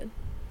so good.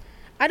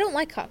 I don't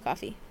like hot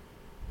coffee.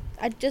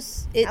 I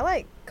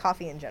like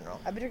coffee in general.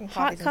 I've been drinking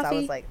hot coffee since I coffee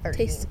was like 13.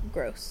 tastes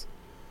gross.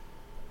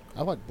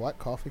 I like black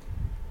coffee.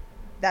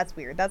 That's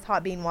weird. That's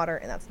hot bean water,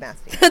 and that's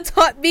nasty. That's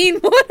hot bean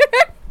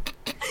water.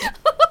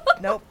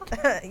 Nope.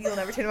 You'll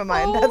never change my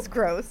mind. Oh. That's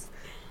gross.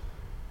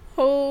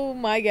 Oh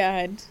my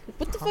god.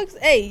 What the fuck's...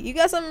 Hey, you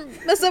got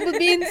something messed up with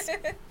beans?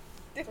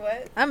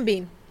 What? I'm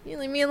bean. You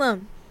leave me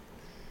alone.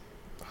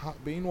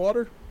 Hot bean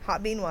water?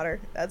 Hot bean water.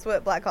 That's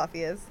what black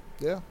coffee is.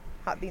 Yeah.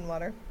 Hot bean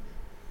water.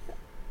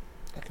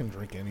 I can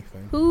drink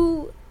anything.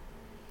 Who...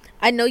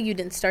 I know you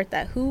didn't start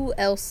that. Who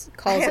else I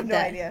calls have it no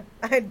that? idea.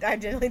 I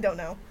genuinely don't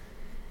know.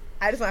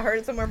 I just I heard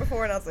it somewhere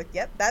before, and I was like,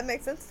 "Yep, that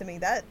makes sense to me."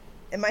 That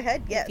in my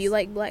head, yes. If you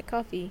like black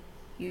coffee,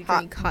 you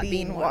drink hot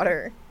bean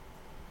water.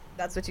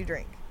 That's what you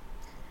drink.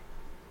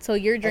 So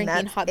you're drinking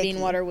that's hot bean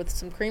icky. water with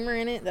some creamer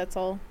in it. That's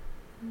all.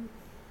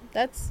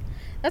 That's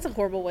a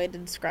horrible way to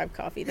describe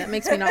coffee. That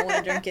makes me not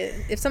want to drink it.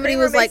 If somebody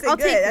Creamer was like, makes it "I'll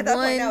good. take At that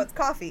point, now one," it's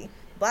coffee.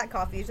 Black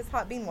coffee is just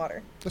hot bean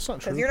water That's not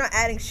true. because you're not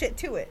adding shit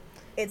to it.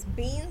 It's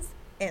beans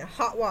and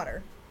hot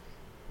water.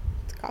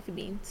 it's coffee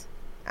beans.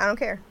 I don't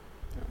care.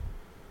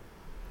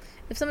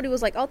 If somebody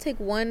was like, "I'll take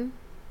one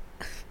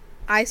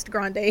iced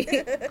grande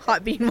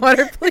hot bean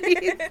water,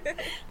 please,"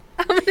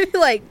 I'm gonna be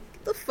like,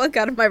 "Get the fuck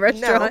out of my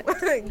restaurant!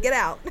 No, get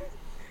out.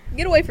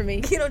 Get away from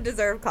me, You don't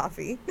deserve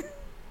coffee.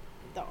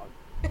 dog."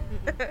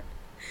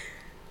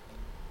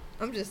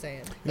 I'm just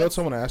saying. You know what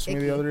someone asked me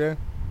icky. the other day?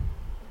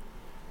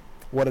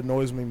 What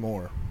annoys me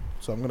more?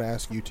 So I'm going to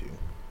ask you two.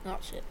 Oh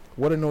shit.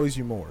 What annoys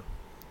you more?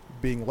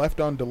 Being left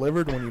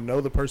undelivered when you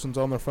know the person's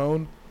on their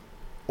phone,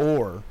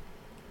 or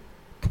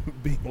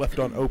being left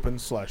on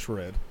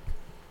open/read?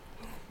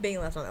 Being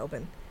left on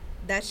open.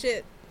 That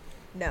shit,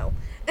 no.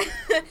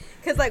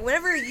 Because, like,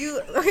 whenever you...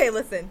 Okay,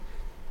 listen.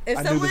 If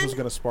I knew someone... this was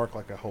going to spark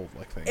like a whole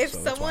thing. If so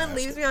that's why I someone asked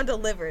leaves it. me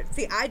undelivered,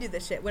 see, I do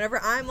this shit. Whenever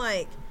I'm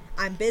like,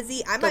 I'm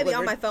busy, I might be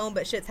on Delivered. my phone,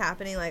 but shit's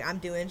happening, like I'm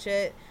doing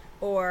shit,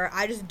 or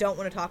I just don't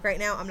want to talk right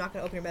now. I'm not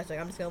gonna open your message.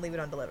 I'm just gonna leave it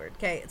undelivered.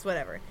 Okay, it's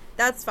whatever.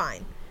 That's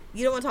fine.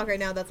 You don't want to talk right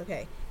now. That's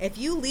okay. If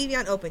you leave me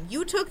unopened,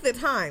 you took the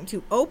time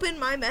to open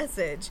my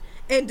message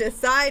and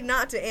decide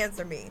not to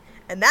answer me,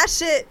 and that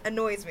shit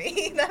annoys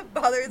me. That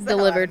bothers the hell out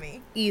Delivered of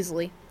me.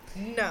 easily.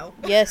 No.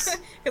 Yes.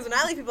 Because when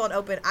I leave people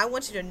unopened, I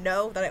want you to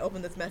know that I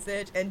opened this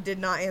message and did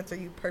not answer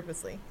you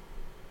purposely.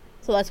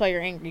 So that's why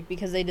you're angry,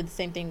 because they did the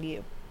same thing to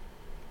you.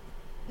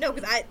 No,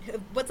 because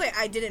what's like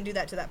I didn't do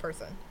that to that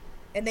person,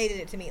 and they did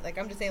it to me. Like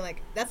I'm just saying,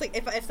 like that's like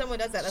if someone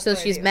does that, that's So what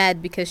I she's do.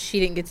 mad because she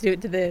didn't get to do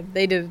it to them.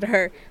 They did it to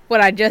her.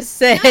 What I just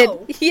said.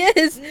 No.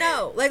 Yes.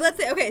 No, like let's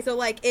say okay, so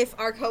like if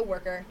our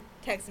coworker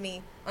texts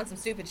me on some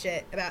stupid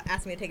shit about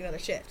asking me to take another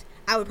shift,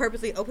 I would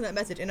purposely open that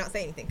message and not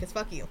say anything because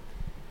fuck you.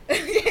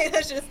 Okay,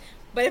 that's just.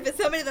 But if it's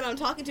somebody that I'm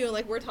talking to and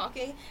like we're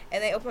talking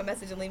and they open my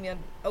message and leave me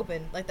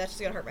open, like that's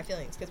just gonna hurt my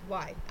feelings. Because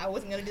why? I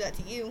wasn't gonna do that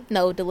to you.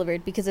 No,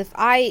 delivered. Because if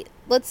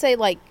let's say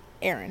like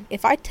Aaron,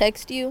 if I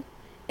text you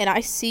and I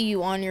see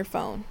you on your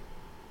phone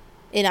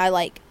and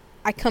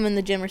I come in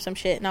the gym or some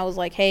shit and I was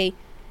like, hey,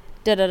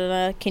 da da da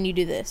da, can you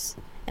do this?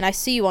 and I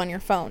see you on your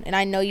phone, and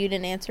I know you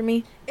didn't answer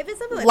me. If it's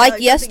something Like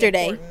something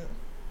yesterday. important.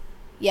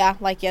 Yeah,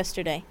 like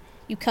yesterday.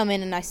 You come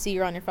in and I see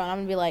you're on your phone. I'm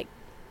going to be like,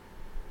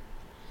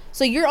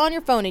 so you're on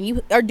your phone and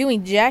you are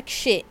doing jack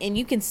shit, and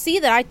you can see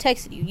that I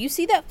texted you. You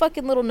see that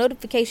fucking little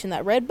notification,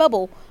 that red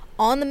bubble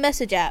on the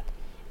message app,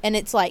 and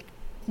it's like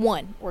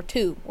 1 or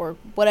 2 or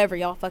whatever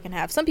y'all fucking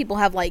have. Some people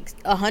have like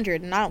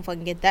 100, and I don't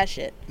fucking get that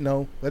shit.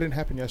 No, that didn't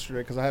happen yesterday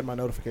because I had my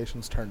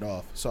notifications turned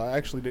off. So I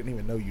actually didn't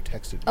even know you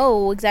texted me.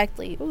 Oh,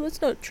 exactly. Oh,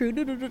 that's not true.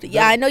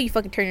 Yeah, I know you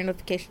fucking turn your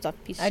notifications off,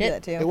 piece of I do shit.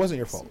 that too. It wasn't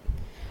your fault.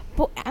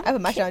 But I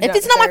put my shit on Do if Not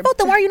it's not my Disturb. fault,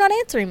 then why are you not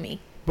answering me?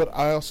 But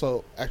I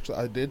also, actually,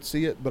 I did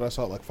see it, but I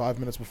saw it like 5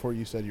 minutes before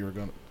you said you were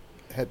going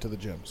to head to the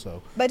gym.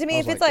 So, But to me, I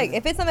if was it's like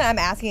if it's something I'm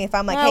asking, if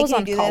I'm like, Well, I hey, was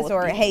can on you do call this, with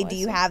or you hey, anyway, do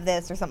you so- have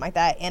this, or something like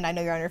that, and I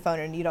know you're on your phone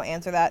and you don't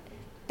answer that,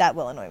 that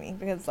will annoy me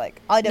because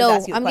like all I do is No,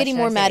 ask you a I'm getting question,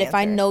 more I mad say if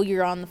I answer. know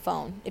you're on the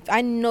phone. If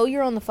I know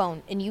you're on the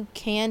phone and you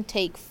can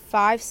take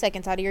 5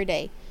 seconds out of your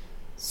day,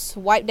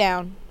 swipe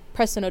down,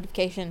 press the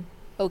notification,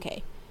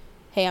 okay.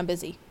 Hey, I'm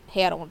busy.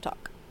 Hey, I don't want to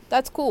talk.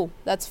 That's cool.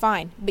 That's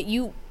fine. But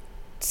you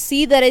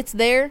see that it's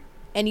there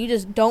and you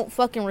just don't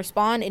fucking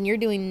respond and you're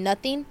doing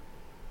nothing,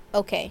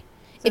 okay.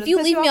 So If does it you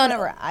piss leave me off on...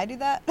 whenever I do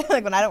that,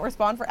 like when I don't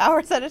respond for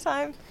hours at a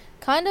time,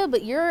 Kinda,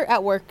 but you're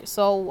at work,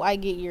 so I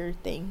get your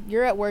thing.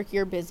 You're at work,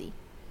 you're busy.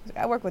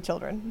 I work with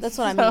children. That's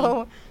what I So,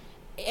 mean.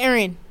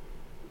 Aaron,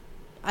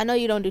 I know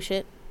you don't do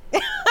shit.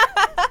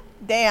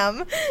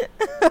 Damn.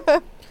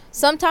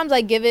 Sometimes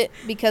I give it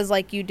because,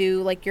 like, you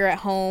do, like, you're at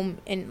home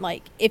and,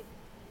 like, if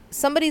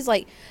somebody's,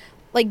 like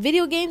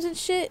video games and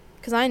shit,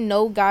 because I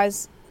know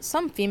guys,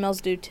 some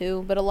females do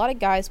too, but a lot of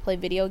guys play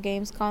video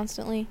games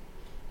constantly,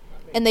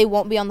 and they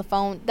won't be on the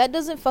phone. That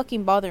doesn't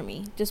fucking bother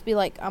me. Just be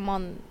like, I'm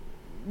on,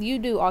 you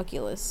do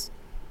Oculus.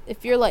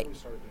 If you're like,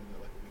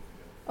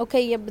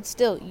 okay, yeah, but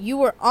still, you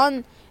were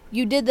on,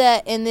 you did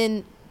that, and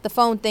then the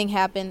phone thing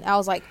happened. I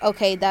was like,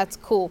 okay, that's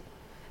cool.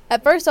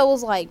 At first, I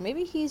was like,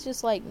 maybe he's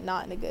just, like,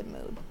 not in a good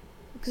mood.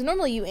 Because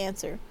normally you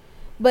answer.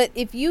 But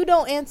if you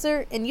don't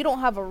answer and you don't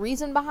have a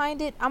reason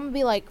behind it, I'm going to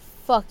be like,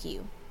 fuck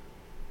you.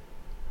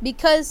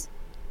 Because,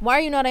 why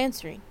are you not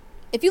answering?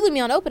 If you leave me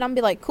on open, I'm going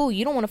to be like, cool,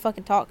 you don't want to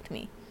fucking talk to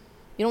me.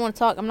 You don't want to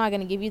talk, I'm not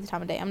going to give you the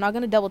time of day. I'm not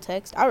going to double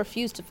text. I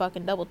refuse to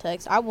fucking double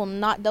text. I will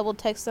not double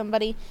text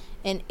somebody.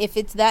 And if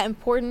it's that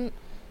important,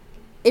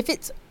 if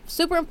it's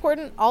super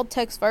important, I'll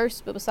text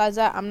first. But besides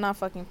that, I'm not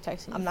fucking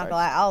texting you I'm not first.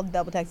 gonna lie, I'll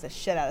double text the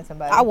shit out of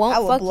somebody. I won't, I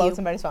will fuck blow you.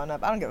 somebody's phone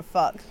up. I don't give a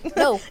fuck.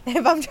 No.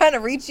 If I'm trying to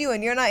reach you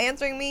and you're not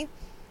answering me,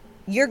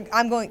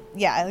 I'm going,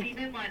 yeah,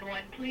 Steven, line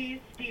 1, please.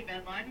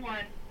 Steven, line 1.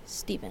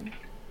 Steven.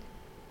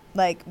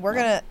 like,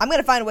 I'm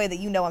gonna find a way that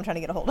you know I'm trying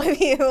to get a hold of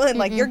you, and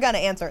like, Mm-mm. you're gonna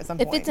answer at some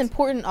If point. it's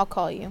important, I'll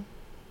call you.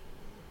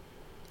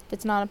 If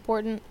it's not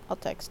important, I'll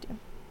text you.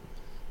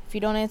 If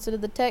you don't answer to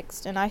the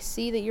text and I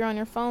see that you're on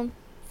your phone,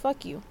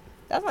 fuck you.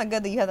 That's not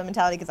good that you have that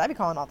mentality, because I be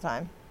calling all the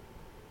time.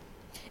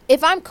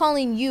 If I'm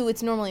calling you,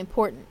 it's normally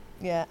important.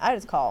 Yeah, I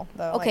just call,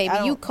 though. Okay, Like,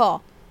 but you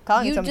call.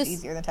 calling you is so much just-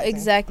 easier than texting. I'm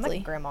exactly.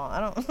 like grandma. I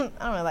don't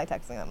really like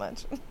texting that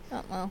much. I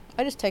don't know.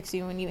 I just text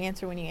you when you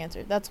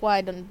answer. That's why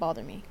it doesn't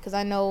bother me. Because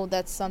I know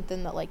that's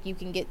something that, like, you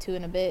can get to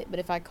in a bit. But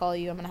if I call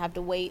you, I'm going to have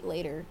to wait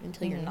later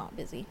until you're Mhm. not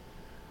busy.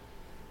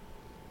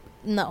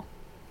 No.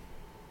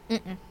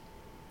 Mm-mm.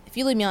 If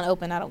you leave me on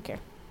open, I don't care.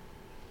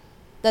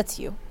 That's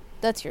you.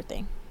 That's your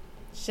thing.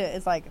 Shit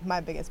is like my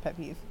biggest pet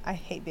peeve. I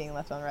hate being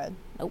left on red.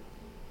 Nope.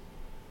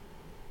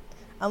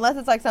 Unless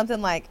it's like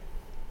something like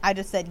I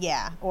just said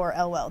yeah or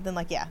LOL, then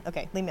like yeah,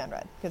 okay, leave me on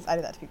red, because I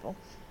do that to people.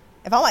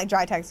 If I'm like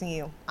dry texting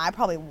you, I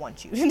probably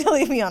want you to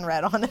leave me on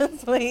red,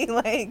 honestly.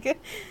 Like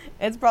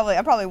I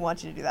probably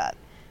want you to do that.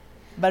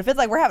 But if it's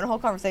like we're having a whole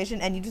conversation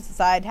and you just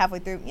decide halfway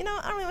through, you know,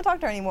 I don't even want to talk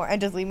to her anymore,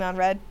 and just leave me on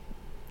red,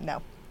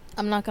 no.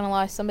 I'm not going to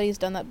lie. Somebody's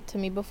done that to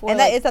me before. And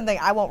like, that is something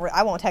I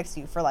won't text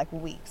you for like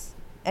weeks.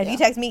 And if you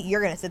Yeah. text me,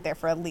 you're gonna sit there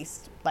for at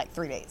least like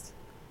 3 days.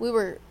 we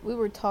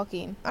were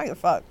talking. I don't give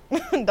a fuck.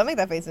 Don't make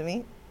that face at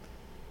me.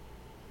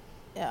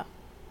 Yeah.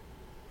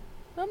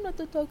 I'm not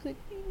the toxic.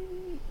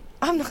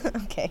 I'm not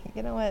okay.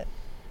 You know what?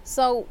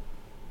 So,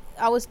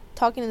 I was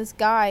talking to this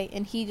guy,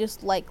 and he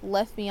just, like,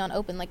 left me on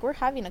open. Like, we're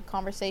having a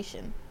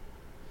conversation.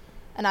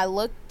 And I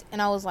looked,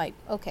 and I was like,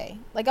 okay.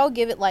 Like, I'll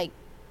give it, like,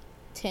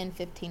 10,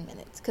 15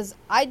 minutes. Because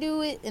I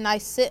do it, and I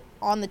sit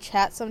on the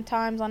chat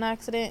sometimes on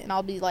accident, and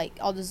I'll be, like,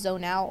 I'll just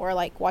zone out, or,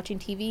 like, watching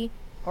TV.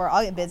 Or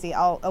I'll get busy.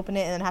 I'll open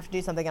it and then have to do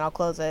something, and I'll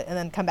close it and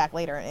then come back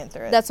later and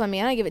answer it. That's what I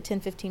mean. I give it 10,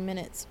 15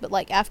 minutes. But,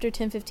 like, after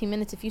 10, 15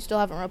 minutes, if you still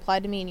haven't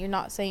replied to me and you're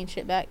not saying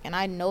shit back, and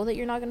I know that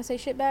you're not going to say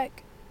shit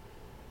back,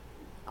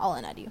 I'll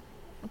unadd you.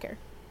 I don't care.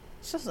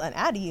 It's just an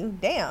ad to you.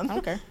 Damn. I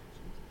don't care.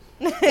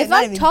 It's If not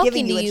I'm even talking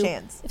giving to you a you,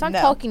 chance. if I'm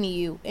No. talking to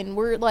you and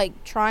we're,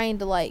 like, trying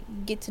to, like,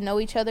 get to know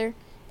each other,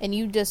 and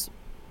you just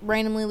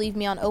randomly leave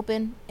me on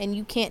open, and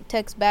you can't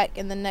text back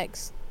in the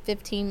next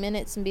 15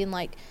 minutes and being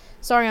like,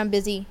 sorry, I'm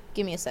busy,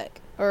 give me a sec.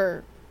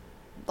 Or,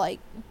 like,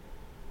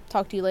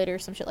 talk to you later or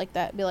some shit like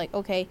that. Be like,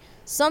 okay,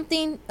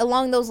 something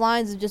along those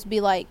lines of just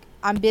be like,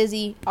 I'm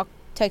busy, I'll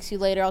text you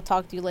later, I'll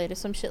talk to you later,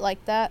 some shit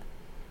like that.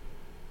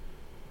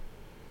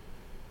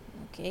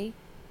 Okay.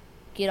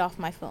 get off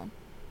my phone.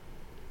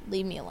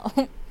 Leave me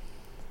alone.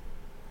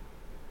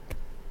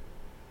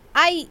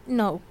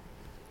 No.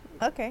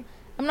 Okay.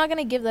 I'm not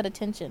gonna give that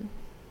attention.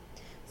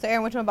 So,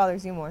 Aaron, which one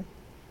bothers you more?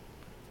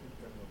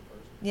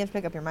 You have to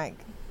pick up your mic.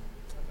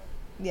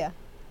 Yeah.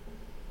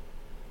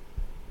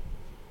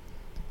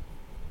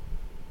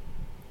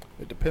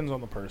 It depends on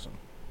the person.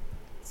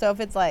 So if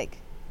it's like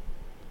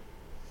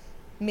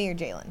me or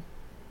Jalen.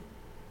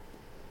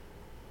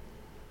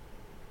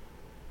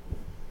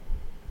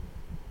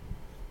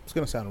 It's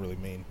gonna sound really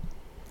mean.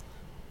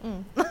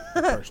 I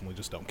personally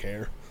just don't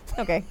care.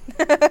 Okay.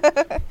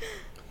 I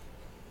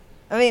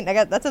mean,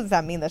 that doesn't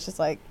sound mean. That's just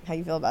like how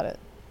you feel about it.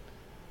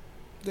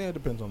 Yeah, it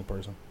depends on the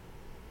person.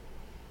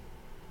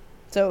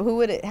 So who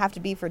would it have to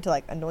be for it to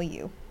like annoy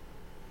you?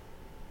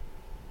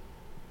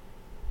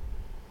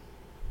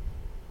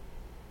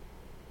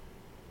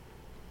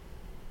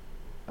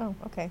 Oh,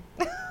 okay.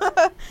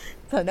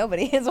 So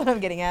nobody is what I'm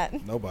getting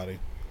at. Nobody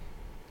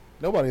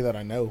that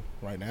I know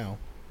right now.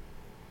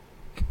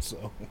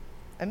 So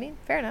I mean,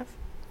 fair enough.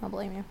 I'll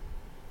blame you.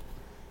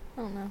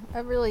 I don't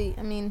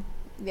know.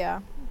 Yeah.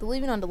 The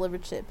leaving on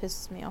delivered shit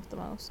pisses me off the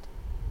most.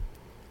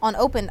 On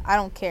open, I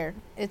don't care.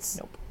 It's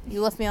Nope.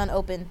 You left me on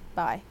open.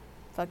 Bye.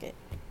 Fuck it.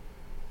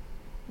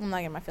 I'm not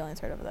getting my feelings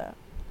hurt over that.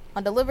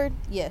 On delivered,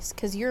 yes,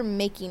 because you're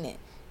making it.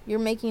 You're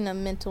making a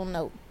mental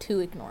note to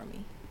ignore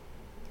me.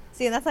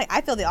 See, and that's like,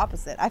 I feel the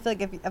opposite. I feel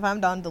like if I'm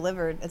done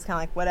delivered, it's kind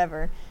of like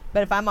whatever.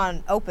 But if I'm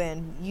on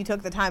open, you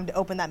took the time to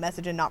open that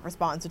message and not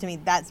respond. So to me,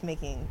 that's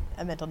making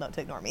a mental note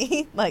to ignore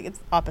me. Like, it's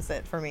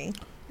opposite for me.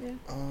 Yeah.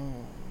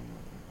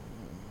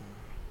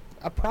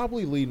 I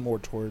probably lean more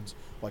towards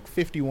like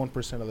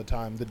 51% of the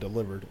time the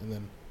delivered, and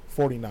then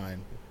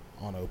 49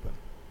 on open.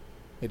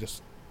 It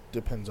just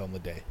depends on the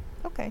day.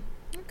 Okay.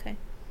 Okay.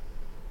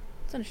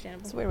 It's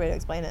understandable. It's a weird way to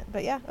explain it.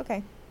 But yeah,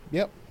 okay.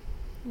 Yep.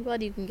 I'm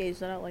glad you can gauge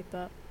that out like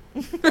that.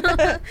 Put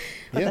Yeah.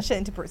 that shit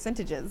into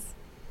percentages.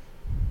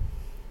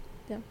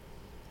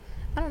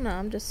 I don't know.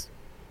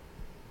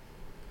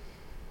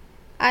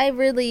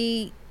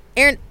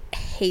 Aaron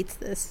hates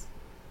this.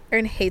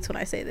 Aaron hates when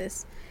I say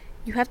this.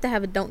 You have to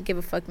have a don't give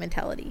a fuck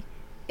mentality.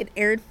 And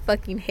Aaron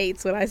fucking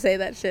hates when I say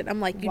that shit. I'm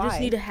like, you Why? just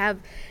need to have,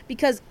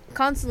 because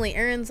constantly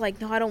Aaron's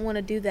like, no, I don't want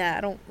to do that.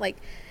 I don't like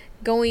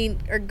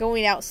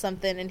going out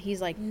something, and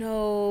he's like, no,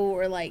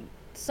 or like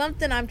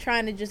something I'm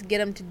trying to just get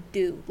him to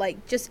do.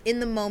 Like, just in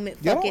the moment,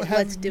 fuck it,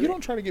 let's do it. You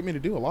don't try to get me to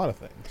do a lot of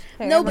things.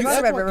 Hey, No, I'm but going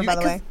to that's Red River, what by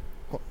the way.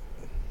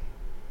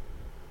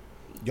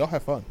 Y'all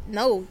have fun.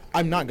 No,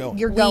 I'm not going.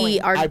 You're going. we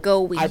are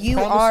going. You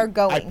promise are I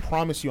going.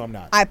 promise you I'm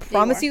not. I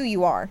promise are.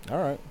 you are. All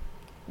right.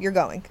 You're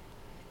going.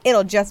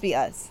 It'll just be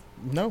us.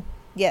 No.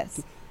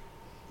 Yes.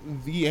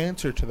 The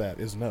answer to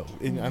that is no.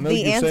 And I know The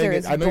you're answer saying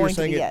is it. I know you're going to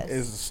saying be it yes.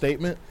 as a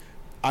statement.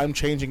 I'm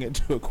changing it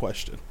to a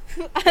question.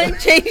 I'm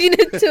changing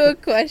it to a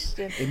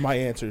question. And my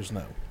answer is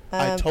no.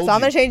 I So told I'm you.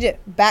 going to change it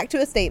back to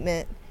a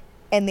statement,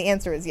 and the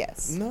answer is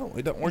yes. No,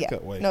 it doesn't work Yeah.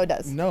 that way. No, it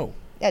does. No.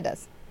 Yeah, it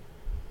does.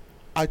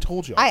 I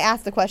told you. I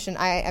asked the question.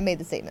 I made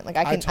the statement. Like,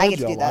 I told get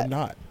to do y'all that. I'm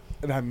not.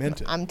 And I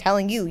meant it. I'm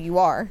telling you, you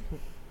are.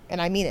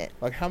 And I mean it.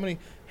 Like,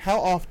 how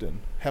often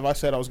have I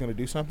said I was going to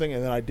do something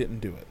and then I didn't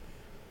do it?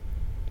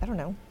 I don't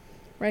know.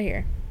 Right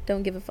here.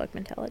 Don't give a fuck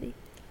mentality.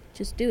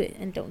 Just do it,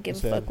 and don't give a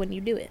Said- fuck when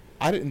you do it.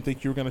 I didn't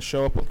think you were going to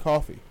show up with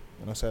coffee.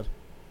 And I said,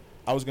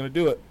 I was going to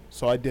do it,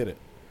 so I did it.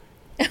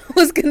 I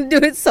was gonna do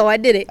it, so I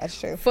did it. That's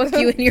true. Fuck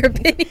you and your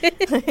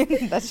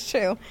opinion. That's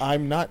true.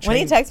 I'm not When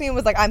he changing. texted me and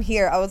was like, I'm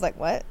here, I was like,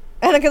 what?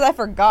 And because I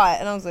forgot.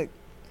 And I was like,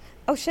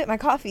 oh, shit, my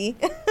coffee.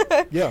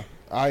 Yeah,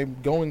 I'm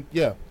going.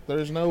 Yeah,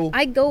 there's no.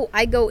 I go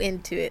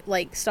into it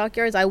like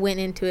Stockyards. I went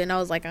into it and I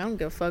was like, I don't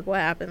give a fuck what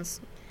happens.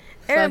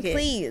 Aaron, Fuck it.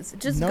 please,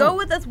 just No. go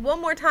with us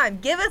one more time.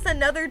 Give us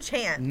another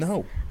chance.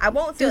 No. I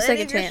won't Do a steal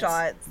any second of your chance.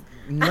 shots.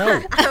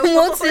 No. I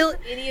won't steal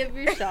any of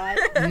your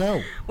shots.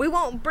 No. We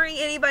won't bring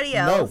anybody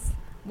No. else.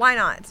 Why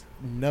not?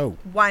 No.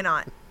 Why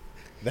not?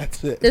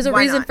 That's it. There's a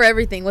Why reason not? for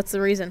everything. What's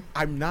the reason?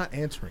 I'm not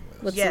answering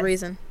this. What's Yes. the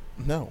reason?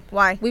 No.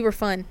 Why? We were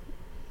fun.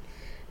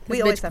 We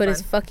This always bitch have put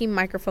his fun. fucking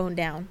microphone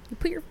down. You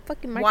put your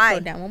fucking Why?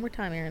 microphone down one more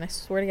time, Aaron. I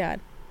swear to God.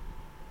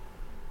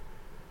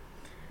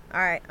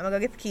 All right, I'm going to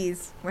go get the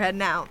keys. We're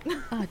heading out.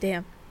 Oh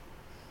damn.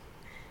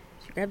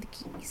 She grabbed the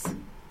keys.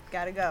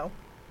 Gotta go.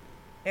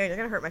 Aaron, you're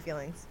going to hurt my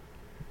feelings.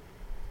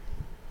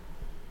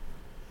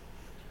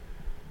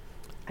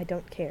 I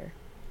don't care.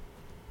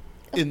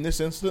 In this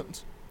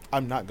instance,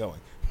 I'm not going.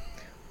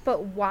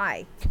 But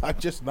why? I'm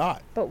just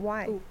not. But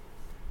why? Ooh.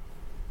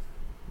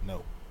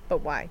 No.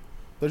 But why?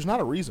 There's not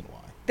a reason why.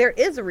 There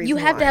is a reason You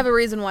have why. to have a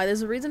reason why.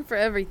 There's a reason for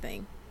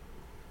everything.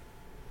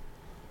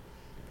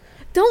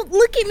 Don't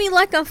look at me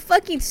like I'm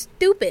fucking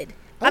stupid.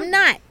 I'm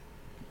not.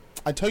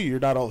 I tell you, you're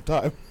not all the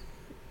time.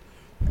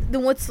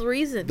 Then what's the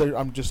reason?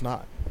 I'm just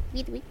not.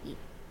 But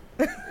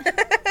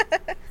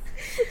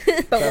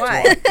That's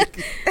why?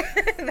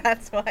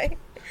 That's why.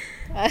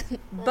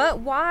 But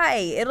why?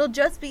 It'll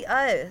just be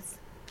us.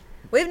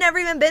 We've never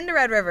even been to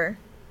Red River.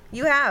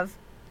 You have.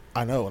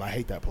 I know, and I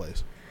hate that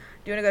place.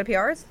 Do you want to go to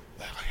PR's?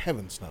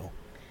 Heavens no.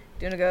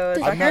 Do you want to go?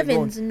 The I'm not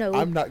heavens, going, no.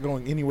 I'm not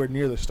going anywhere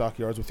near the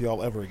stockyards with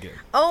y'all ever again.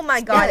 Oh my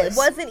god, Jealous. it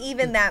wasn't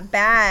even that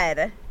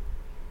bad.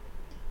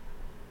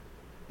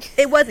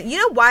 It wasn't. You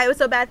know why it was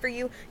so bad for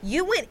you?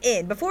 You went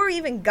in before we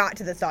even got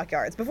to the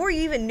stockyards, before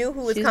you even knew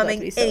who was She's about to coming,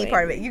 be so any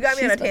part of it. angry. You got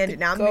me She's on a about to tangent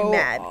now. I'm go being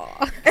mad.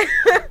 off.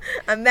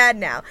 I'm mad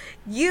now.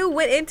 You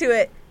went into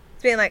it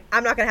being like,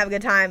 I'm not going to have a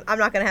good time. I'm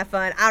not going to have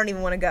fun. I don't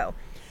even want to go.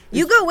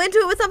 You go into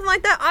it with something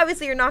like that,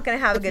 obviously you're not going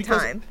to have a good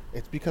time.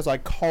 It's because I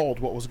called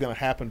what was going to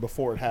happen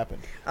before it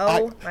happened.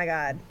 Oh my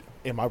god.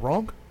 Am I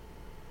wrong?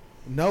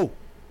 No.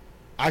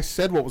 I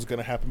said what was going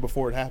to happen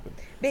before it happened.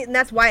 And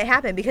that's why it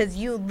happened, because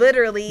you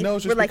literally No,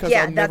 it's were just like, because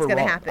yeah, I'm that's never going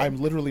to wrong. happen. I'm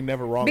literally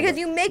never wrong. Because about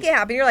you make it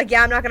happen. You're like,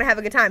 yeah, I'm not going to have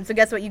a good time. So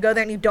guess what? You go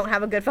there and you don't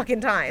have a good fucking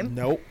it. time.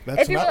 Nope.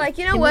 That's If you were not. like,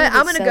 you know Emily what,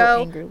 I'm gets going to so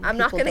go. angry when I'm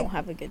not people going don't to.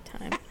 have a good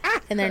time,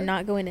 and they're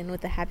not going in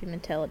with a happy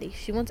mentality.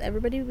 She wants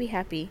everybody to be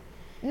happy.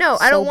 No,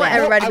 I so don't want bad.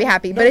 everybody to be No,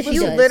 happy. no, But if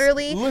you listen.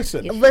 literally.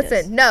 Listen. Yes, she does.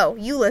 Listen. No,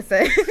 you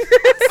listen.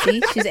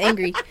 See, she's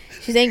angry.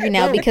 She's angry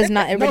now No, because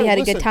not everybody no, had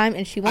a listen. good time,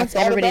 and she wants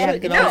thought everybody to about have a it,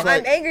 good and I No, time. was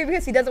like- I'm angry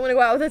because he doesn't want to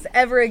go out with us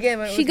ever again.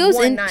 When it She was goes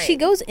one in. night. She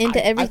goes into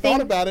I everything.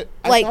 thought about it.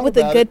 I like thought with a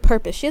about good it.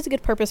 purpose. She has a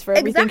good purpose for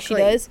everything Exactly.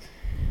 she does.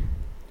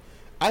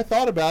 I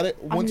thought about it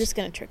I'm once. just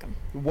gonna trick him.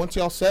 Once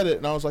y'all said it,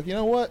 and I was like, you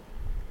know what?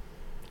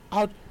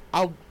 I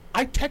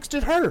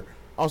texted her.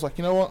 I was like,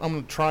 you know what? I'm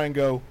gonna try and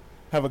go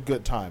have a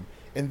good time.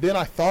 And then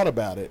I thought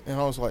about it, and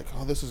I was like,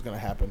 oh, this is gonna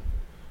happen.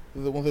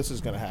 Well, this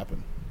is gonna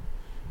happen.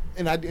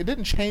 And it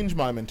didn't change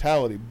my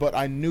mentality, but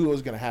I knew it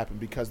was gonna happen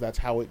because that's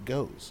how it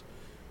goes.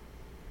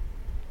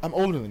 I'm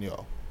older than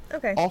y'all.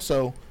 Okay.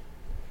 Also,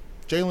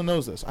 Jalen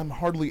knows this. I'm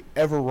hardly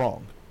ever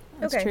wrong.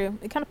 That's Okay. true.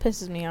 It kind of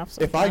pisses me off.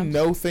 If I sometimes.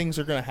 know things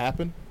are gonna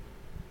happen,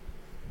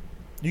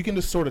 you can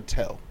just sort of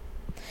tell.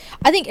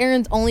 I think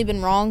Aaron's only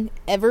been wrong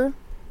ever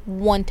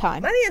one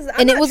time, My thing is, I'm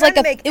and not it was trying like to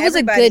a make it was a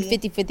everybody-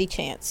 good 50-50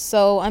 chance.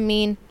 So I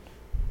mean,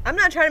 I'm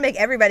not trying to make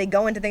everybody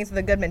go into things with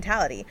a good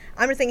mentality.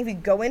 I'm just saying if you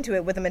go into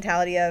it with a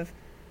mentality of,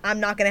 I'm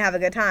not going to have a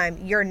good time,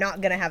 you're not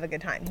going to have a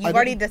good time. You've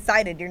already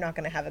decided you're not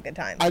going to have a good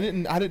time. I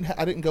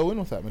didn't go in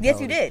with that mentality. Yes,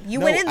 you did. You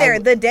No, went in there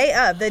the day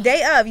of. The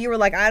day of, you were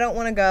like, I don't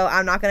want to go.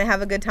 I'm not going to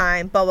have a good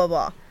time. Blah, blah,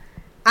 blah.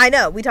 I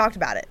know. We talked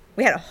about it.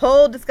 We had a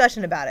whole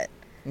discussion about it.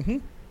 Mm-hmm.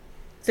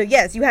 So,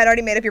 yes, you had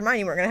already made up your mind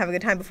you weren't going to have a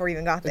good time before you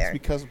even got It's there.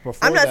 because before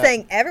I'm not that,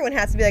 saying everyone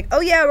has to be like,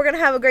 oh, yeah, we're going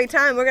to have a great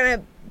time. We're going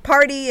to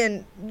party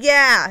and,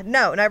 yeah.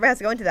 No, not everybody has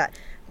to go into that.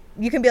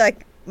 You can be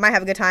like, might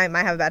have a good time,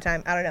 might have a bad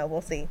time. I don't know.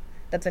 We'll see.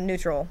 That's a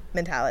neutral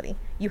mentality.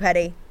 You had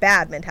a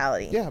bad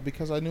mentality. Yeah,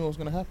 because I knew it was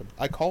going to happen.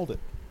 I called it.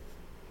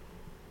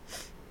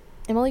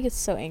 Emily gets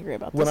so angry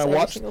about this When I every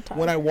watch, single time.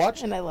 when I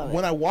watch, and I love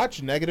when it. I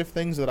watch negative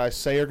things that I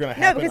say are going to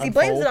No, happen. because he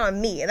blames unfold, it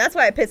on me, and that's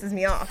why it pisses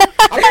me off.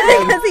 I'm not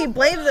blaming- Because he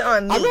blames it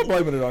on me. I'm not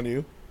blaming it on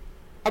you.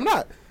 I'm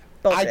not.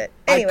 Bullshit.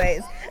 I-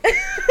 Anyways.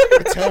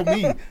 Tell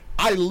me.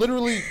 I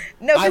literally.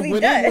 No, 'cause I he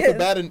went in with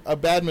does. a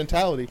bad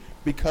mentality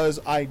because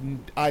I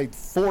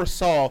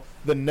foresaw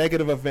the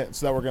negative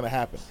events that were going to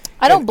happen.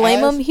 I don't And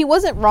blame as- him. He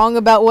wasn't wrong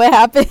about what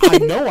happened. I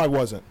know I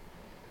wasn't,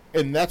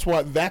 and that's why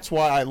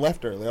I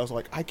left early. I was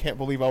like, I can't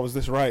believe I was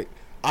this right.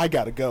 I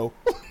gotta go.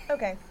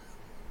 Okay.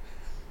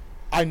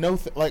 I know,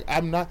 like,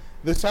 I'm not.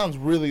 This sounds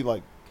really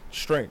like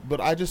strange,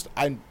 but I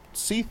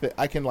see that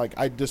I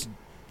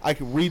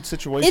can read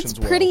situations.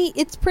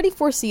 It's pretty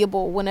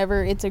foreseeable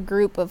whenever it's a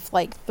group of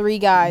like 3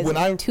 guys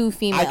and 2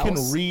 females. I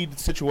can read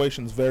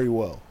situations very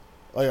well.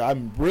 Like,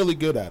 I'm really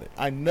good at it.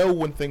 I know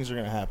when things are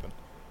gonna happen.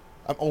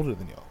 I'm older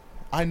than y'all.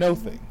 I know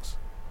things.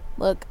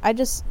 Look, I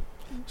just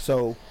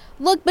So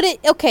look,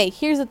 okay.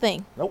 Here's the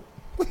thing. nope.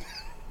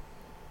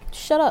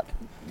 Shut up.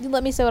 You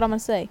let me say what I'm gonna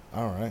say.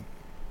 All right.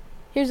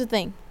 Here's the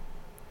thing.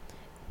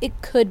 It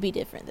could be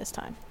different this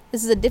time.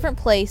 This is a different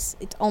place.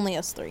 It's only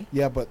us 3.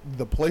 Yeah, but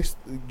the place.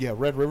 Yeah,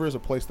 Red River is a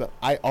place that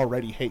I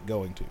already hate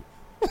going to.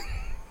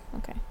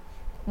 Okay.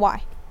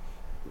 Why?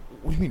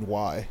 What do you mean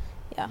why?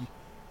 Yeah.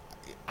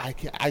 I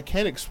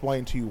can't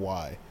explain to you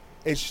why.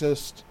 It's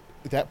just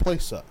that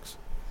place sucks.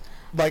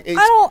 Like it's,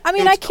 I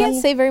it's can't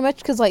cool. say very much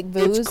because like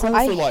booze. cool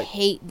I for, like-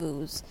 hate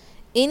booze.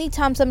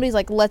 Anytime somebody's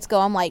like, "Let's go,"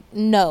 I'm like,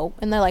 "No,"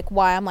 and they're like,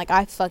 "Why?" I'm like,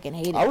 "I fucking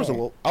hate it." I was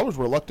there." I was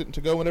reluctant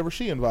to go whenever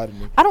she invited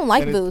me. I don't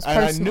like And booze and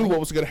I personally. knew what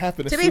was going to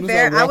happen. As To be soon as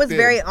fair, I was walked in.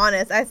 very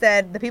honest. I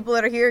said, the people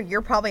that are here,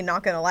 you're probably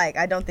not going to like.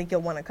 I don't think you'll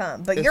want to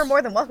come. But you're It's-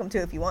 more than welcome to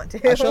if you want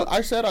to.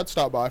 I said I'd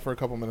stop by for a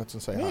couple minutes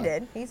and say hi. He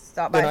did. He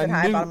stopped by And and said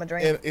I hi, knew, bought him a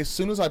drink. and as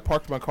soon as I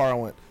parked my car, I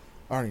went,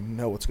 I already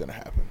know what's going to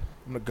happen.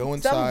 I'm going to go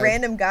inside. Some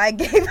random guy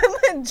gave him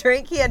a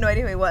drink. He had no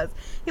idea who he was.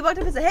 He walked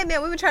up and said, hey,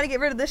 man, we've been trying to get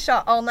rid of this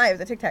shot all night. It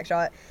was a Tic Tac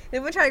shot.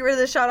 We've been trying to get rid of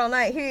this shot all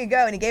night. Here you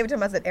go. And he gave it to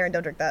him. I said, Aaron,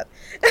 don't drink that.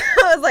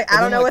 I was like, I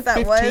And don't then, know like,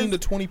 what that 15 was. to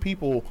 20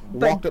 people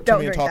but walked up to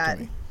don't me and drink talked that.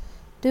 to me.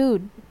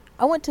 Dude,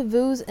 I went to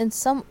Voo's and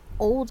some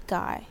old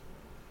guy.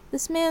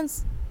 This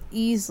man's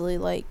easily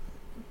like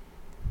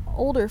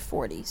older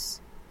 40s.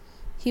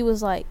 He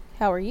was like,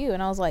 "How are you?"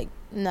 And I was like,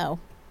 "No."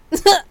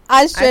 I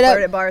I straight flirt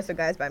up, at bars so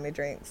guys buy me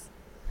drinks.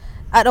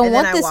 I don't and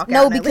then want I this. walk No,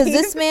 out and I because leave.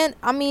 this man,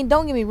 I mean,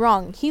 don't get me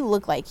wrong. He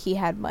looked like he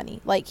had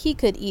money. Like, he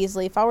could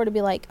easily, if I were to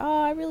be like,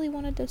 "Oh, I really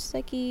wanted Dos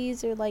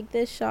Equis or like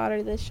this shot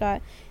or this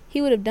shot,"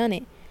 he would have done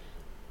it.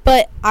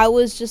 But I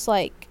was just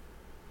like,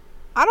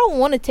 I don't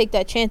want to take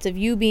that chance of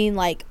you being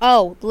like,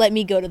 oh, let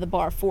me go to the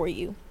bar for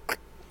you.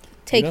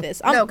 Take know?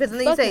 this. No, because then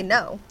you fuck say it.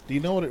 no. Do you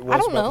know what it I was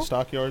don't about know. the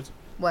stockyards?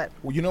 What?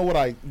 Well, you know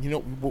what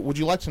would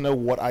you like to know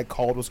what I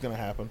called was going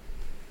to happen?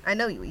 I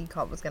know you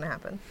called was going to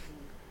happen.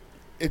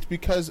 It's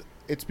because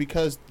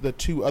the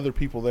two other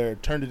people there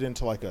turned it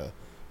into like a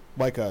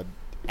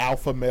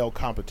alpha male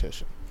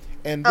competition.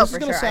 And Oh, this is for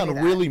going to sure, I sound knew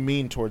that. really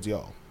mean towards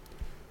y'all.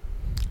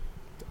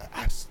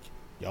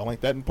 Y'all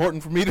ain't that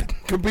important for me to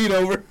compete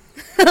over.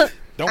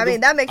 Don't I mean,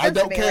 that makes sense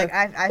to don't me. care.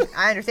 Like,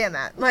 I understand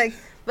that. Like,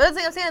 but the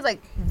thing I'm saying is,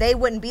 like, they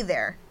wouldn't be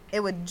there.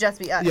 It would just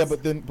be us. Yeah,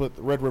 but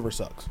Red River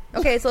sucks.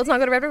 Okay, so let's not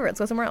go to Red River. Let's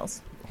go somewhere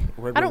else.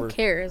 Red I don't River-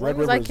 care, as Red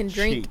long as I River's can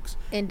drink cheeks.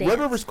 and dance. Red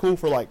River's cool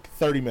for like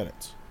 30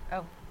 minutes.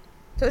 Oh.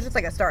 So it's just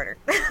like a starter.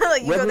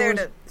 Like, you Red go there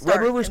River's, to start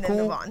Red River's and then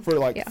cool move on. for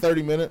like Yeah.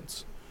 30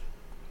 minutes,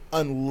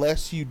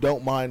 unless you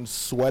don't mind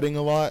sweating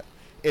a lot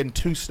and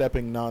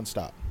two-stepping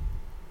nonstop.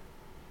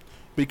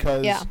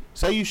 Because Yeah.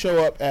 say you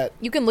show up at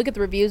You can look at the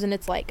reviews and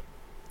it's like,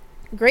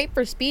 great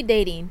for speed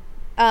dating.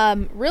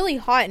 Really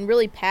hot and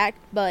really packed,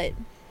 but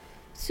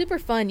super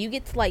fun. You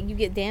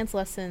get dance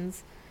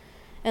lessons,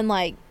 and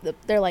like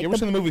they're like you ever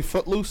seen the movie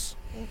Footloose?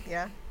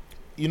 Yeah.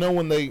 You know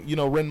when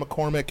Ren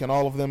McCormick and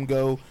all of them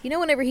go.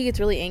 whenever he gets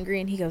really angry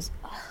and he goes,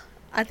 "Ugh,"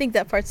 I think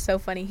that part's so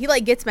funny. He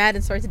like gets mad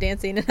and starts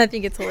dancing, and I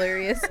think it's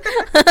hilarious.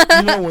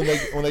 You know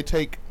when they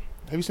take.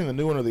 Have you seen the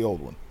new one or the old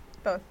one?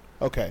 Both.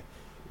 Okay,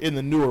 in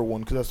the newer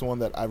one because that's the one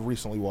that I've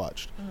recently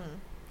watched. Mm-hmm.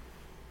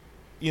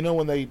 You know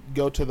when they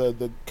go to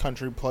the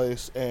country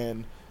place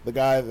and the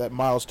guy that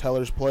Miles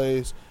Teller's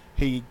plays,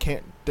 he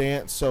can't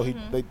dance, so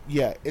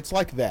it's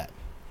like that.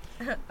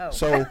 Oh.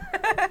 So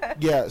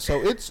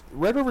so it's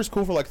Red River's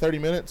cool for like 30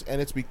 minutes,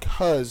 and it's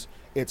because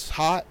it's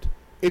hot.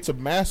 It's a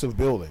massive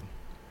building.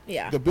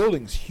 Yeah, The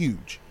building's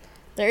huge.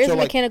 there is so, a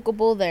like, mechanical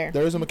bull there.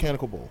 There is a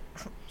mechanical bull,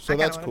 so I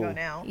that's kinda cool. wanna go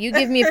now. You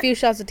give me a few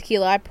shots of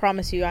tequila, I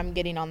promise you, I'm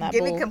getting on that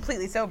Get bull. me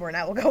completely sober and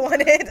I will go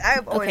on it.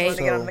 I've always Okay. wanted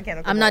to get on So- the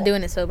mechanical I'm not bull.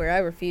 doing it sober. I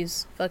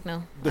refuse. Fuck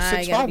no. The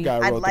I 6'5" gotta be- guy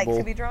I'd rode like the bull.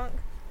 to be drunk,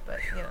 but,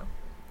 you know.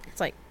 It's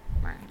like,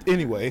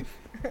 Anyway,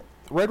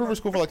 Red River's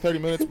cool for like 30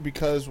 minutes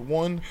because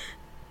one,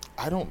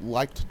 I don't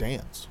like to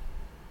dance.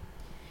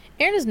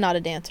 Aaron is not a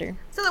dancer.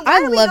 So then I why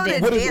do we love go to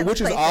dancing. Which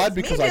is dance places? odd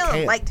Me because and I Jalen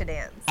can't. like to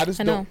dance. I just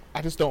I know.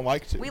 don't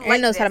like to. We Aaron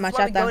like knows how to dance. That's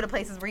why we bachata. go to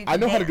places where you I can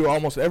know how to do dance.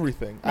 almost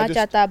everything. I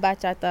just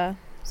Bachata,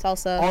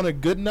 salsa. on a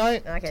good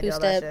night, I can't do all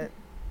that two-step. shit.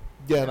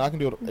 yeah, and I can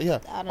do it. Yeah,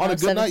 I don't on know, a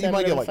good night, you 7/7,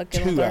 might get whatever like the fuck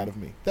they 2 want out of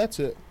me. That's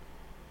it.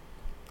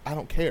 I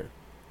don't care.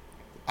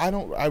 I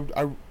don't.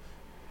 I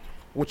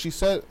what she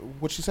says.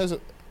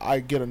 I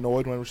get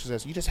annoyed whenever she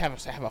says, "You just have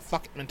a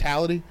fucking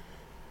mentality."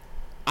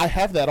 I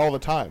have that all the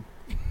time.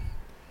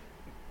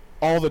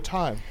 All the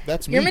time.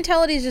 That's me. Your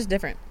mentality is just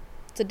different.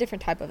 It's a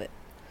different type of it.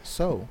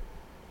 So,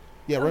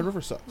 yeah, Red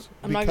River sucks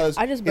I'm not. because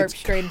I just burped it's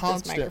straight into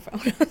this constant.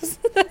 microphone.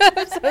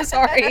 I'm so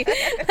sorry.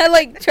 I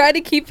like tried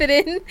to keep it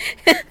in.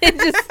 It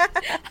just.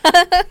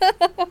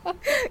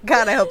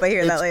 God, I hope I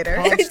hear that It's later.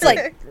 constant. It's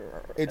like.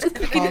 It's can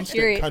hear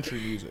constant it. country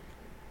music.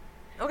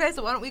 Okay,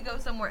 so why don't we go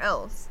somewhere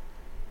else?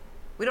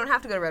 We don't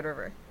have to go to Red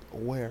River.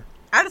 Where?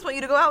 I just want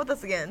you to go out with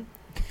us again.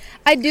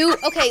 I do.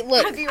 Okay,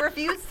 look. Because you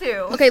refuse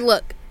to. Okay,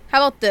 look.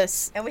 How about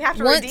this? And we have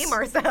to Once- redeem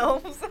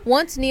ourselves.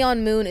 Once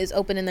Neon Moon is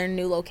open in their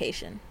new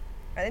location.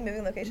 Are they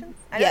moving locations?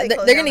 I know Yeah, they they're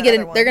closed gonna down the get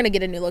other a, they're one. gonna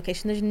get a new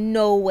location. There's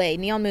no way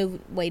Neon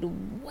Moon made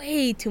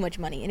way too much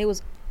money, and it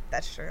was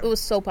That's true.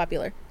 so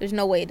popular. There's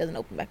no way it doesn't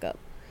open back up.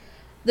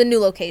 The new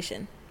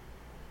location.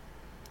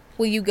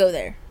 Will you go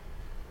there?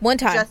 One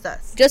time. Just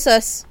us. Just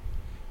us.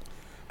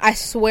 I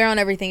swear on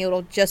everything,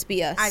 it'll just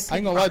be us. I I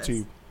ain't gonna lie to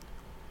you.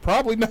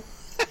 Probably not.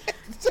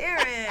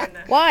 Aaron.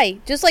 Why?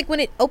 Just like when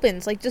it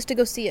opens, like just to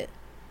go see it.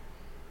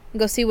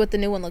 Go see what the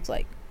new one looks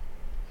like.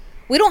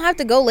 We don't have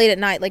to go late at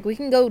night. Like we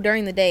can go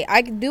during the day.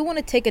 I do want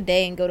to take a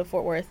day and go to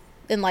Fort Worth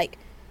and like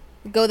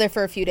go there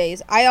for a few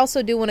days. I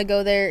also do want to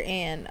go there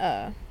and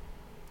I'm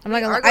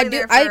not gonna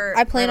lie.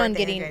 I plan on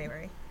getting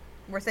January.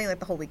 We're saying like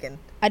the whole weekend.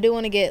 I do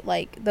want to get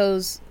like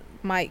those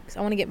mics.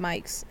 I want to get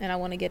mics and I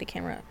want to get a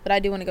camera. But I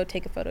do want to go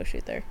take a photo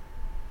shoot there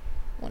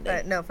one day.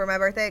 But no, for my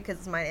birthday, because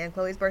it's mine and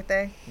Chloe's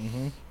birthday.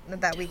 Mm-hmm.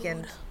 That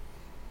weekend.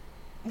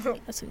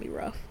 That's gonna be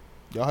rough.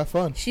 Y'all have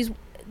fun. She's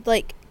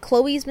like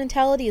Chloe's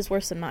mentality is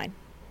worse than mine.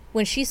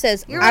 When she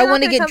says You're I not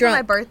want to gonna get come for my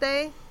drunk,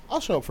 birthday. I'll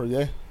show up for a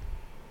day.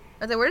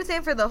 I said we're just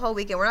saying for the whole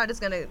weekend. We're not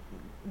just gonna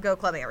go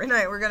clubbing every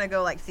night. We're gonna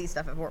go like see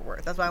stuff in Fort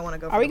Worth. That's why I want to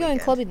go. For are we the going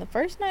weekend. clubbing the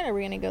first night or are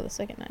we gonna go the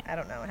second night? I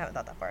don't know. I haven't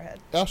thought that far ahead.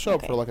 I'll show up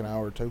Okay. for like an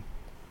hour or two.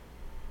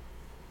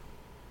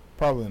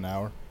 Probably an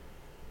hour.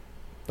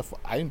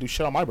 I didn't do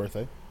shit on my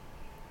birthday.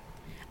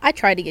 I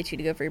tried to get you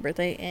to go for your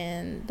birthday,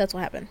 and that's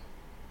what happened.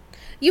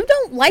 You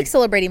don't like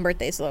celebrating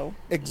birthdays, though.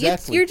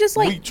 Exactly. You're just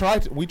like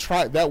we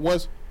tried. That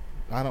was.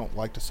 I don't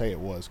like to say it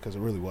was because it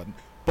really wasn't.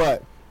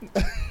 But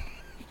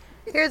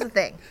Here's the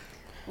thing.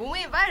 When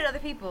we invited other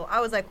people, I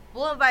was like,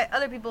 we'll invite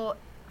other people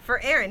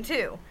for Aaron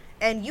too.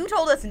 And you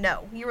told us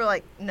no. You were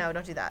like, no,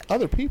 don't do that.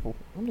 other people,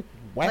 I'm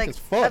whack Like as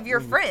fuck. of your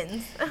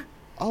friends.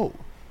 Oh,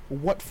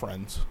 what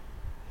friends?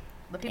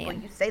 The people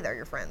Damn. you say they're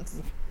your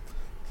friends.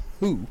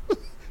 Who?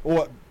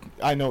 Well,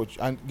 I know.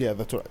 Yeah,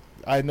 that's what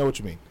I know what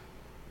you mean.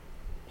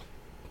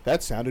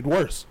 That sounded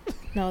worse.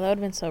 No, that would have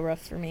been so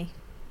rough for me.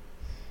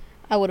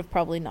 I would have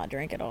probably not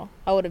drank at all.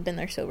 I would have been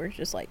there sober,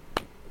 just like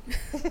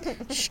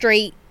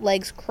straight,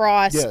 legs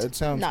crossed. Yeah, it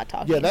sounds. Not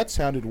talking. Yeah, that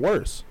sounded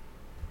worse.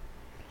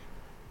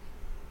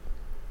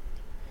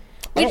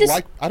 We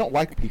just- I don't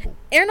like people.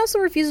 Aaron also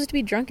refuses to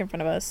be drunk in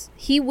front of us.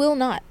 He will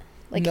not.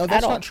 Like, no, at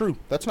that's all. not true.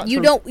 That's not You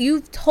true. don't.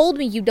 You've told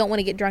me you don't want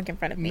to get drunk in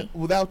front of No, me.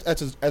 without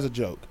as a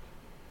joke.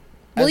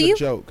 Will As you? a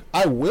joke,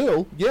 I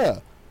will. Yeah,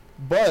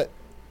 but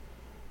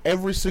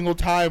every single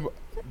time,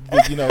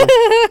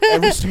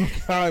 every single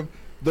time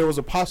there was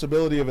a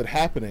possibility of it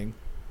happening,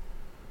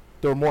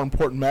 there were more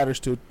important matters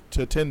to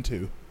attend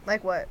to.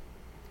 Like what?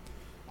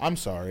 I'm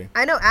sorry.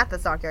 I know at the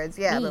stockyards,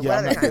 yeah, but Yeah, what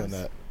I'm other not doing times?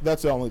 that.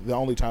 That's the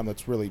only time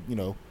that's really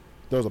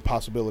there was a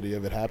possibility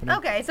of it happening.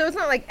 Okay, so it's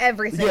not like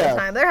every single Yeah.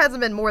 time. There hasn't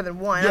been more than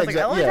one. Yeah, I was like,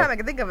 the only yeah. time I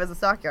can think of is the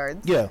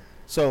stockyards. Yeah.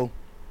 So,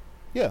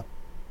 yeah.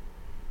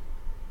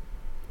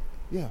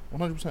 Yeah,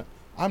 100%.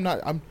 I'm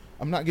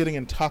not getting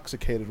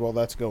intoxicated while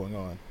that's going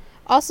on.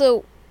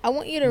 Also, I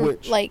want you to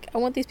Which- I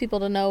want these people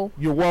to know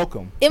You're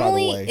welcome.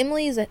 Emily. by the way.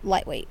 Emily is a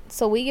lightweight,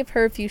 so we give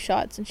her a few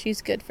shots and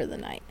she's good for the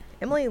night.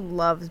 Emily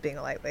loves being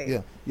a lightweight.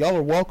 Yeah, y'all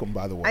are welcome.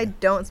 By the way. I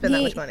don't spend that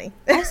Ye- much money.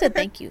 I said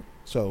thank you.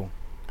 So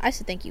I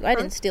said thank you. I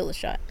didn't steal the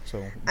shot.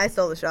 I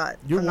stole the shot.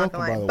 You're I'm not welcome,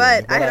 gonna lie.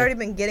 by the But way, I had but already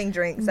been getting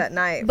drinks that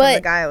night from But-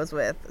 the guy I was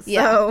with.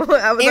 Yeah. So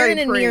I was Aaron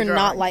already and me pretty are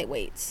not drunk.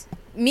 lightweights.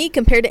 Me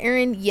compared to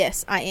Aaron,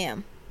 yes, I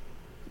am.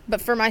 But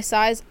for my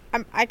size,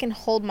 I can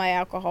hold my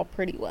alcohol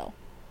pretty well.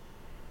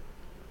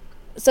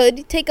 So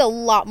it'd take a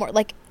lot more.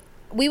 Like,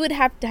 we would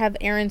have to have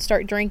Aaron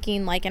start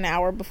drinking like an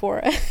hour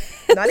before.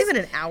 Not even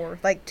an hour,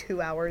 like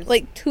 2 hours.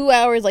 Like 2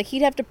 hours. Like,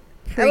 he'd have to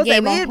I will say,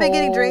 pregame we a had been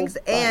getting whole drinks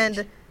bunch.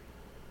 and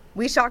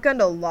we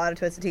shotgunned a lot of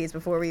Twisted Teas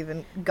before we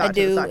even got I to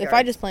the do. stockyards. If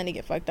I just plan to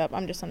get fucked up,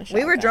 I'm just on a shot.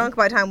 We were guy. drunk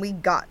by the time we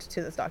got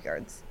to the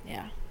stockyards.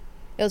 Yeah.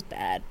 It was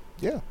bad.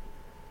 yeah,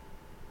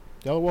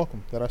 y'all are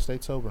welcome. That I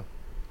stayed sober,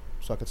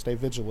 so I could stay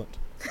vigilant.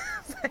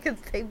 So I could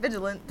stay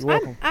vigilant. You're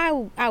welcome.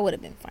 I would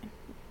have been fine.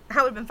 I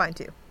would have been fine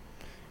too.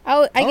 I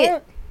All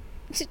get.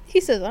 right.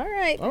 He says, all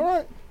right. All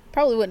right.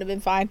 Probably wouldn't have been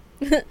fine.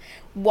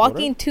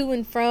 Walking to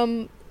and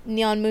from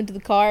Neon Moon to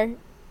the car.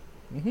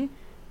 Mm-hmm.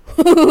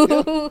 that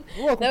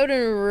You're welcome. would have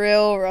been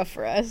real rough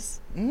for us.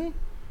 Mm-hmm.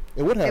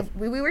 It would have. If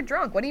we were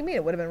drunk. What do you mean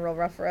it would have been real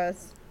rough for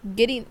us?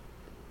 Getting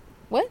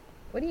what?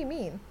 What do you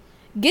mean?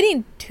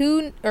 Getting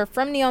to or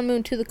from Neon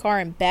Moon to the car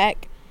and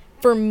back,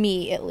 for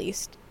me at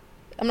least.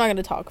 I'm not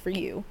gonna talk for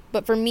you,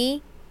 but for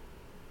me,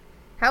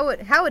 How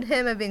would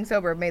him and being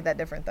sober have made that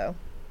different though?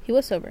 he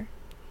was sober.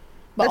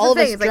 But That's all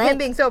the of thing. us It's like him drunk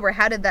being sober.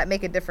 How did that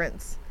make a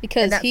difference?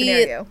 because in that he.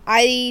 scenario?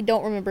 I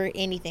don't remember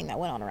anything that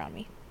went on around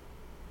me.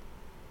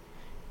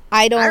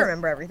 I don't. I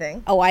remember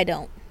everything. Oh, I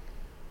don't.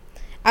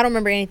 I don't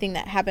remember anything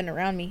that happened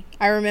around me.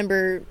 I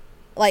remember,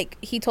 like,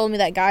 he told me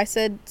that guy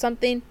said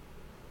something.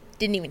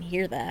 Didn't even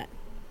hear that.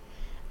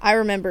 I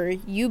remember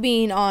you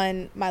being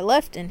on my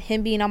left and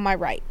him being on my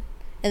right.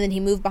 And then he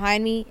moved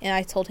behind me, and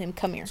I told him,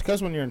 come here. It's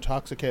because when you're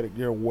intoxicated,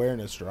 your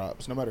awareness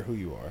drops. No matter who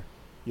you are,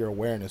 your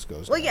awareness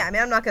goes Well, down. yeah. I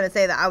mean, I'm not gonna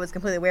say that I was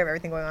completely aware of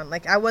everything going on.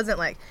 Like I wasn't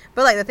like,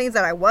 but like the things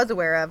that I was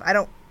aware of, I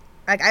don't.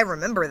 Like I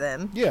remember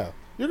them. Yeah.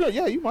 You're gonna.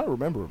 Yeah, you might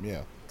remember them.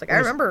 Yeah. It's like I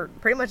remember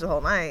pretty much the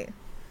whole night.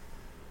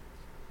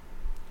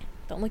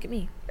 Don't look at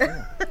me.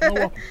 Yeah. You're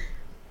welcome.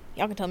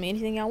 Y'all can tell me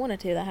anything y'all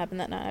wanted to that happened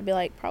that night. I'd be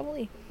like,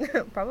 probably.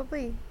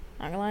 Probably.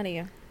 Not gonna lie to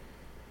you.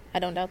 I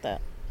don't doubt that.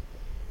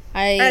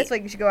 I just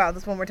think you should go out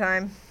this one more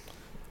time,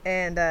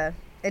 and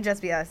it'd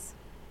just be us,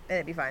 and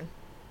it'd be fine.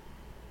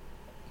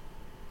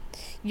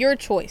 Your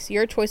choice.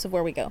 Your choice of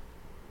where we go.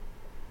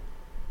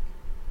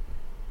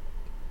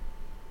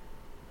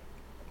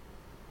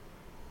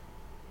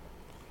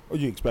 Are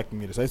you expecting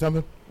me to say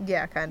something?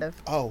 Yeah, kind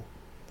of. Oh.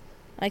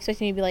 I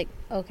expecting you to be like,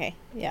 okay,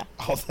 yeah.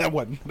 Oh, that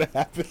wasn't gonna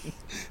happen.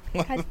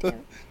 God damn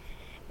it.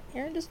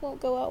 Aaron just won't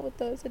go out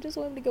with us. I just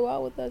want him to go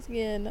out with us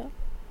again.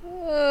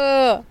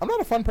 Ugh. I'm not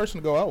a fun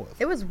person to go out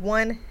with. It was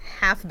one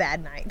half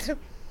bad night.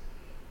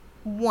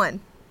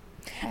 One.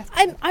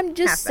 I'm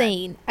just Half bad.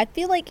 saying. I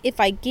feel like if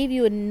I gave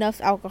you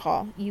enough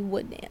alcohol, you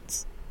would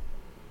dance.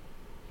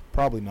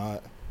 Probably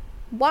not.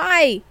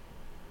 Why?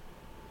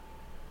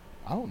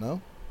 I don't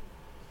know.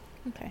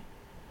 Okay.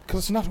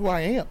 Because it's not who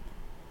I am.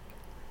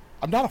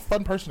 I'm not a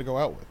fun person to go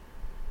out with.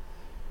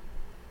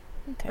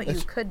 Okay. But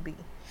you could be.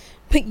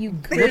 But you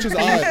could. Which is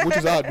odd. Which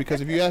is odd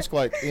because if you ask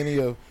like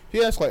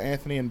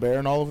Anthony and Bear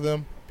and all of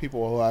them,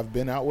 people who I've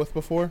been out with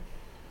before,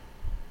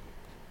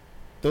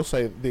 they'll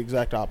say the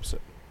exact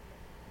opposite.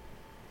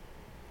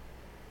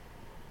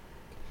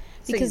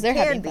 So Because you they're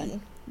can having be.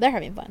 fun. They're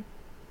having fun.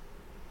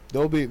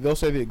 They'll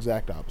say the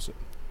exact opposite.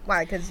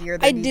 Why? Because you're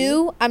the I DD?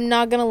 do. I'm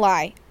not gonna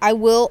lie.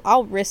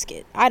 I'll risk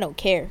it. I don't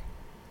care.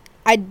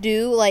 I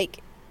do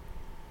like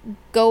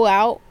go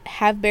out,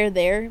 have Bear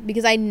there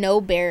because I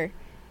know Bear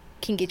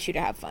can get you to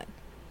have fun.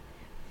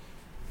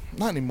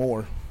 Not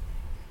anymore.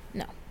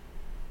 No,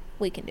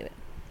 we can do it.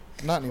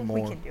 Not We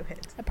anymore. can do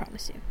it. I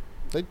promise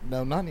you.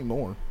 No, not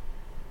anymore.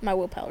 My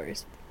willpower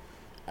is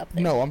up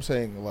there. No, I'm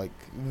saying like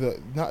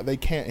they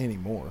can't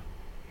anymore.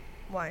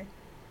 Why?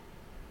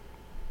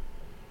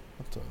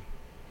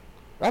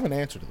 I have an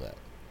answer to that,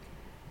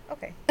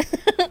 Okay.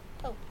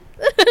 Oh.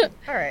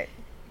 All right.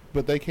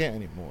 but they can't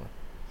anymore.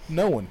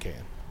 No one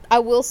can. I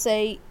will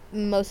say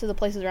most of the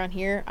places around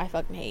here I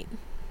fucking hate.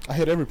 I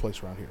hit every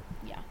place around here.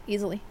 Yeah,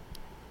 easily.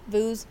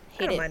 Booze, I hate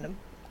don't it. mind them.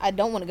 I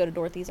don't want to go to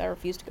Dorothy's. I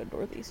refuse to go to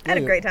Dorothy's. I had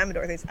a Yeah. great time at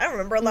Dorothy's. I don't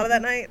remember a lot of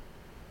that night.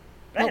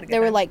 But I had a Nope, good they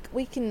were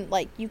time.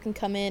 like, you can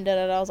come in, da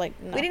da da. I was like,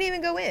 no, We didn't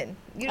even go in.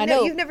 I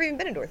know. You've never even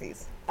been in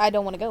Dorothy's. I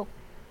don't want to go.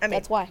 I mean,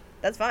 That's why.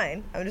 that's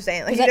fine. I'm just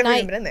saying, like, Was you've that never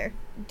even night- been in there.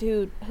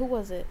 Dude, who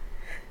was it?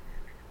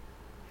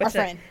 Which Our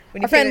friend. night?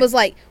 When Our you friend came was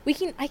like,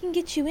 I can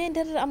get you in.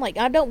 Da, da, da. I'm like,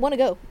 I don't want to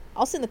go.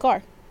 I'll sit in the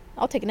car.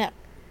 I'll take a nap.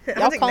 in-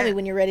 Y'all take a call me nap.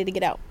 when you're ready to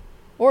get out.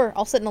 Or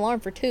I'll set an alarm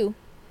for 2.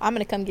 I'm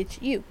going to come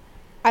get you.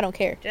 I don't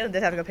care. Jalen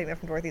did have to go pick me up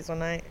from Dorothy's one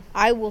night.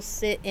 I will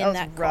sit in That was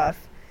that rough.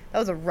 car. That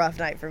was a rough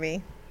night for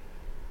me.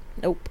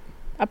 Nope.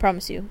 I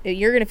promise you. If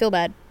you're going to feel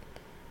bad,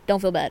 don't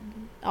feel bad.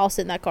 I'll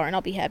sit in that car and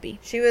I'll be happy.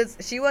 She was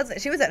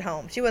at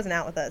home. She wasn't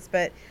out with us,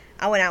 but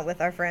I went out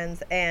with our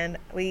friends and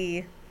did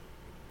we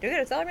go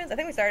to Sellerman's? I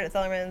think we started at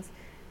Sellerman's,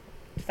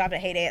 stopped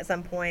at Heyday at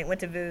some point, went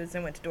to Voo's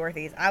and went to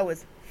Dorothy's. I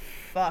was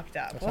fucked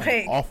up. That sounds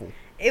Like, awful.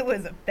 it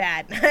was a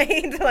bad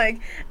night. Like,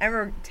 I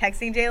remember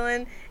texting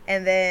Jalen,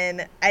 and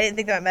then I didn't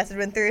think that my message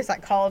went through, so I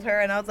called her,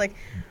 and I was like,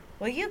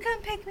 will you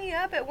come pick me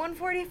up at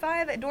 1:45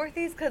 at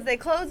Dorothy's? Because they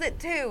close at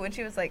 2. And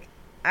she was like,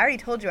 I already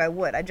told you I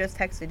would. I just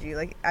texted you.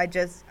 Like, I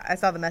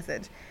saw the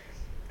message.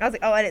 I was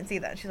like, oh, I didn't see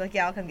that. She's like,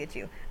 yeah, I'll come get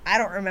you. I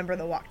don't remember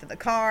the walk to the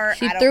car.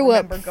 She I don't threw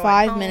up remember going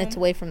 5 home. minutes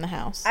away from the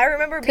house. I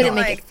remember Couldn't being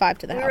make like, it 5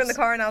 to the we house. were in the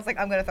car, and I was like,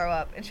 I'm going to throw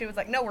up. And she was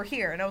like, no, we're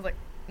here. And I was like,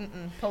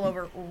 pull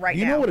over right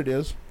You now. know what it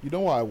is? You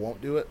know why I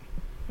won't do it?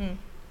 Hmm.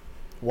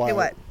 Why? Do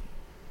what?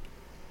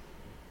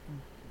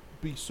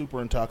 Be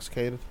super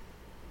intoxicated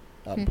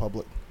out in Hmm.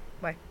 public.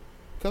 Why?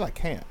 Because I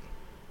can't.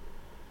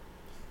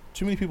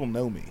 Too many people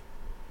know me,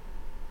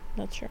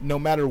 That's true. no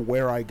matter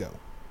where I go.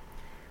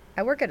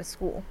 I work at a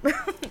school.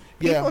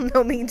 Yeah. People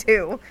know me,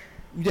 too.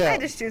 Yeah, I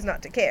just choose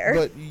not to care.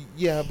 but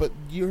but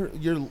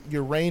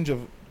your range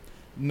of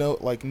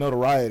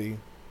notoriety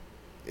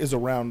is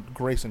around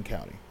Grayson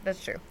County.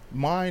 That's true.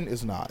 Mine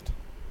is not.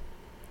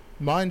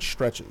 Mine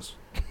stretches.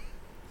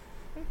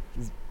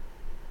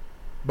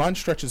 Mine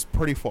stretches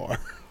pretty far.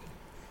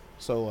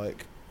 So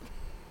like,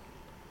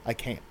 I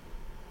can't.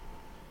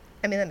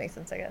 I mean, that makes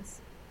sense, I guess.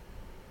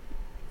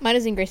 Mine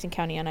is in Grayson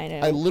County, and I know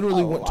I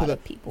literally a went to lot the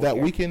of people that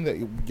here. weekend that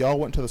y'all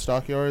went to the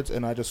stockyards,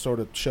 and I just sort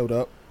of showed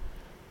up.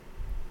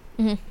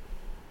 Mhm.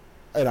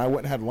 And I went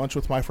and had lunch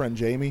with my friend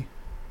Jamie.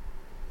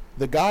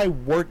 The guy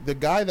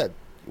that,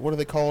 what are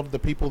they called? The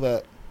people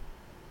that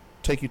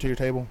take you to your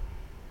table?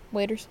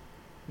 Waiters.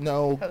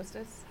 No,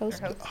 Hostess?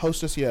 Host. Or host?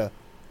 hostess. Yeah,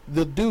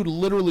 the dude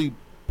literally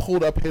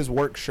pulled up his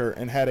work shirt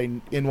and had a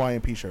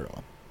NYMP shirt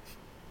on.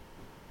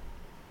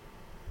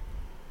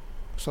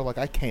 So like,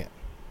 I can't.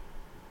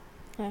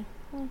 Yeah.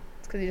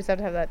 It's because you just have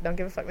to have that don't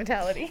give a fuck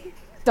mentality.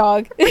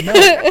 Dog.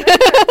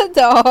 No,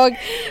 Dog.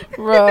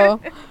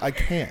 Bro. I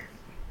can't.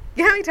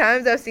 You know how many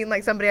times I've seen,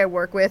 like, somebody I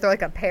work with or,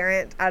 like, a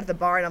parent out at the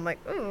bar, and I'm like,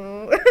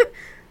 ooh,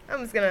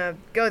 I'm just going to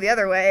go the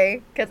other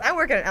way. Because I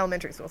work at an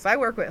elementary school, so I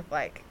work with,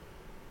 like,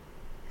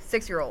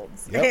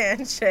 6-year-olds Yep.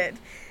 and shit.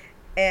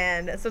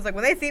 And so it's like,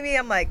 when they see me,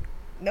 I'm like,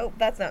 nope,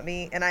 that's not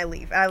me. And I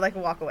leave. I, like,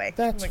 walk away.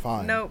 That's I'm like,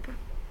 fine. Nope.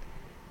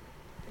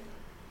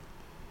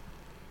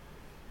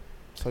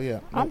 So yeah,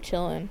 I'm nope.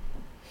 chilling.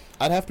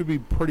 I'd have to be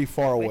pretty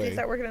far Wait till you away.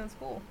 start working in the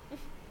school.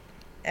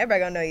 Everybody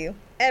gonna know you.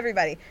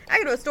 Everybody. I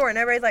go to a store and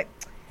everybody's like,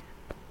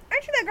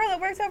 aren't you that girl that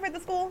works over at the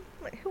school?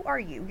 I'm like, who are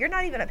you? You're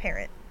not even a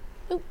parent.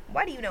 Who?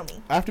 Why do you know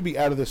me? I have to be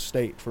out of this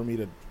state for me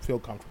to feel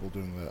comfortable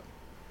doing that.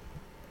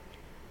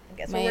 I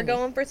guess where we're Miami.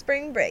 going for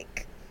spring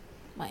break.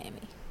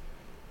 Miami.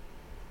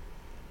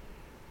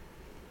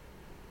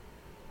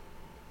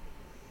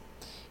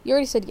 You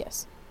already said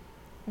yes.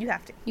 You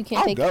have to. You can't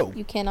I'll take. go.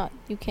 You cannot.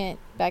 You can't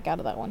back out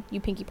of that one. You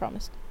pinky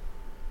promised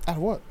Out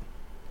of what?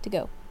 to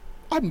go.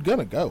 I'm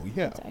gonna go.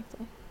 Yeah,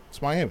 Exactly.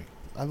 it's Miami.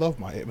 I love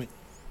Miami.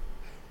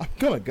 I'm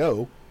gonna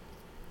go.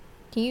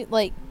 Can you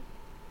like?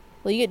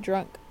 Will you get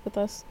drunk with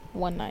us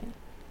one night?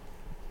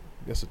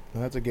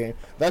 That's a game.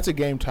 That's a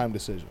game time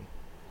decision.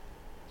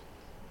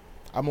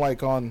 I'm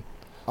like on.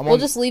 We'll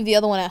just leave the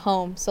other one at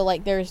home, so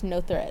like there's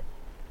no threat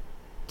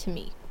to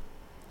me.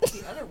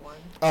 The other one.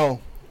 Oh.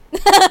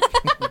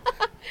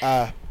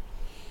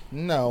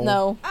 No.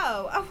 No.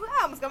 Oh, I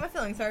almost got my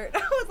feelings hurt. I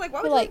was like,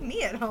 why would We're you like- leave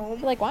me at home?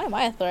 You're like, why am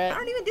I a I threat?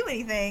 don't even do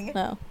anything.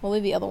 No, we'll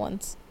leave the other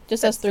ones.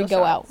 Just That's us three still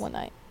go shots. out one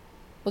night.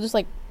 We'll just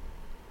like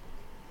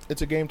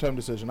It's a game time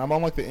decision. I'm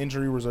on like the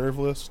injury reserve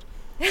list.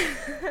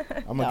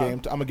 I'm No.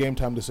 a game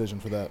time decision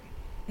for that.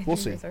 We'll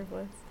see. Reserve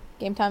list.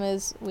 game time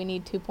is we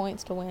need 2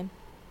 points to win.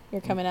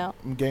 You're coming out.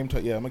 I'm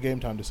a game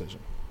time decision.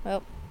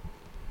 Well,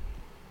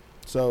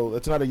 So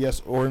it's not a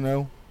yes or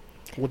no.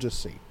 We'll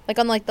just see. like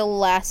on like the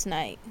last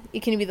night.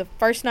 It can be the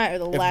first night or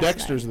the If last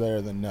Dexter's night.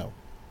 there, then no.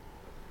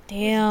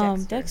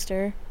 Damn, Dexter?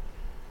 Dexter.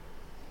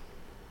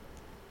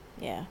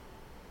 Yeah.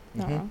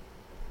 Mhm. Uh-uh.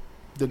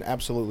 then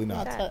absolutely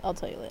not. I'll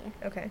tell you later.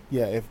 Okay.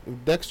 Yeah, if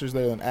Dexter's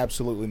there, then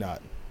absolutely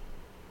not.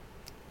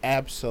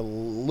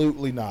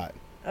 Absolutely not.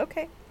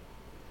 Okay.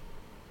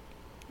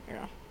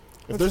 Yeah.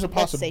 If there's a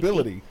That's safety.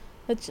 possibility,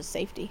 That's just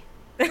safety.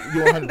 That's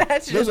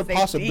there's a just safety. I don't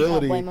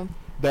possibility blame him.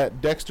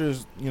 that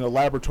Dexter's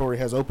laboratory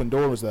has open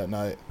doors that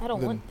night. I don't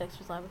then want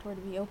Dexter's laboratory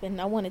to be open.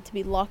 I want it to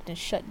be locked and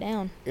shut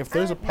down. If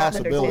there's a Not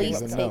possibility,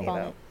 understanding then what's no,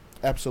 going on.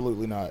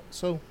 absolutely not.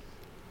 So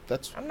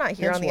that's I'm not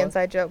here hence on the why-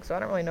 inside joke, so I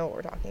don't really know what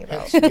we're talking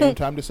about. hence game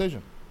time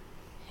decision.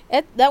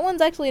 That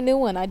one's actually a new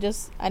one. I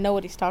know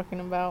what he's talking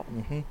about.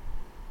 Mm-hmm.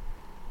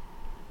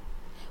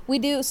 We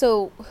do.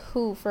 So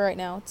who for right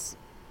now? It's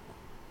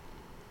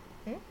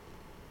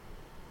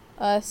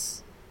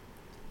us.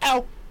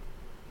 Ow.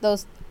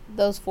 Those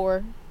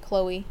four.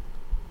 Chloe.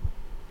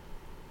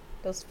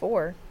 Those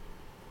 4.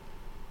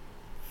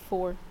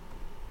 4.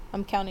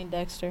 I'm counting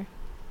Dexter.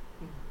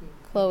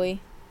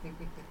 Chloe.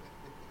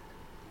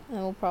 And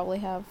we'll probably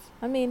have.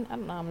 I mean, I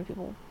don't know how many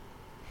people.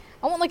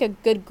 I want like a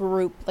good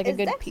group, like Is a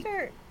good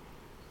Dexter?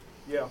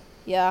 Yeah.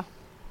 Yeah.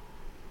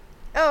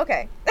 Oh,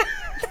 okay.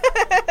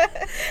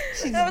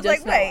 She's I was just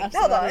like, not wait, laughing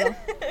hold about it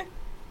on.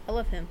 I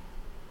love him.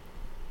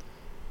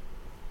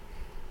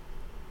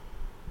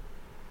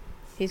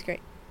 He's great.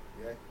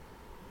 Yeah.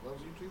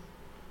 Loves you too.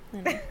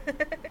 I know.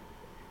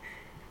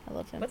 I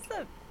love him. What's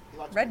the He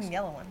likes red and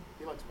yellow one?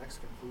 He likes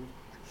Mexican food.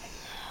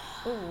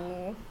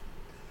 Ooh.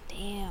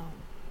 Damn.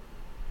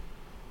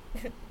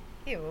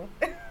 Ew.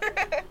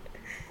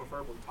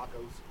 Preferably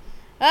tacos.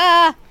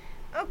 Ah!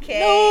 Okay.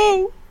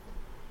 No!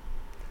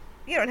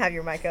 You don't have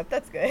your mic up.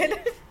 That's good.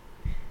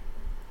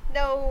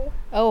 No.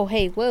 Oh,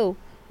 hey, whoa.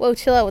 Whoa,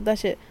 chill out with that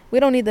shit. We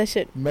don't need that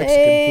shit. Mexican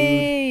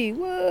hey,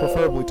 whoa.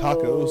 Preferably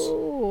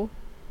tacos.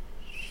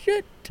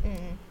 Shit.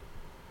 Mm.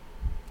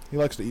 He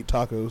likes to eat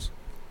tacos.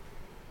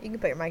 You can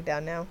put your mic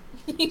down now.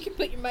 You can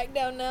put your mic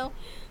down now.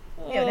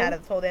 You haven't had it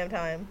this whole damn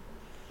time.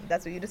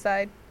 That's what you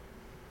decide.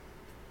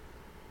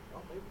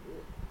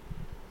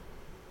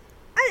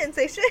 I didn't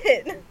say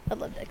shit. I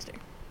love Dexter.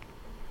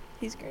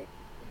 He's great.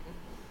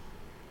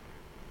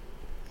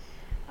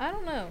 I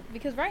don't know,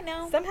 because right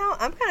now, Somehow,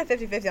 I'm kind of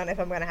 50-50 on if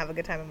I'm going to have a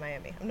good time in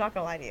Miami. I'm not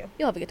going to lie to you.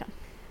 you'll have a good time.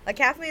 Like,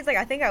 half of me is like,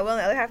 I think I will, and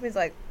the other half of me is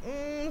like,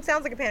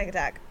 sounds like a panic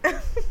attack. I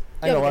ain't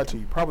gonna lie to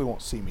you. You probably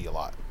won't see me a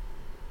lot.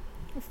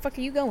 Where the fuck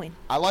are you going?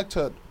 I like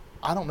to.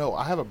 I don't know.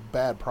 I have a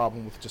bad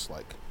problem with just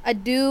like. I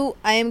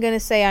am going to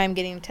say I'm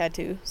getting a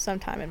tattoo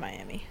sometime in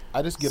Miami.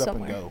 I just get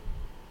Somewhere. up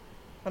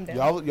and I'm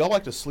go. down. Y'all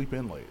like to sleep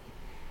in late.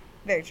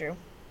 Very true.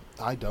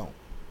 I don't.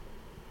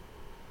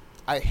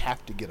 I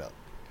have to get up.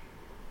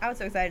 I was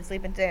so excited to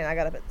sleep in today, and I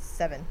got up at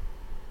 7.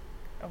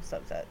 I was so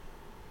upset.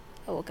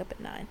 I woke up at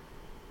 9.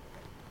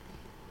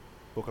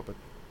 Woke up at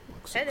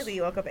like 6. Technically,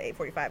 you woke up at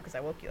 8:45 because I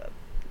woke you up.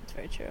 That's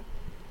very true.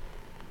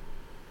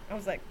 I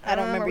was like, I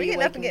don't remember Are we you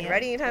getting up waking and me getting up.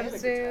 ready anytime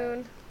Panic soon?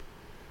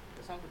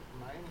 It sounds like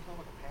Miami sounds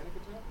like a panic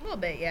attack. A little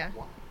bit, yeah.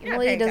 Why? You know, I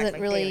Well, he have panic attacks,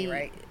 doesn't like, daily, really.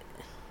 right?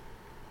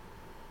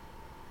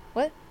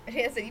 What?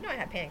 I said, you know, I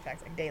have panic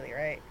attacks like daily,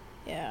 right?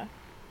 Yeah.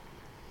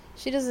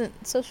 She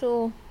doesn't.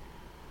 Social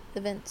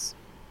events.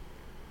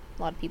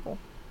 A lot of people.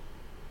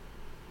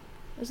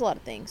 There's a lot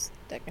of things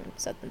that can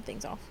set them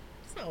things off.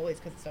 It's not always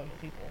because of social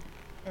people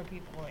or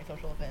people like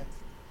social events.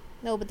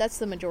 No, but that's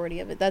the majority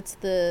of it. Those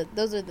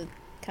are the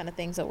kind of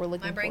things that we're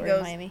looking My brain for goes,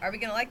 in Miami. are we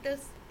going to like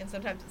this? And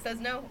sometimes it says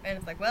no, and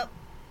it's like, well,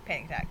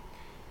 panic attack.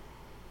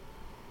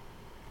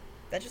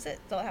 That's just it.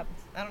 That's all that happens.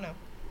 I don't know.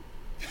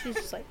 She's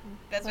just like,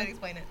 Best way well, to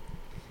explain it.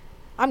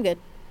 I'm good.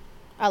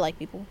 I like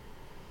people.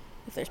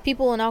 If there's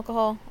people and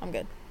alcohol, I'm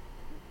good.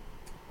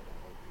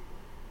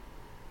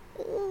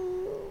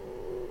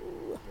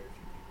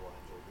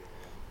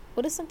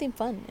 What is something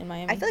fun in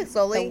Miami? I feel like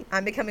slowly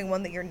I'm becoming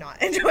one that you're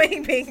not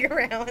enjoying being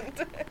around.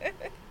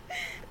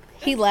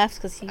 He laughs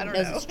because he I don't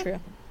knows know. it's true.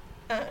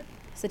 Huh? I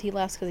said he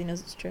laughs because he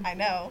knows it's true. I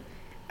know.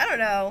 I don't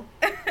know.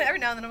 Every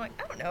now and then I'm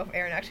like, I don't know if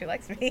Aaron actually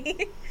likes me.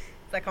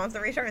 It's that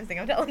constant reassurance thing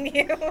I'm telling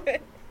you.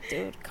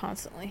 Dude,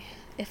 constantly.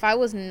 If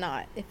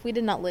we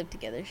did not live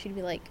together, she'd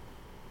be like,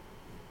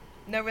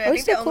 No, really, Are I we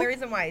think the still only cool?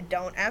 reason why I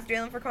don't ask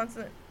Jalen for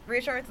constant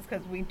reassurance is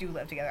because we do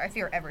live together. I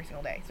see her every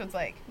single day. So it's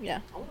like, yeah.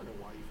 I want to know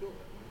why you feel that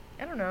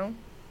way. I don't know.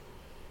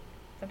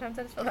 Sometimes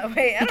I just feel that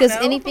way. I Because don't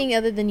know. anything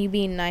other than you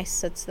being nice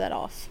sets that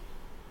off.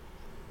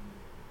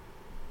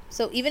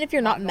 So even if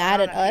you're not Not mad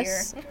going at on up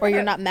us, here. or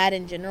you're not mad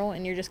in general,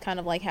 and you're just kind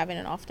of like having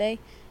an off day,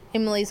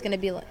 Emily's going to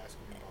be like, Asking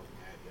me about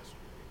the ad yesterday.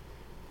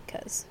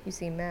 because You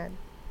seem mad.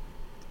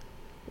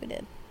 we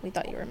did. We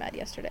thought you were mad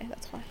yesterday.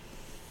 That's why.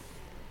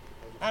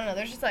 I don't know.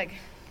 There's just like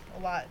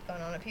a lot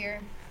going on up here.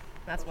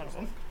 That's one of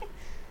them.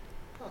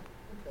 Huh,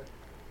 okay.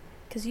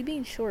 Because you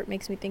being short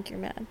makes me think you're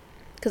mad.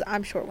 Because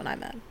I'm short when I'm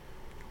mad.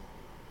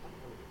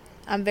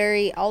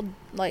 I'll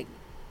like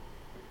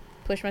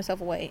push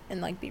myself away and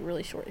like be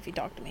really short if you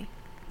talk to me.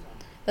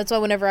 That's why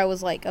whenever I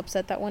was like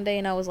upset that one day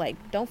and I was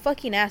like, don't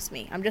fucking ask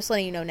me. I'm just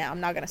letting you know now.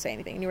 I'm not going to say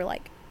anything. And you were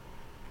like,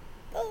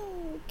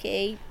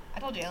 okay. I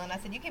told Jalen, I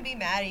said, you can be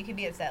mad and you can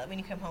be upset when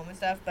you come home and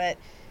stuff, but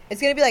It's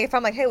going to be like if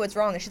I'm like, hey, what's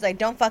wrong? And she's like,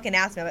 don't fucking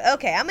ask me. I'm like,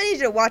 okay, I'm going to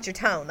need you to watch your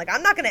tone. Like,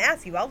 I'm not going to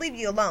ask you. I'll leave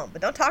you alone.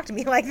 But don't talk to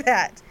me like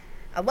that.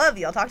 I love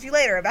you. I'll talk to you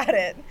later about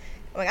it.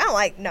 I'm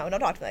like, no, don't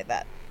talk to me like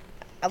that.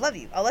 I love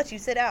you. I'll let you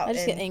sit out. I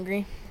just get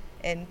angry.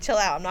 And chill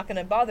out. I'm not going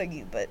to bother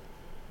you, but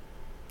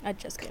I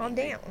just get calm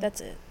angry. down.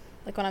 That's it.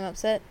 Like when I'm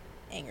upset,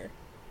 anger.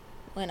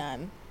 When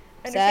I'm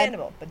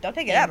understandable. sad, but don't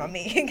take it out on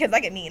me because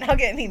I get mean. I'll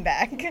get mean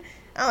back. I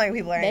don't like when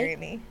people are angry at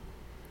me.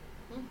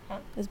 Huh?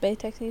 Is Bae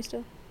texting you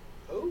still?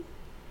 Who?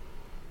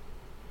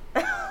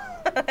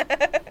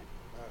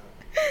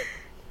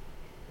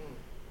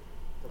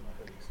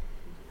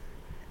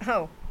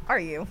 Oh, are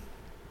you?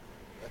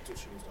 That's what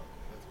she was talking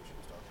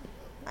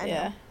about. I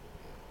know.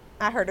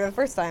 I heard her the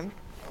first time.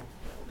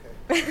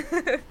 Oh,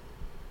 okay.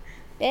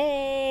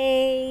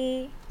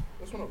 Bae.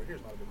 This one over here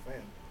is not a big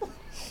fan.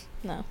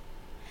 No.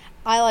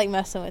 I like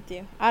messing with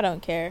you. I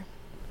don't care.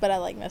 But I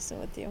like messing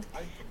with you.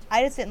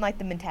 I just didn't like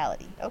the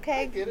mentality, I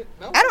okay? get it.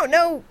 No, I don't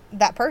know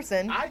that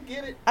person. I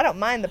get it. I don't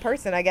mind the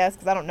person, I guess,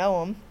 because I don't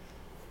know him.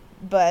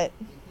 But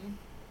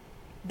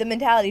the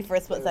mentality for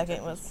a split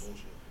second was...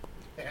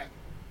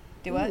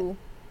 Do what? Ooh.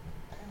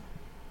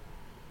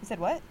 You said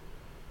what?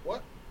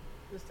 What?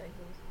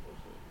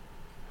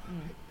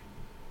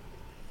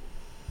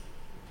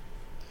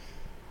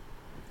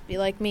 Be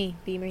like me.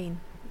 Be mean.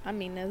 I'm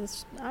mean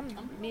as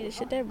mean as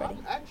shit to everybody.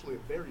 I'm actually a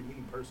very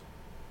mean person.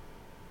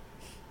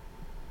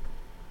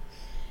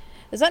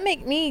 Does that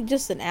make me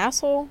just an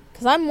asshole?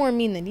 Because I'm more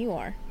mean than you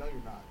are. No, you're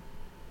not.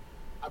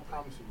 I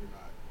promise you, you're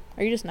not.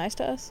 Are you just nice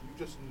to us? You've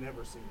just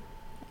never seen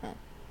it.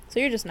 So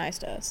you're just nice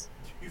to us.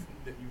 You've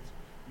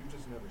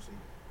just never seen it.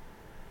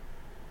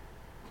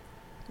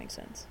 Makes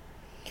sense.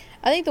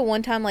 I think the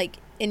one time, like,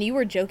 and you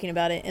were joking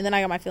about it, and then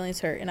I got my feelings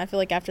hurt, and I feel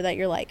like after that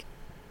you're like,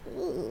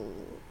 ooh,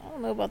 I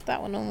don't know about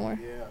that one no more.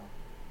 Yeah.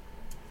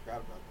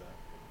 Forgot about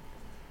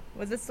that.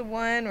 Was this the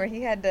one where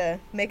he had to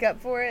make up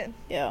for it?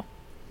 Yeah.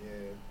 Yeah.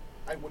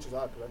 Which is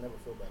odd because I never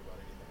feel bad about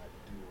anything I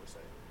do or say.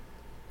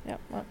 Yeah.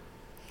 Well,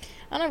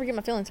 I never get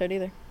my feelings hurt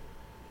either.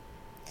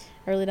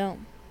 I really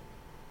don't.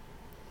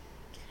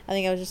 I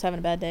think I was just having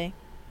a bad day.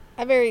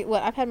 I've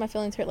had my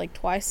feelings hurt like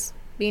twice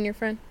being your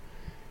friend.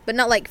 But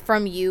not like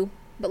from you,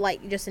 but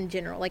like just in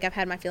general. Like I've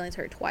had my feelings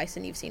hurt twice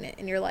and you've seen it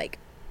and you're like,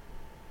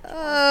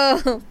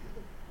 oh.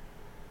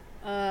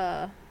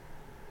 I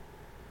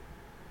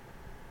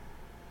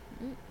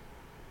don't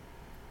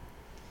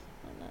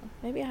know.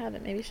 Maybe I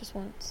haven't. Maybe it's just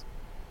once.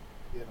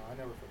 Yeah, no, I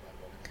never feel bad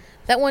about it.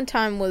 That one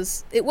time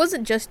it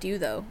wasn't just you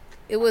though.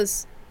 It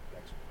was,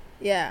 Actually.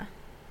 yeah.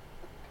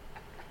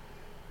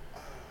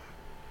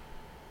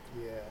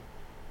 Yeah.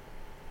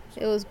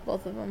 It was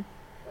both of them.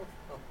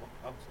 I'm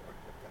sorry about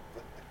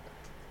that.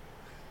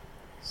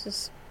 It's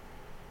just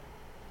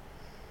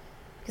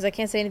because I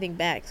can't say anything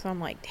back, so I'm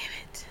like, damn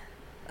it.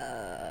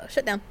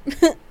 Shut down.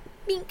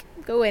 Bink.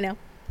 Go away now.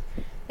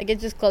 Like it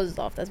just closes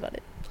off. That's about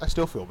it. I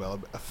still feel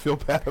bad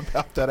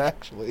about that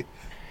actually.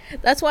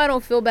 That's why I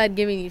don't feel bad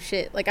giving you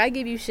shit. Like I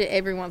give you shit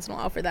every once in a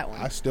while for that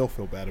one. I still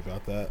feel bad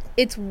about that.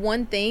 It's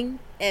one thing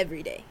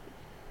every day.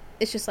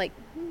 It's just like,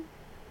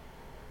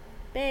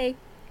 Bae.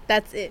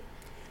 That's it.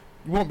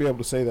 You won't be able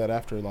to say that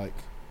after like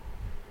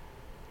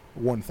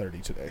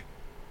 1:30 today.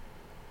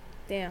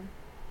 Damn.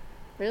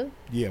 Really?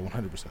 Yeah,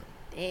 100%.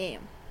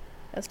 Damn.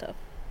 That's tough.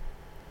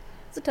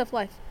 It's a tough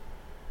life.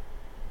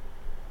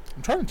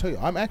 I'm trying to tell you,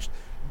 I'm actually,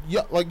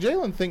 yeah, like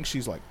Jalen thinks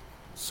she's like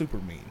super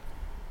mean,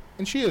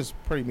 and she is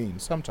pretty mean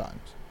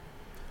sometimes.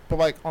 But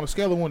like on a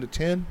scale of 1 to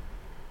 10,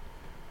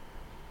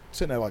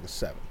 sitting at like a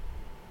 7.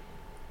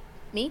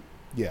 Me?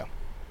 Yeah.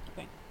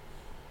 Okay.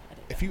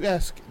 If you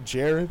ask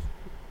Jared,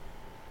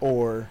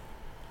 or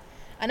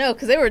I know,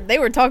 because they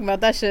were talking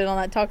about that shit on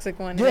that toxic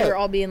one. And Yeah. they were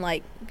all being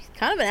like,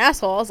 kind of an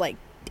asshole. I was like,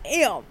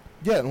 damn.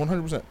 yeah,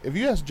 100%. If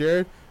you ask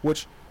Jared,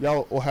 which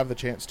y'all will have the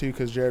chance to,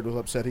 because Jared was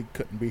upset he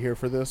couldn't be here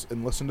for this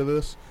and listen to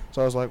this,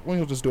 so I was like, well,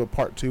 we'll just do a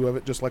part 2 of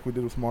it, just like we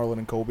did with Marlon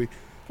and Colby.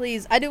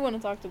 Please, I do want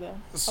to talk to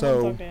them. I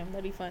So- want to talk to him.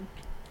 That'd be fun.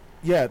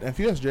 Yeah, and if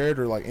you ask Jared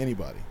or like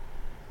anybody,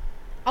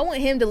 I want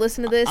him to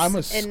listen to this.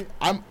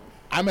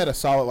 I'm at a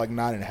solid like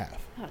 9.5.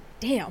 Oh,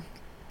 damn.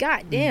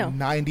 God damn.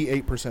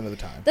 98% of the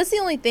time. That's the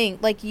only thing.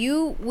 Like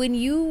when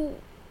you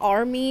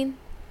are mean,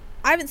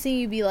 I haven't seen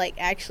you be like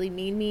actually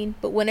mean,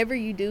 but whenever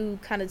you do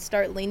kind of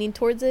start leaning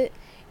towards it,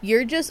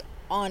 you're just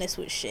honest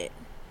with shit.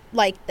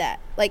 Like that.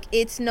 Like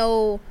it's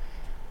no,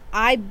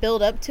 I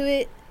build up to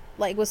it.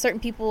 Like with certain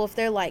people, if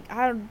they're like,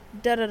 I'm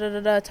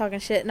talking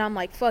shit, and I'm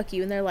like, fuck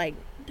you, and they're like,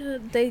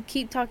 they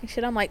keep talking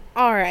shit, I'm like,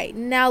 alright,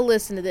 now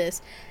listen to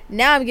this.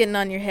 Now I'm getting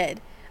on your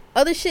head.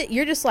 Other shit,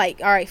 you're just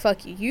like, all right,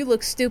 fuck you. You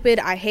look stupid.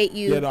 I hate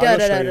you. Yeah, no, I go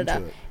straight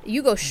into it.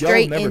 You go Y'all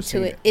straight never into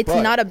seen it. It's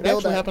but not a It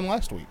build actually up. happened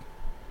last week.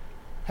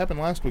 Happened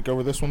last week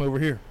over this one over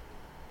here.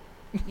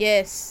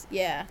 Yes,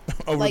 yeah.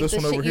 Over like this the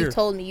one shit over you here.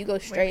 told me, you go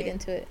straight Wait.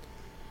 into it.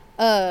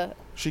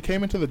 She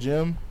came into the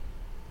gym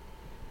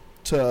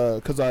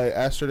because I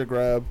asked her to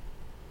grab.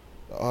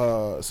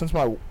 Ever since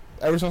my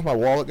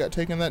wallet got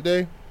taken that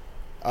day,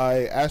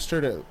 I asked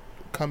her to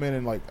come in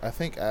and like I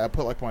think I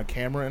put like my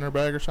camera in her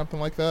bag or something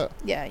like that.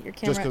 Yeah, your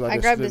Just 'cause camera. I I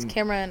just grabbed his didn't-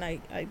 camera and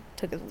I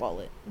took his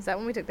wallet. Is that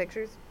when we took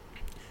pictures?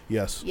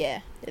 Yes.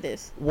 Yeah, it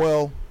is.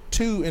 Well,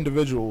 two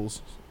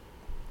individuals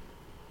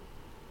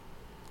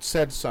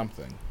said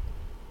something.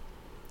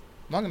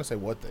 I'm not going to say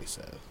what they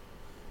said,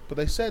 but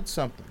they said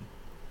something.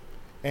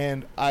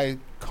 And I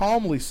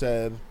calmly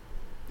said,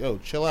 yo,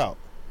 chill out.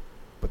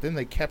 But then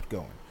they kept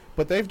going.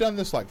 But they've done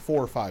this like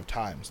 4 or 5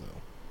 times,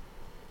 though.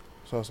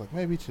 So I was like,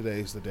 maybe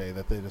today's the day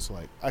that they just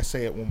like, I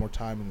say it one more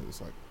time and it's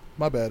like,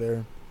 my bad,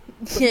 Aaron.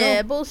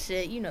 Yeah,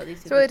 bullshit. You know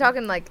these. So are they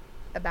talking like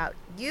about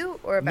you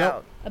or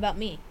about? about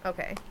me?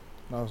 Okay.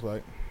 And I was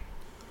like,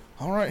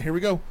 all right, here we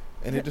go.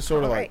 And it just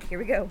sort of All like, right, here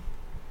we go.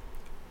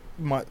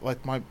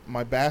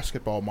 my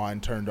basketball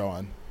mind turned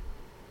on.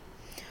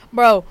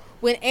 Bro,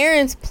 when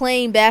Aaron's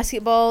playing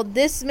basketball,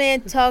 this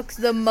man talks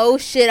the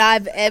most shit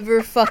I've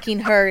ever fucking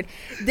heard.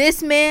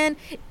 This man,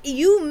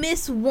 you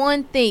miss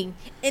one thing,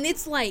 and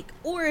it's like,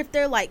 or if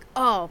they're like,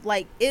 oh,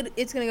 like,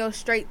 it's gonna go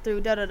straight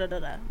through,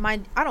 da-da-da-da-da.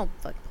 I don't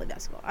fucking play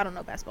basketball. I don't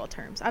know basketball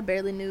terms. I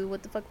barely knew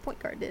what the fuck point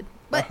guard did.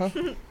 But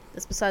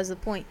that's besides the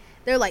point.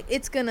 They're like,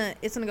 it's gonna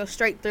go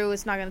straight through.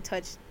 It's not gonna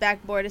touch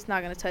backboard. It's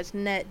not gonna touch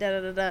net,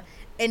 da-da-da-da.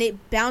 And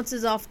it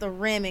bounces off the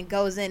rim and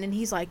goes in, and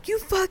he's like, you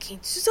fucking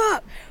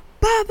stop.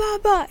 Bah, bah,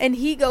 bah, and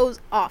he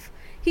goes off.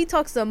 He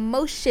talks the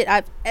most shit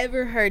I've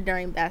ever heard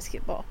during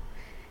basketball.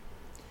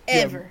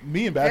 Ever. Yeah,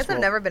 me and I guess basketball.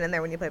 I've never been in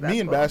there when you play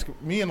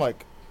basketball.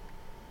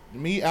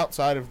 Me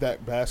outside of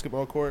that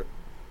basketball court,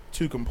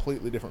 two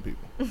completely different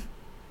people.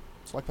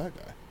 It's like that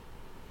guy.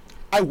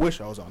 I wish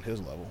I was on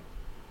his level.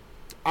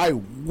 I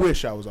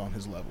wish I was on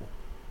his level.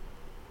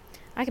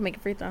 I can make a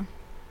free throw.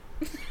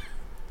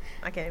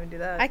 I can't even do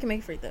that. I can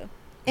make a free throw.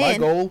 My And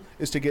goal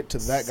is to get to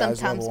that guy's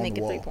sometimes level on make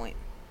the a wall. 3-point.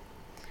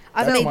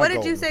 So That's my what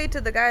did you goal. say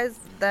to the guys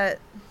that?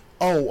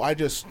 Oh, I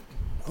just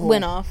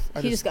Went off.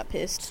 I He just just got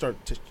pissed.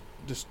 start to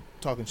just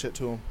talking shit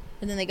to him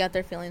And then they got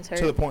their feelings hurt.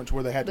 to the point to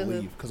where they had to Boo-hoo.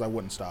 leave because I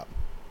wouldn't stop.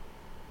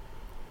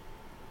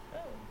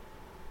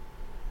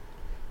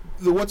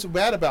 Oh. What's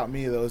bad about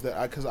me though is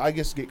that because I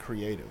just get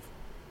creative.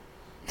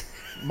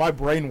 My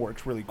brain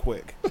works really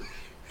quick, so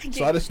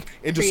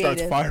it just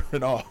starts Creative.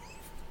 firing off,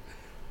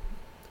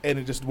 and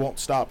it just won't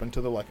stop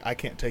until they're like, I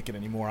can't take it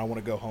anymore. I want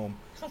to go home.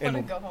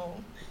 And go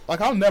home. like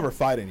I'll never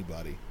fight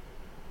anybody,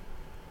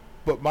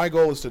 but my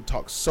goal is to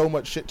talk so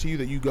much shit to you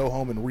that you go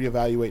home and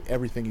reevaluate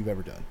everything you've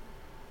ever done.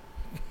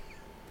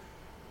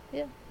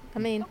 I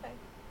mean, Okay.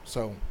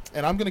 So,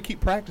 and I'm gonna keep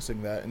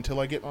practicing that until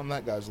I get on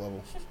that guy's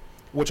level,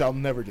 which I'll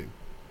never do.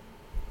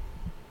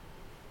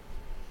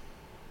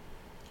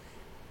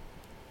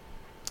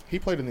 He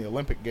played in the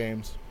Olympic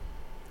Games.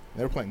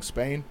 They were playing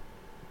Spain,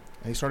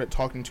 and he started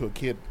talking to a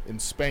kid in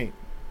Spain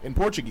in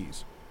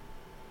Portuguese.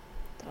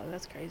 oh,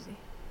 that's crazy.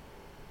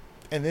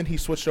 And then he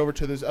switched over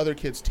to this other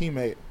kid's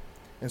teammate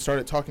and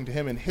started talking to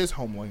him in his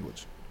home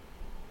language.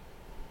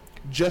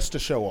 Just to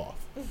show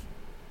off.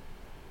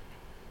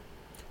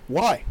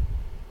 Why?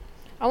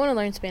 I want to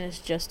learn Spanish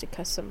just to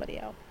cuss somebody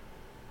out.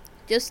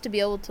 Just to be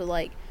able to,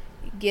 like,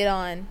 get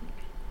on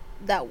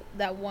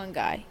that one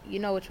guy. You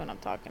know which one I'm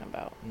talking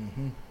about.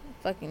 Mm-hmm.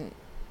 Fucking,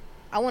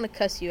 I want to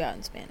cuss you out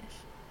in Spanish.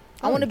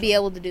 I Oh, want to you be can.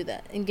 able to do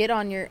that and get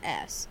on your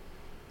ass.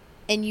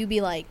 And you be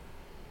like,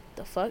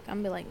 the fuck?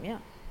 I'm going to be like, yeah.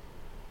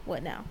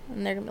 What now?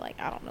 And they're going to be like,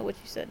 I don't know what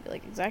you said.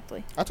 Like,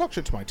 exactly. I talk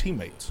shit to my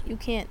teammates. You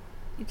can't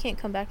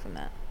come back from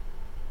that.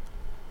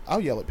 I'll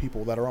yell at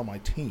people that are on my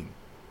team.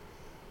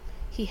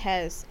 He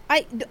has.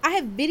 I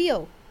have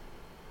video.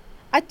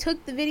 I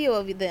took the video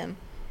of them,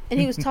 and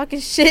he was talking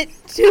shit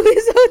to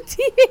his own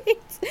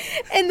teammates.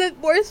 And the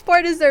worst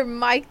part is they're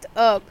mic'd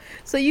up,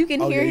 so you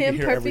can Oh, hear yeah, you him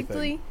can hear perfectly.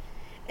 everything.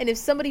 And if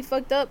somebody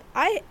fucked up,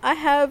 I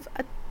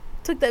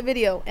took that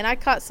video and I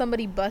caught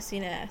somebody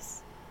busting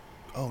ass.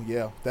 Oh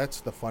yeah, that's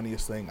the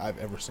funniest thing I've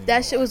ever seen. in That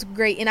my shit life. was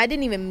great, and I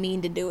didn't even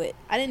mean to do it.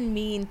 I didn't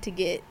mean to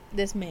get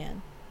this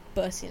man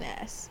busting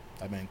ass.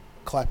 That man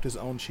clapped his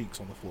own cheeks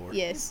on the floor.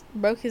 Yes,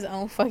 broke his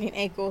own fucking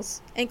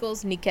ankles,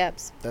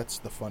 kneecaps. That's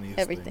the funniest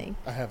Everything. thing.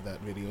 I have that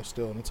video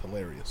still, and it's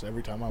hilarious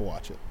every time I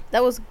watch it.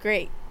 That was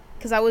great,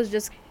 because I was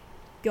just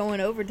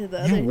going over to the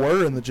You other.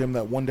 were in the gym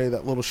that one day.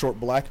 That little short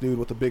black dude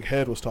with the big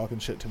head was talking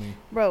shit to me.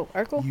 Bro,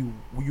 Urkel.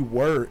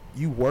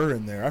 You were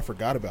in there. I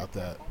forgot about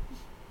that.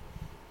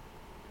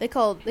 They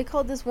called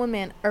this one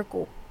man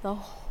Urkel the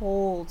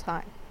whole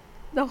time.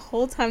 The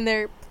whole time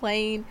they're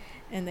playing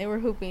and they were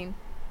hooping.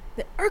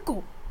 The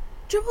Urkel,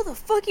 dribble the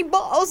fucking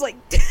ball. I was like,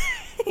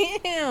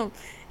 damn,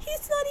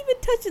 he's not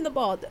even touching the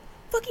ball.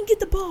 Fucking get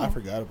the ball. I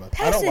forgot about that.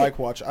 Pass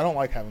it. I don't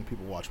like having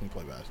people watch me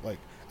play basketball. Like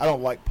I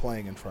don't like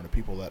playing in front of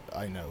people that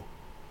I know,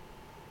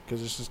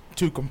 because it's just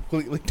two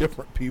completely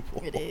different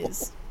people. It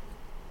is.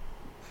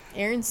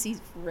 Aaron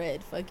sees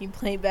red fucking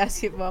playing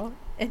basketball,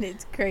 and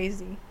it's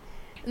crazy.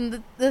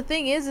 And the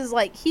thing is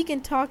like, he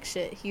can talk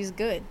shit. He's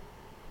good.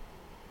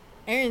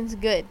 Aaron's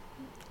good.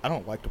 I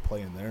don't like to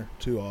play in there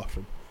too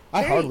often.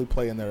 I Very- hardly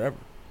play in there ever.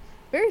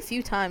 Very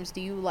few times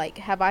do you, like,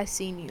 have I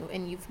seen you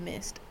and you've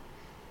missed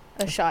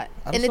a shot.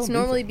 I And just it's don't do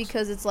normally things.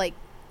 because it's like,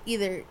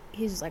 either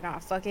he's just like, ah,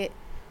 fuck it,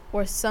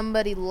 or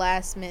somebody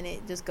last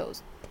minute just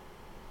goes.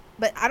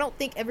 But I don't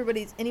think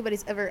anybody's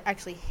ever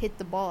actually hit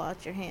the ball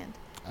out your hand.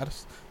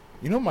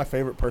 You know, my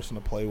favorite person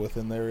to play with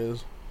in there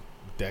is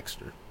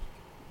Dexter.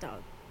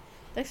 Dog,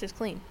 Dexter's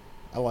clean.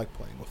 I like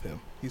playing with him.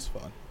 He's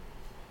fun.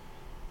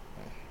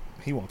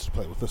 He wants to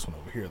play with this one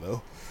over here,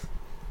 though.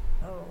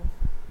 Oh.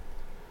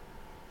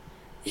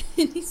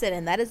 He said,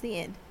 and that is the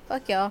end.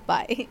 Fuck y'all.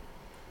 Bye.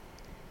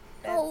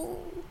 Oh.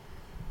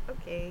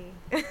 Okay.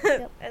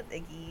 Yep. That's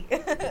icky.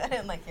 I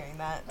didn't like hearing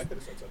that. I could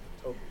have said something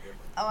totally different.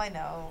 Oh, I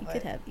know. You but-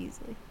 could have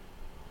easily.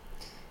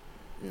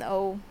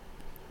 No.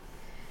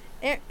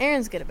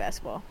 Aaron's good at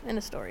basketball. End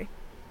of story.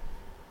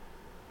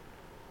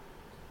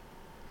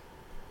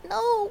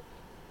 No.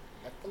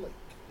 At the lake.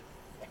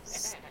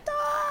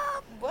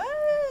 Stop. What?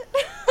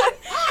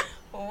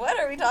 What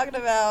are we talking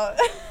about?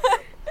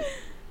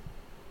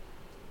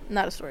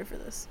 Not a story for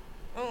this.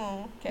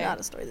 Oh, okay. Not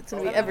a story that's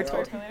going Oh, to be ever I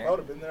told. would- If I would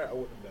have been there, I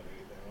wouldn't have done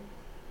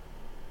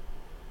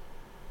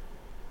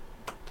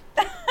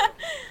anything.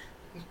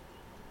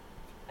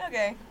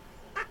 Okay.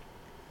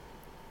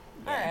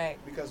 All right.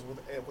 Because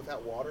with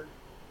that water,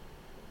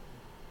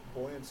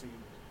 buoyancy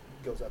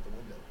goes out the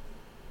window.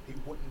 He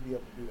wouldn't be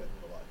able to do that in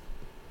real life.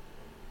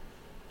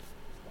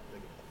 It's not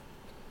big enough.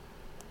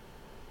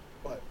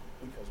 But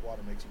because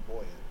water makes you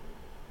buoyant.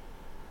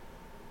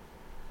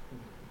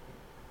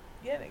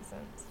 Yeah, makes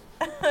sense.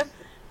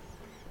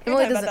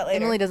 Emily talk about that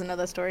later. doesn't know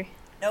that story.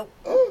 Nope.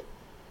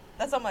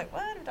 That's what I'm like,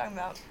 what are we talking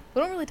about?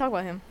 We don't really talk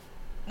about him.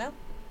 No.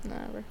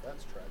 Never.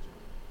 That's tragic.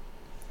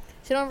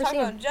 She don't ever Talk see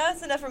about him.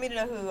 just enough for me to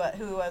know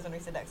who he was when we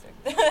said Dexter.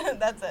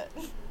 That's it.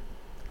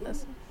 Who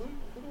That's- do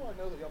I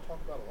know that y'all talk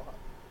about a lot?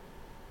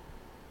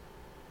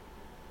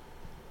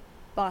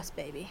 Boss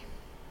baby.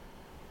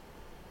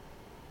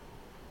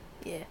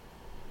 Yeah. Okay.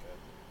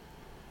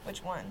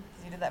 Which one?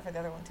 Because you did that for the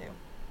other one too.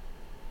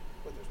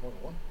 But there's more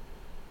than one.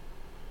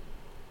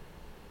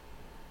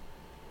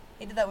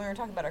 He did that when we were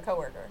talking about our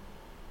coworker.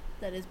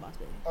 That is boss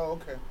baby. Oh,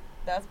 okay.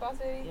 That's Boss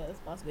Baby? Yeah, that's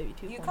boss baby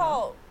too. You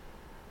call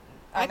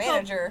our I call-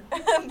 manager I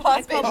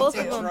Boss call Baby both too.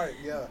 of That's them. right.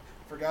 Yeah,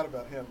 forgot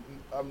about him.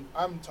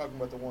 I'm talking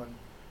about the one.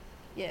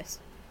 Yes.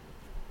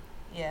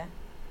 Yeah.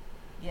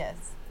 Yes.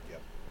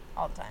 Yep.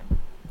 All the time.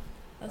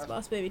 That's That's-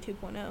 boss baby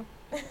 2.0.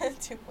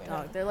 2.0.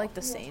 Dog, they're like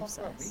the How come same y'all talk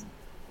about size. me?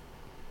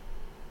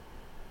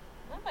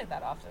 Not like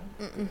that often.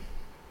 Mm-mm.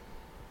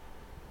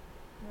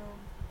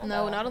 No. No, that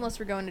not often. unless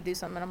we're going to do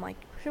something. And I'm like,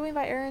 should we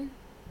invite Aaron?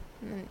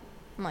 And then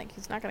I'm like,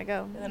 he's not gonna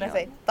go. And then You I know.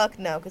 say, fuck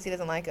no, because he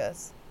doesn't like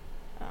us.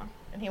 Oh.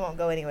 And he won't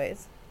go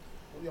anyways.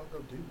 What do y'all go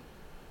do?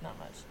 Not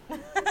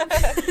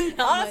much. Not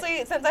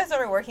Honestly, since I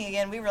started working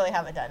again, we really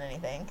haven't done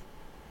anything.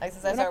 Like,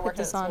 since I When I started put working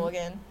at this school on-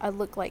 again. I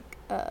look like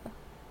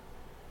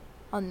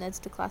on Ned's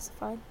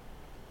Declassified.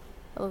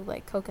 I look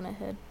like Coconut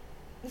Head.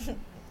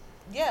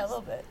 Yeah, a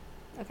little bit.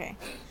 Okay.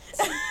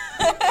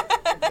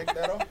 Take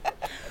that off?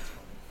 That's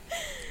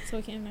funny. So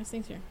I can't nice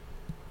things here.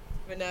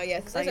 But no, yeah,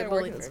 since I I get started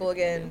bullied working at for school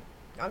everything I again,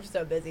 I'm just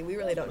so busy. We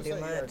really I don't was do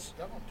gonna say, much.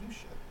 Y'all don't do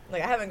shit.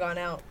 Like, I haven't gone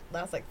out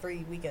last, like,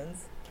 3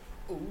 weekends.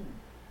 Ooh.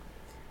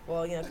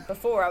 Well, you know,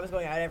 before I was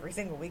going out every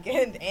single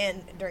weekend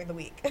and during the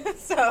week.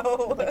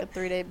 So, Like a it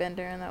 3-day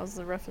bender, and that was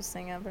the roughest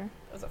thing ever.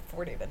 was a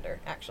 4-day bender,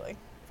 actually.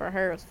 For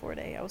her, it was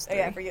 4-day. I was Oh, 3.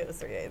 yeah, for you it was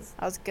 3 days.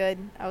 I was good.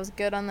 I was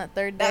good on that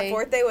third That day.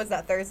 4th day was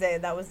that Thursday,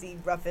 and that was the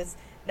roughest.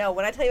 No,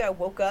 when I tell you I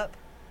woke up,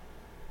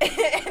 and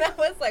I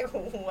was like,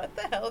 what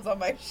the hell is on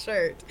my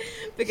shirt?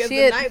 Because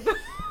Shit.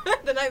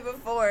 the night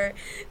before,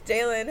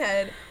 Jalen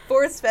had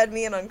force-fed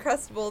me an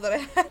Uncrustable that I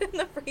had in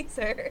the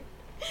freezer.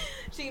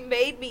 She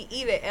made me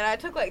eat it, and I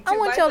took like 2 I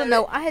want bites y'all to of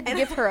know it, I had to and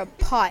give her a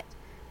pot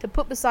to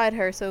put beside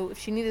her, so if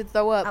she needed to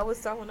throw up. I was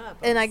throwing up.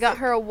 And I was got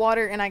sick. her a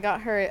water, and I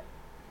got her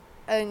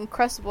an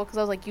Uncrustable because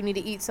I was like, you need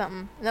to eat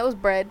something. And that was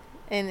bread,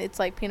 and it's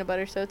like peanut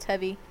butter, so it's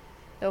heavy.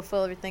 It'll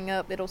fill everything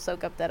up. It'll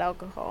soak up that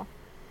alcohol.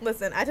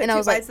 Listen, I took And I 2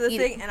 was like, bites of this "Eat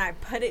thing, it." and I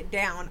put it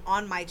down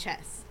on my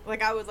chest.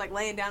 Like, I was like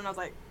laying down, and I was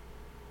like.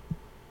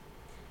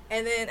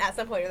 And then at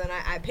some point, then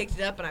I picked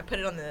it up and I put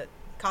it on the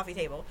coffee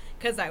table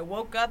because I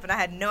woke up and I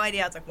had no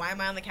idea. I was like, why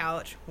am I on the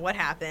couch? What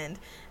happened?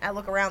 I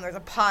look around, there's a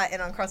pot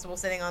and Uncrustable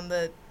sitting on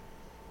the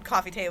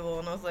coffee table,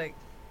 and I was like,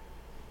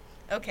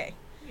 okay.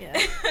 Yeah.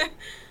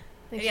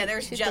 And yeah,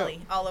 there's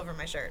jelly all over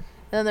my shirt.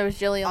 And then there was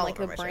jelly on all like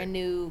over the my brand shirt.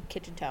 new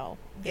kitchen towel.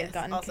 we had Yes,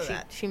 gotten, also 'cause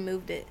that. she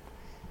moved it.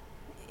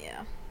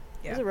 Yeah. It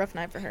Yeah. was a rough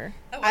night for her.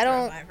 That was I a rough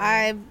don't. night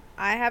for me.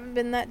 I haven't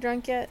been that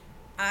drunk yet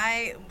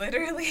I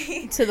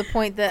literally. to the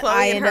point that Chloe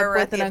I and end her up were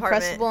at with the an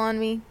apartment. Uncrustable on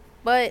me.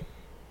 But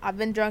I've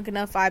been drunk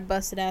enough. I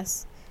busted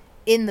ass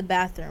in the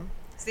bathroom.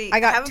 See, I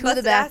got haven't to the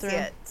busted ass bathroom.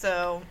 yet,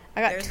 so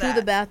I got there's to the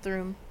that.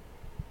 bathroom,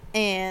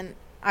 and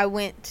I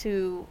went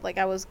to like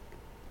I was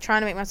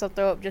trying to make myself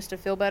throw up just to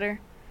feel better.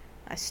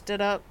 I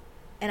stood up,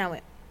 and I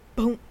went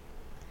boom.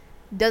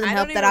 Doesn't I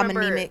help don't that even I'm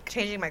remember anemic.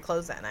 changing my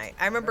clothes that night.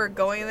 I remember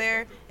going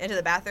there into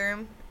the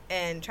bathroom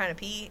and trying to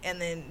pee, and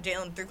then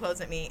Jalen threw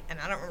clothes at me, and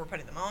I don't remember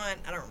putting them on. I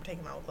don't remember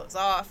taking my old clothes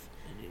off.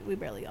 We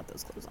barely got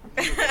those clothes on.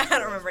 I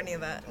don't remember any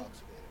of that.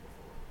 Intoxicated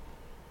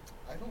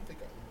before. I don't think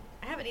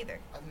I haven't either.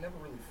 I've never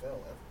really fell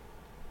ever.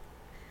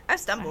 I've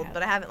stumbled, have.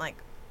 but I haven't like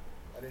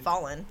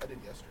fallen. I did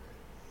yesterday.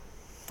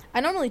 I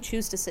normally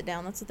choose to sit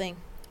down. That's the thing.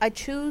 I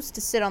choose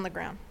to sit on the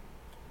ground.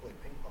 Wait,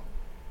 ping pong.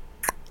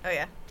 Oh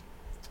yeah.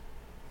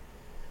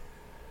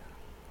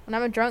 When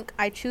I'm a drunk,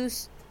 I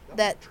choose Y'all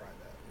that. should try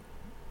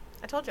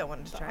that. I told you I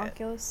wanted to The try it.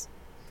 Oculus.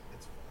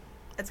 It's fun.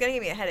 It's gonna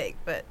give me a headache,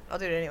 but I'll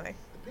do it anyway.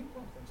 The ping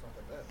pong thing's not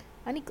that bad.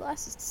 I need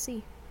glasses to see.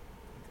 You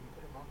can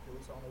put an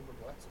Oculus on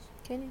over glasses.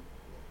 Can you?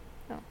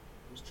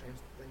 Just change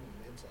the thing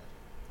on the inside.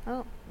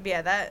 Oh. But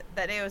yeah, that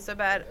day was so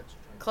bad. That's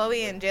trying to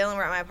Chloe do and Jalen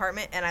were at my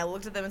apartment, and I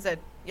looked at them and said,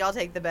 "Y'all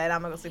take the bed.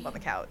 I'm gonna go sleep on the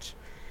couch."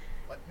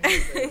 that. Let me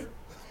in there.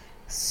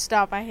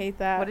 Stop. I hate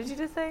that. What did you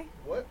just say?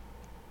 What?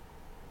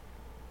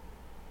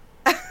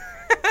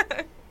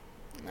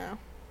 No.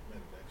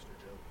 Made a Dexter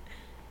joke.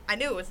 I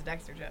knew it was a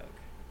Dexter joke.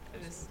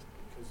 It just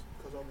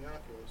Because on the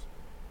Oculus,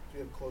 if you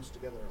have close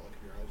together, like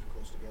if your eyes are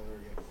close together,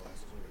 you have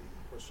glasses, or you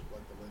can push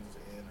like the lenses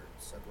in or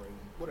separate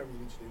them, whatever you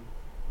need to do,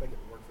 make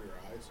it work for your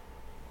eyes.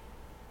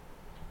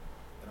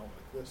 And I went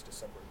like this to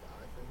separate the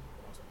eye thing,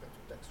 and I was like, that's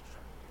what Dexter's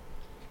trying to do.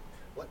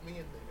 Let me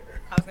in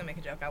there. I was gonna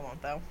make a joke. I won't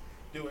though.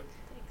 Do it.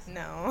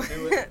 No.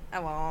 Do it. I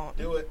won't.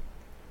 Do it.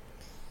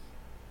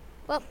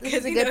 Well, this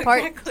is Because a you good know part.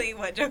 exactly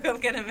what joke I'm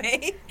gonna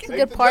make. It's a Make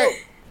good the part. joke.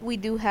 We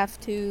do have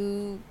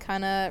to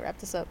kind of wrap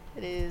this up.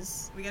 It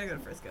is. We gotta go to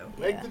Frisco.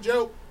 Make Yeah. the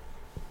joke.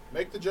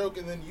 Make the joke,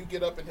 and then you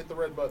get up and hit the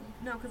red button.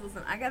 No, because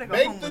listen, I gotta go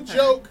Make home the with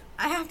joke. her.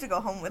 I have to go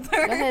home with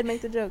her. Go ahead,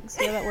 make the joke.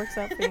 See how that works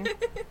out for you.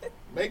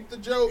 Make the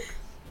joke.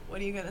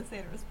 What are you gonna say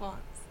in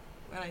response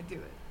when I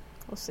do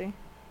We'll see.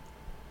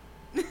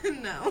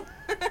 it? No.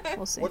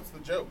 We'll see. What's the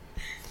joke?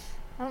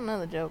 I don't know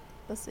the joke.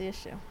 That's the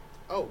issue.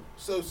 Oh,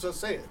 so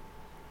say it.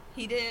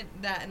 He did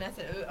that, and I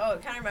said, "Oh,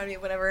 it kind of reminded me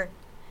of whatever,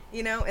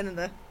 you know." And then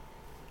the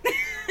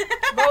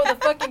Bro, the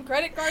fucking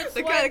credit card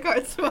the credit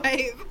card swipe.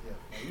 Yeah.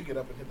 Now you get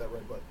up and hit that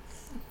red button.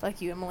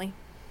 Fuck you, Emily.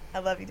 I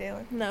love you,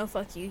 Taylor. No,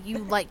 fuck you. You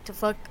like to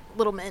fuck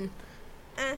little men.